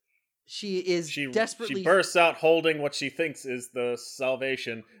 She is desperately... She bursts out holding what she thinks is the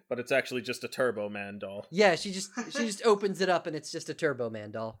salvation, but it's actually just a Turbo Man doll. Yeah, she just opens it up and it's just a Turbo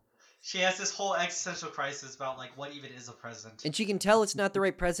Man doll. She has this whole existential crisis about like what even is a present. And she can tell it's not the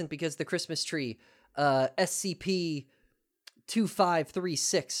right present because the Christmas tree, SCP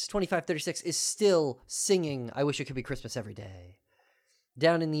 2536, is still singing I Wish It Could Be Christmas Every Day.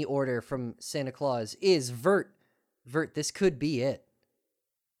 Down in the order from Santa Claus is Vert. Vert, this could be it.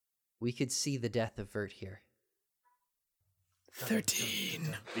 We could see the death of Vert here.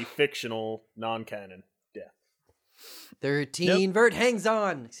 13. The fictional, non-canon death. 13. Nope. Vert hangs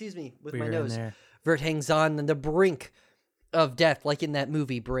on. Excuse me, with my We're in nose. there. Vert hangs on the brink of death, like in that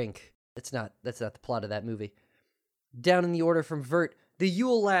movie Brink. That's not the plot of that movie. Down in the order from Vert, the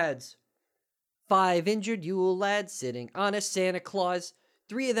Yule lads. 5 injured Yule lads sitting on a Santa Claus.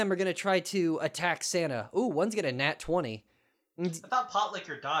 3 of them are going to try to attack Santa. Ooh, one's got a nat 20. I thought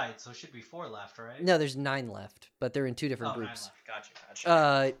Potlicker died, so it should be 4 left, right? No, there's 9 left, but they're in 2 different 9 groups. left.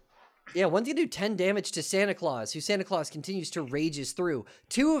 Gotcha. Yeah, one's gonna do 10 damage to Santa Claus, who Santa Claus continues to rages through.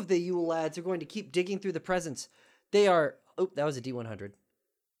 2 of the Yule lads are going to keep digging through the presents. They are... Oh, that was a D100.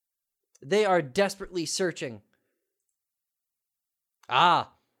 They are desperately searching.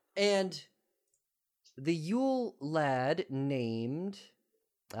 And the Yule lad named...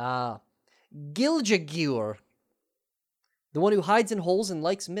 Giljagur, the one who hides in holes and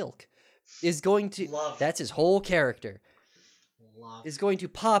likes milk, is going to... Love. That's his whole character. Love. Is going to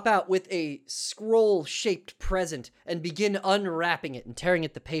pop out with a scroll-shaped present and begin unwrapping it and tearing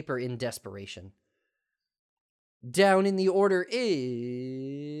at the paper in desperation. Down in the order is...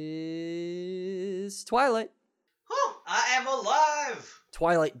 Twilight. Whew, I am alive!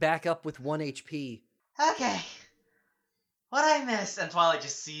 Twilight back up with 1 HP. Okay. What I missed? And Twilight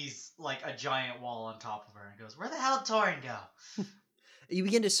just sees, like, a giant wall on top of her and goes, where the hell did Torin go? You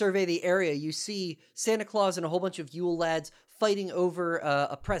begin to survey the area. You see Santa Claus and a whole bunch of Yule lads fighting over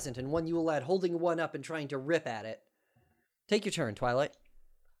a present, and one Yule lad holding one up and trying to rip at it. Take your turn, Twilight.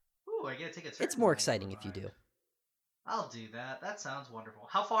 Ooh, I get to take a turn. It's more exciting if you do. I'll do that. That sounds wonderful.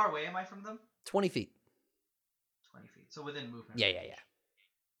 How far away am I from them? 20 feet. 20 feet. So within movement. Yeah.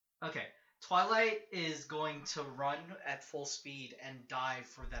 Okay. Twilight is going to run at full speed and dive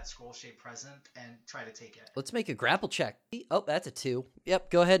for that scroll-shaped present and try to take it. Let's make a grapple check. Oh, that's a 2. Yep,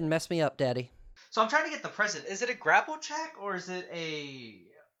 go ahead and mess me up, Daddy. So I'm trying to get the present. Is it a grapple check or is it a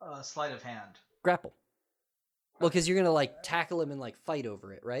sleight of hand? Grapple. Well, because you're going to, like, tackle him and, like, fight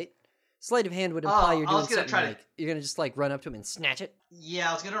over it, right? Sleight of hand would imply you're doing something like... You're going to just, like, run up to him and snatch it?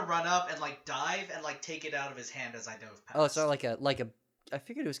 Yeah, I was going to run up and, like, dive and, like, take it out of his hand as I dove past. Oh, it's not like a... I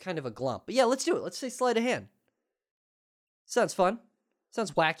figured it was kind of a glump. But yeah, let's do it. Let's say sleight of hand. Sounds fun.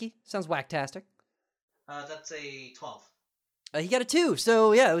 Sounds wacky. Sounds whacktastic. That's a 12. He got a 2,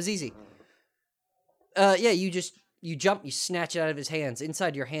 so yeah, it was easy. Yeah, you jump, you snatch it out of his hands.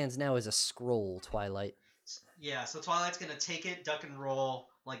 Inside your hands now is a scroll, Twilight. Yeah, so Twilight's gonna take it, duck and roll,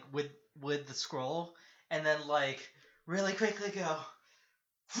 like, with the scroll, and then, like, really quickly go,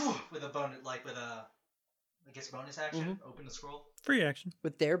 with a bonus, like, with a, I guess, bonus action, open the scroll. Free action.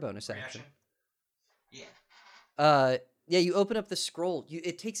 With their bonus Free action. Yeah. Yeah, you open up the scroll.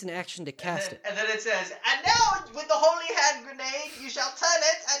 It takes an action to cast it. And then it says, and now, with the holy hand grenade, you shall turn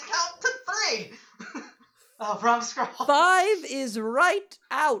it and count to 3! Oh, wrong scroll. 5 is right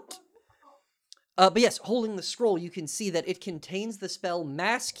out. But yes, holding the scroll, you can see that it contains the spell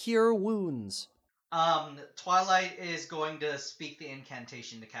Mass Cure Wounds. Twilight is going to speak the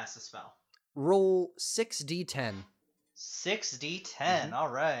incantation to cast a spell. Roll 6d10. 6d10,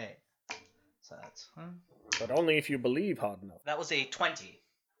 alright. that? Huh? But only if you believe hard enough. That was a 20.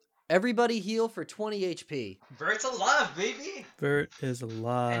 Everybody heal for 20 HP. Bert's alive, baby! Bert is And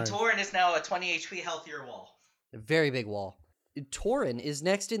alive. Torin is now a 20 HP healthier wall. A very big wall. Torin is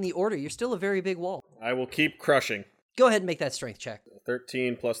next in the order. You're still a very big wall. I will keep crushing. Go ahead and make that strength check.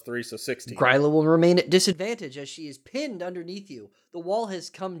 13 plus 3, so 16. Gryla will remain at disadvantage as she is pinned underneath you. The wall has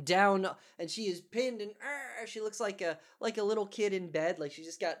come down and she is pinned and she looks like a little kid in bed. Like she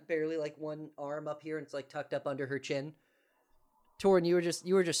just got barely like one arm up here and it's like tucked up under her chin. Torin,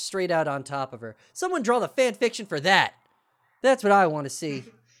 you were just straight out on top of her. Someone draw the fan fiction for that. That's what I want to see.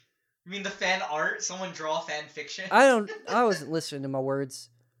 You mean the fan art? Someone draw fan fiction? I wasn't listening to my words.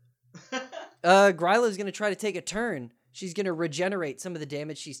 Gryla's gonna try to take a turn. She's gonna regenerate some of the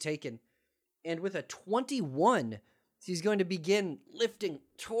damage she's taken. And with a 21, she's going to begin lifting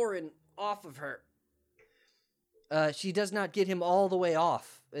Torin off of her. She does not get him all the way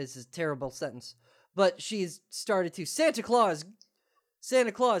off. It's a terrible sentence. But she's started to. Santa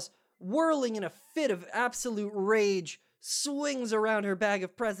Claus, whirling in a fit of absolute rage, swings around her bag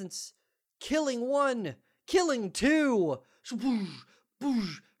of presents, killing one, killing two.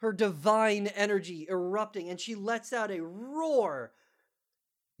 Her divine energy erupting, and she lets out a roar.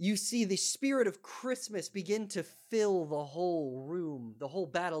 You see the spirit of Christmas begin to fill the whole room, the whole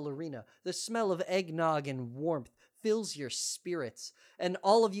battle arena. The smell of eggnog and warmth fills your spirits, and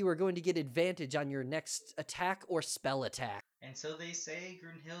all of you are going to get advantage on your next attack or spell attack. And so they say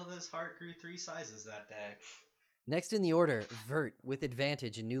Grunhilda's heart grew 3 sizes that day. Next in the order, Vert with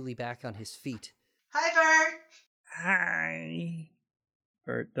advantage and newly back on his feet. Hi, Bert. Hi.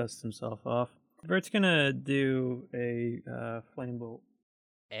 Bert dusts himself off. Bert's gonna do a flame bolt.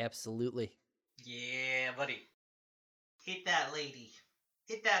 Absolutely. Yeah, buddy. Hit that lady.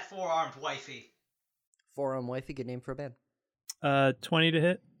 Hit that 4-armed wifey. Forearm wifey, good name for a band. 20 to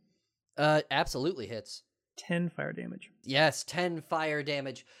hit. Absolutely hits. 10 fire damage. Yes, 10 fire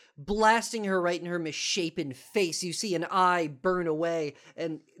damage. Blasting her right in her misshapen face. You see an eye burn away,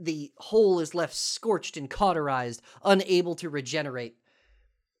 and the hole is left scorched and cauterized, unable to regenerate.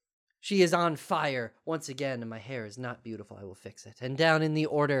 She is on fire once again, and my hair is not beautiful. I will fix it. And down in the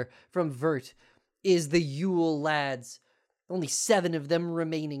order from Vert is the Yule lads. Only 7 of them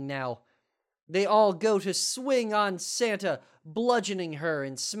remaining now. They all go to swing on Santa, bludgeoning her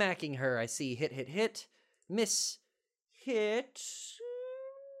and smacking her. I see hit, miss, hit,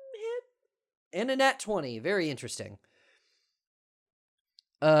 and a nat 20. Very interesting.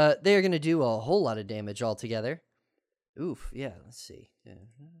 They are going to do a whole lot of damage altogether. Oof, yeah, let's see.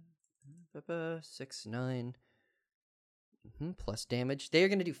 6, 9, plus damage. They are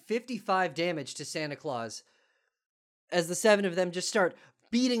going to do 55 damage to Santa Claus as the 7 of them just start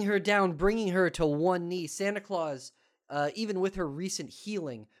beating her down, bringing her to one knee. Santa Claus, even with her recent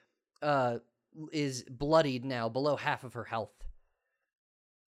healing, is bloodied now, below half of her health.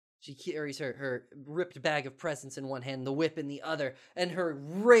 She carries her ripped bag of presents in one hand, the whip in the other, and her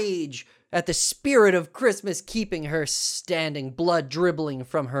rage at the spirit of Christmas keeping her standing, blood dribbling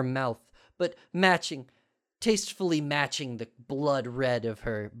from her mouth, but tastefully matching the blood red of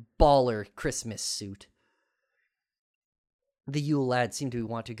her baller Christmas suit. The Yule lads seem to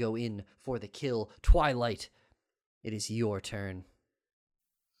want to go in for the kill. Twilight, it is your turn.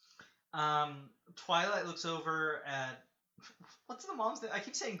 Twilight looks over at... What's the mom's name? I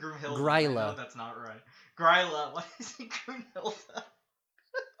keep saying Groomhilda. Gryla. I know that's not right. Gryla. Why is it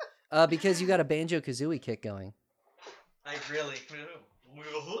Groomhilda? Because you got a Banjo-Kazooie kick going. I really...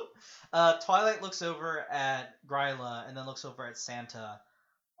 Twilight looks over at Gryla and then looks over at Santa,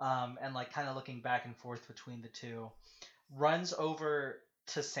 and like kind of looking back and forth between the two. Runs over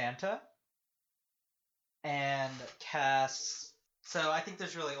to Santa and casts... So I think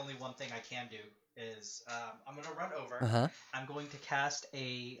there's really only one thing I can do is I'm going to run over. Uh-huh. I'm going to cast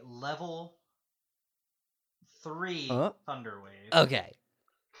a level 3 Thunder Wave. Okay.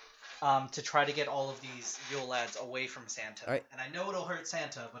 To try to get all of these Yule lads away from Santa. All right. And I know it'll hurt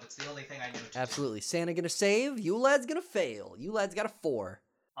Santa, but it's the only thing I know to Absolutely. Santa gonna save, Yule lad's gonna fail. Yule lad's got a 4.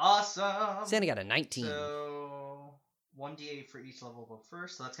 Awesome! Santa got a 19. So 1d8 for each level above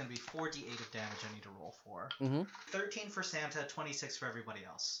first, so that's going to be 4d8 of damage I need to roll for. 13 for Santa, 26 for everybody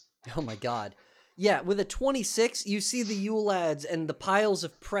else. Oh my god. Yeah, with a 26, you see the Yule lads and the piles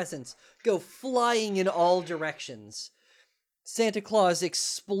of presents go flying in all directions. Santa Claus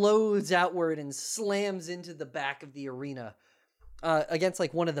explodes outward and slams into the back of the arena against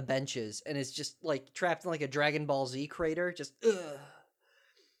like one of the benches and is just like trapped in like a Dragon Ball Z crater. Just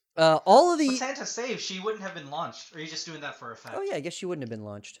all of the... But Santa saved, she wouldn't have been launched. Or are you just doing that for effect? Oh yeah, I guess she wouldn't have been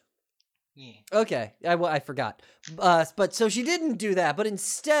launched. Yeah. Okay, I forgot. But so she didn't do that, but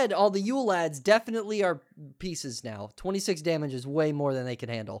instead, all the Yule lads definitely are pieces now. 26 damage is way more than they can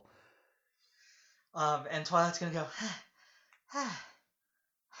handle. And Twilight's gonna go.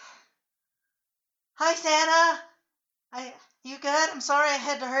 Hi, Santa. You good? I'm sorry I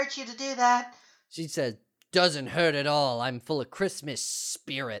had to hurt you to do that. She said, "Doesn't hurt at all. I'm full of Christmas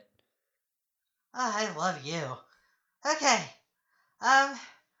spirit." Oh, I love you. Okay.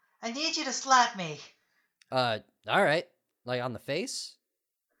 I need you to slap me. All right. Like on the face?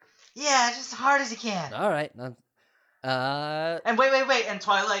 Yeah, just as hard as you can. All right. And wait. And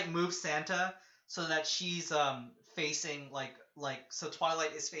Twilight moves Santa so that she's facing so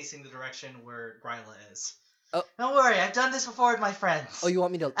Twilight is facing the direction where Gryla is. Oh. Don't worry, I've done this before with my friends. Oh, you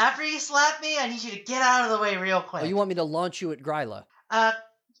want me to? After you slap me, I need you to get out of the way real quick. Oh, you want me to launch you at Gryla?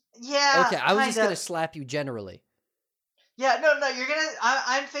 Yeah. Okay, I was just kinda. gonna slap you generally. Yeah, no, you're gonna.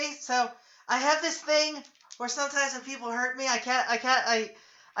 I'm faced. So I have this thing where sometimes when people hurt me,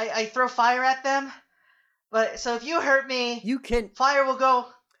 I throw fire at them. But so if you hurt me, You can. fire will go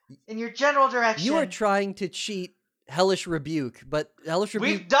in your general direction. You are trying to cheat Hellish Rebuke, but Hellish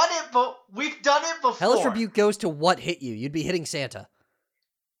Rebuke. We've done it before. Hellish Rebuke goes to what hit you. You'd be hitting Santa.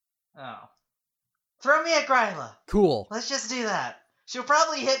 Oh. Throw me at Gryla. Cool. Let's just do that. She'll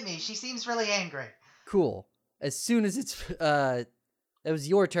probably hit me. She seems really angry. Cool. As soon as it's it was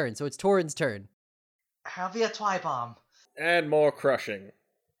your turn, so it's Torin's turn. I'll be a Twi bomb. And more crushing.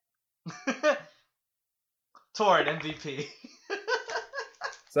 Torin MVP.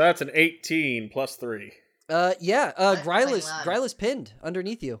 So that's an 18 plus 3. Gryla's pinned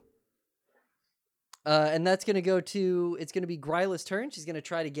underneath you. And that's gonna it's gonna be Gryla's turn. She's gonna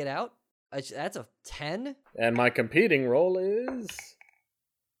try to get out. That's a 10. And my competing roll is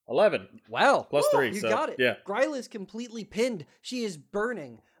 11. Wow. Plus 3. You so, got it. Yeah. Gryla is completely pinned. She is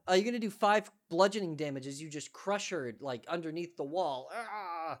burning. You're gonna do 5 bludgeoning damage as you just crush her like underneath the wall.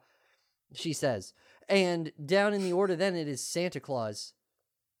 Ah! She says. And down in the order then it is Santa Claus.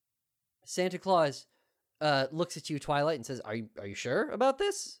 Santa Claus looks at you, Twilight, and says, Are you sure about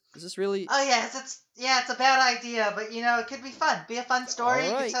this? Is this really Oh yes, it's a bad idea, but it could be fun. Be a fun story.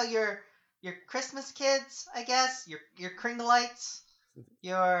 You Alright. can tell your Christmas kids, I guess, your Kringleites,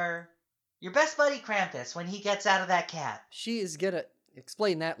 your best buddy Krampus when he gets out of that cat. She is gonna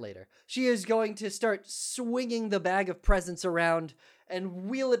explain that later. She is going to start swinging the bag of presents around and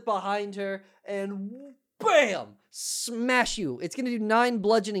wheel it behind her and bam! Smash you. It's gonna do 9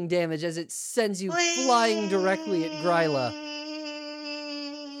 bludgeoning damage as it sends you flying directly at Gryla.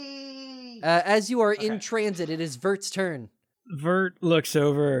 As you are in transit, it is Vert's turn. Vert looks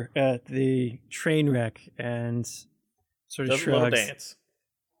over at the train wreck and sort of Does a little shrugs. dance.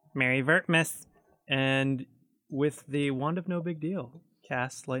 Merry Vertmas. And with the Wand of No Big Deal,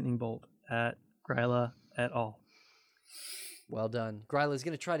 casts Lightning Bolt at Gryla et al. Well done. Gryla's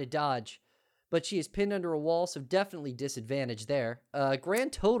gonna try to dodge, but she is pinned under a wall, so definitely disadvantage there.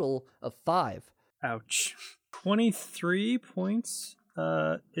 Grand total of 5. Ouch. 23 points.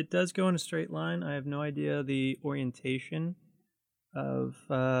 It does go in a straight line. I have no idea the orientation of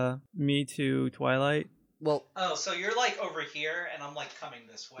me to Twilight. Well, Oh, so you're like over here, and I'm like coming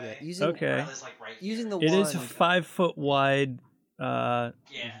this way. yeah, using Okay. Gryla's like right using here. the It wand. is a 5-foot wide Yeah.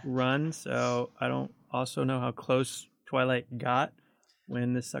 run, so I don't also know how close Twilight got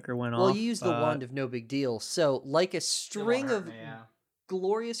when this sucker went Well, off. you use the wand of no big deal. So, like a It won't string hurt of me, yeah.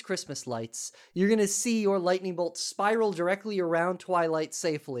 glorious Christmas lights, you're gonna see your lightning bolt spiral directly around Twilight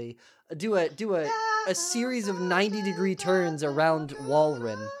safely. Do a series of 90-degree turns around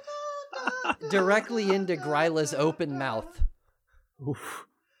Walren, directly into Gryla's open mouth. Oof.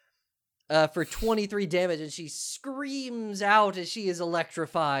 For 23 damage, and she screams out as she is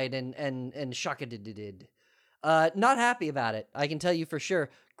electrified and shocked. Not happy about it, I can tell you for sure.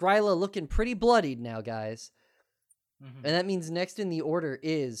 Gryla looking pretty bloodied now, guys. Mhm. And that means next in the order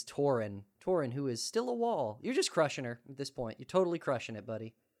is Torin. Torin, who is still a wall. You're just crushing her at this point. You're totally crushing it,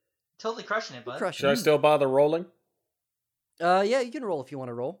 buddy. Totally crushing it, You're bud. crushing Should I it. still bother rolling? Yeah, you can roll if you want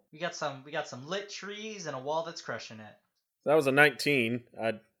to roll. We got some lit trees and a wall that's crushing it. That was a 19.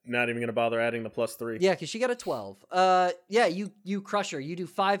 I'm not even going to bother adding the plus 3. Yeah, because she got a 12. Yeah, you crush her. You do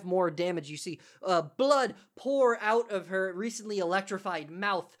 5 more damage. You see blood pour out of her recently electrified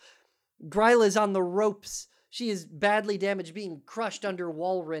mouth. Gryla's on the ropes. She is badly damaged, being crushed under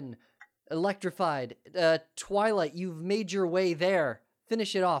Walren, electrified. Twilight, you've made your way there.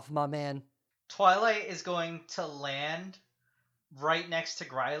 Finish it off, my man. Twilight is going to land right next to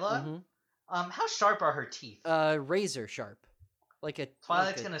Gryla. How sharp are her teeth? Razor sharp. Like a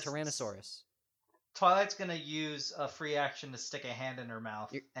Twilight's like a gonna Tyrannosaurus. Twilight's gonna use a free action to stick a hand in her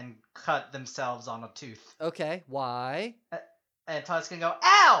mouth and cut themselves on a tooth. Okay, why? And Twilight's gonna go,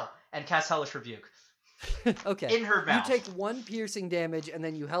 ow! And cast Hellish Rebuke. Okay. In her mouth. You take 1 piercing damage, and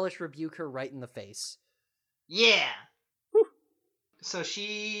then you hellish rebuke her right in the face. Yeah! So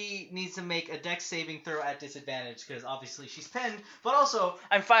she needs to make a dex saving throw at disadvantage, because obviously she's pinned, but also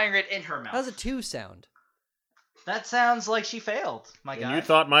I'm firing it in her mouth. How does a 2 sound? That sounds like she failed, my And guy. you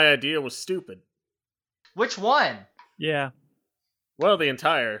thought my idea was stupid. Which one? Yeah. Well, the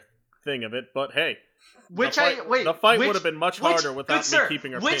entire thing of it, but hey. Which the fight would have been much harder without me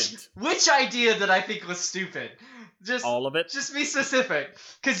keeping her pinned. Which idea did I think was stupid? Just all of it. Just be specific,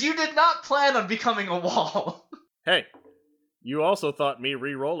 because you did not plan on becoming a wall. Hey, you also thought me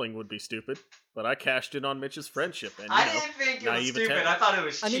re-rolling would be stupid, but I cashed in on Mitch's friendship, and I didn't think it was stupid. naivete. I thought it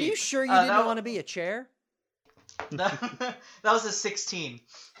was cheap. I mean, are you sure you didn't want to be a chair? That was a 16.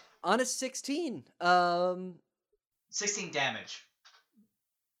 On a 16, 16 damage.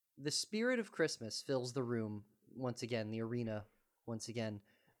 the spirit of Christmas fills the room once again, the arena once again,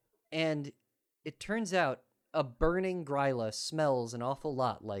 and it turns out a burning Gryla smells an awful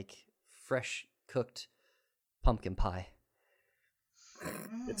lot like fresh cooked pumpkin pie.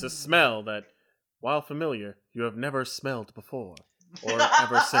 It's a smell that, while familiar, you have never smelled before, or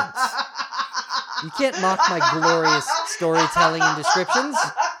ever since. You can't mock my glorious storytelling and descriptions.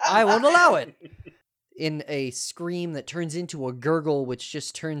 I won't allow it. In a scream that turns into a gurgle, which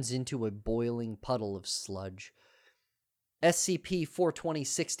just turns into a boiling puddle of sludge.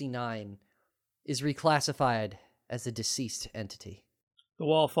 SCP-42069 is reclassified as a deceased entity. The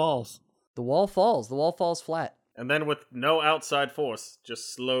wall falls. The wall falls. The wall falls flat. And then with no outside force,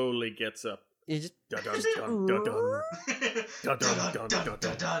 just slowly gets up. It just... Dun-dun-dun-dun-dun.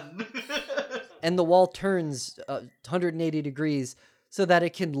 Dun-dun-dun-dun-dun. And the wall turns 180 degrees so that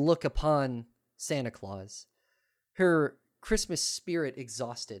it can look upon Santa Claus. Her Christmas spirit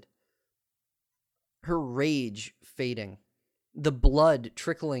exhausted. Her rage fading. The blood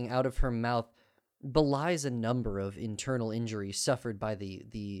trickling out of her mouth belies a number of internal injuries suffered by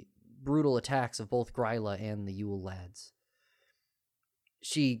the brutal attacks of both Gryla and the Yule lads.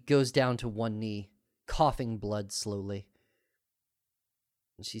 She goes down to one knee, coughing blood slowly.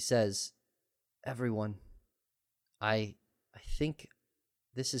 And she says, "Everyone, I think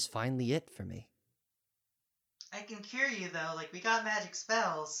this is finally it for me." I can cure you, though. Like, we got magic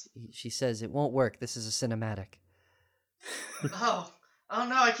spells. She says, "It won't work. This is a cinematic." Oh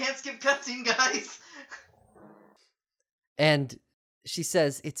no, I can't skip cutscene, guys. And she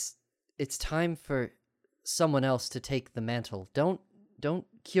says, it's time for someone else to take the mantle. Don't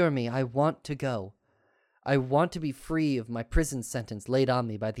cure me. I want to go. I want to be free of my prison sentence laid on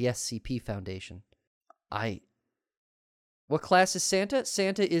me by the SCP Foundation. What class is Santa?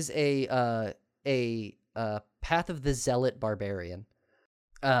 Santa is a Path of the Zealot Barbarian.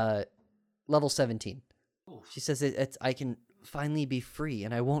 Level 17. She says I can finally be free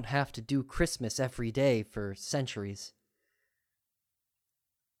and I won't have to do Christmas every day for centuries.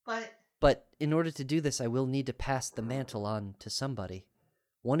 But in order to do this, I will need to pass the mantle on to somebody.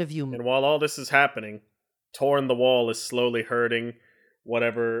 One of you... And while all this is happening, Torn the Wall is slowly herding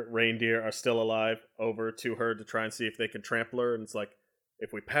whatever reindeer are still alive over to her to try and see if they can trample her. And it's like,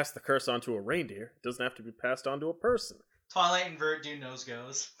 if we pass the curse on to a reindeer, it doesn't have to be passed on to a person. Twilight and Vert do nose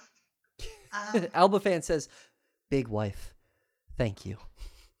goes. Albafan says, "Big wife, thank you."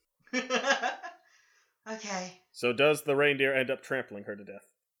 Okay. So does the reindeer end up trampling her to death?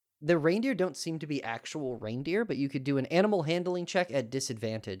 The reindeer don't seem to be actual reindeer, but you could do an animal handling check at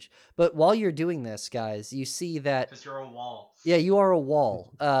disadvantage. But while you're doing this, guys, you see that... Because you're a wall. Yeah, you are a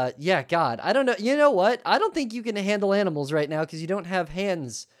wall. Yeah, God. I don't know. You know what? I don't think you can handle animals right now because you don't have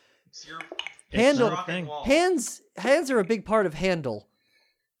hands. So Handle... wall. Hands are a big part of handle.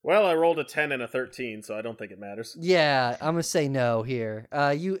 Well, I rolled a 10 and a 13, so I don't think it matters. Yeah, I'm gonna say no here.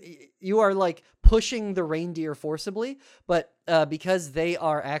 You are like pushing the reindeer forcibly, but because they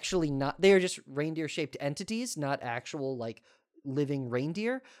are actually not, they are just reindeer-shaped entities, not actual like living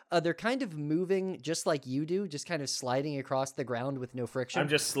reindeer. They're kind of moving just like you do, just kind of sliding across the ground with no friction. I'm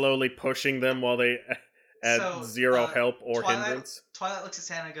just slowly pushing them while they add zero help or hindrance. Twilight looks at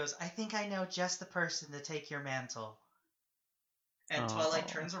Santa and goes, "I think I know just the person to take your mantle." And Twilight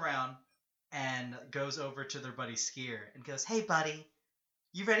turns around and goes over to their buddy Skier and goes, "Hey, buddy,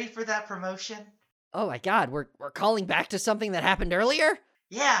 you ready for that promotion?" Oh my God, we're calling back to something that happened earlier?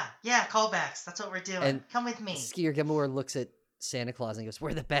 Yeah, callbacks. That's what we're doing. And Come with me. Skier Gamor looks at Santa Claus and goes,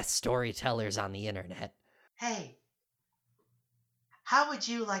 "We're the best storytellers on the internet." Hey, how would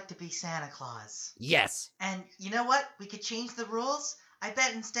you like to be Santa Claus? Yes. And you know what? We could change the rules. I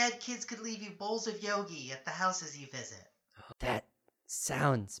bet instead kids could leave you bowls of yogi at the houses you visit. That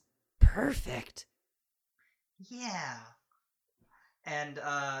sounds perfect. Yeah. And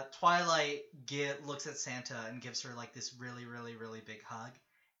Twilight looks at Santa and gives her like this really, really, really big hug.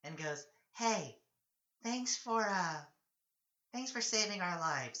 And goes, "Hey, thanks for saving our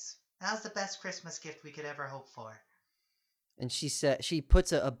lives. That was the best Christmas gift we could ever hope for." And she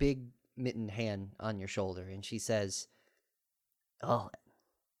puts a big mitten hand on your shoulder, and she says, "Oh,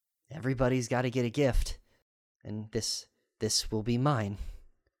 everybody's got to get a gift, and this will be mine.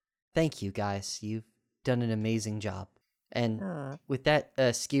 Thank you, guys. You've done an amazing job." And with that,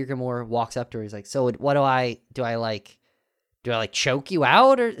 Skirgamor walks up to her. He's like, "So what do I like choke you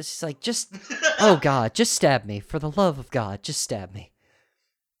out?" Or it's just like, just, "Oh God, just stab me. For the love of God, just stab me."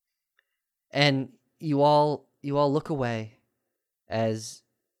 And you all look away as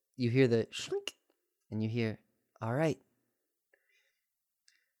you hear the shlink, and you hear, "All right,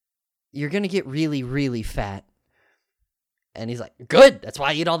 you're going to get really, really fat." And he's like, "Good, that's why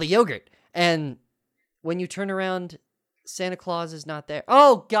I eat all the yogurt." And when you turn around, Santa Claus is not there.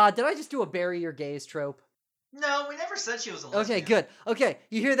 Oh, God, did I just do a bury your gaze trope? No, we never said she was a lesbian. Okay, good. Okay,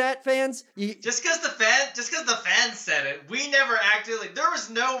 you hear that, fans? Just because the fans said it, we never acted like there was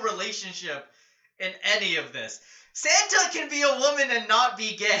no relationship in any of this. Santa can be a woman and not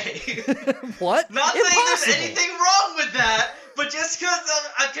be gay. What? Not saying there's Impossible. anything wrong with that, but just because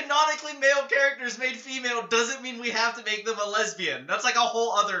a canonically male character is made female doesn't mean we have to make them a lesbian. That's like a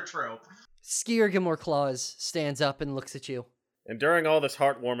whole other trope. Skirgamor Claus stands up and looks at you. And during all this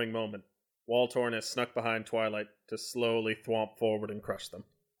heartwarming moment, Waltorn has snuck behind Twilight to slowly thwomp forward and crush them.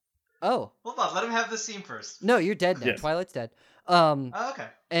 Oh. Hold on, let him have this scene first. No, you're dead now. Yes. Twilight's dead. Oh, okay.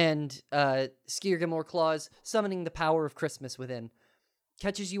 And Skirgamor Claus, summoning the power of Christmas within,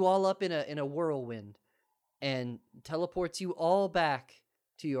 catches you all up in a whirlwind and teleports you all back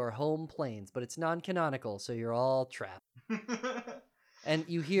to your home plains. But it's non-canonical, so you're all trapped. And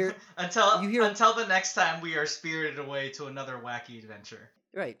you hear until the next time we are spirited away to another wacky adventure.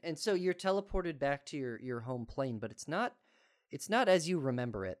 Right, and so you're teleported back to your home plane, but it's not as you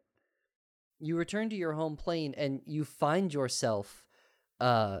remember it. You return to your home plane and you find yourself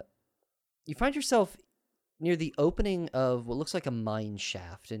near the opening of what looks like a mine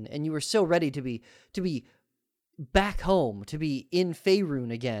shaft, and you were so ready to be back home, to be in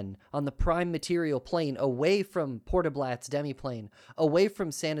Faerun again, on the prime material plane, away from Portablat's demiplane, away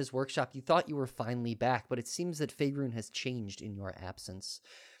from Santa's workshop. You thought you were finally back, but it seems that Faerun has changed in your absence.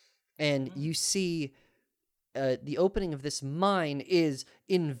 And you see the opening of this mine is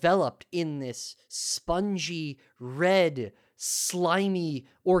enveloped in this spongy, red, slimy,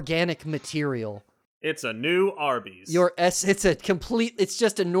 organic material. It's a new Arby's. It's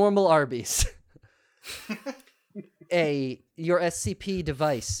just a normal Arby's. Your SCP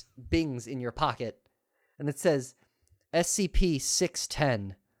device bings in your pocket, and it says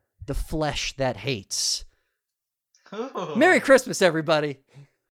SCP-610, the flesh that hates. Ooh. Merry Christmas, everybody.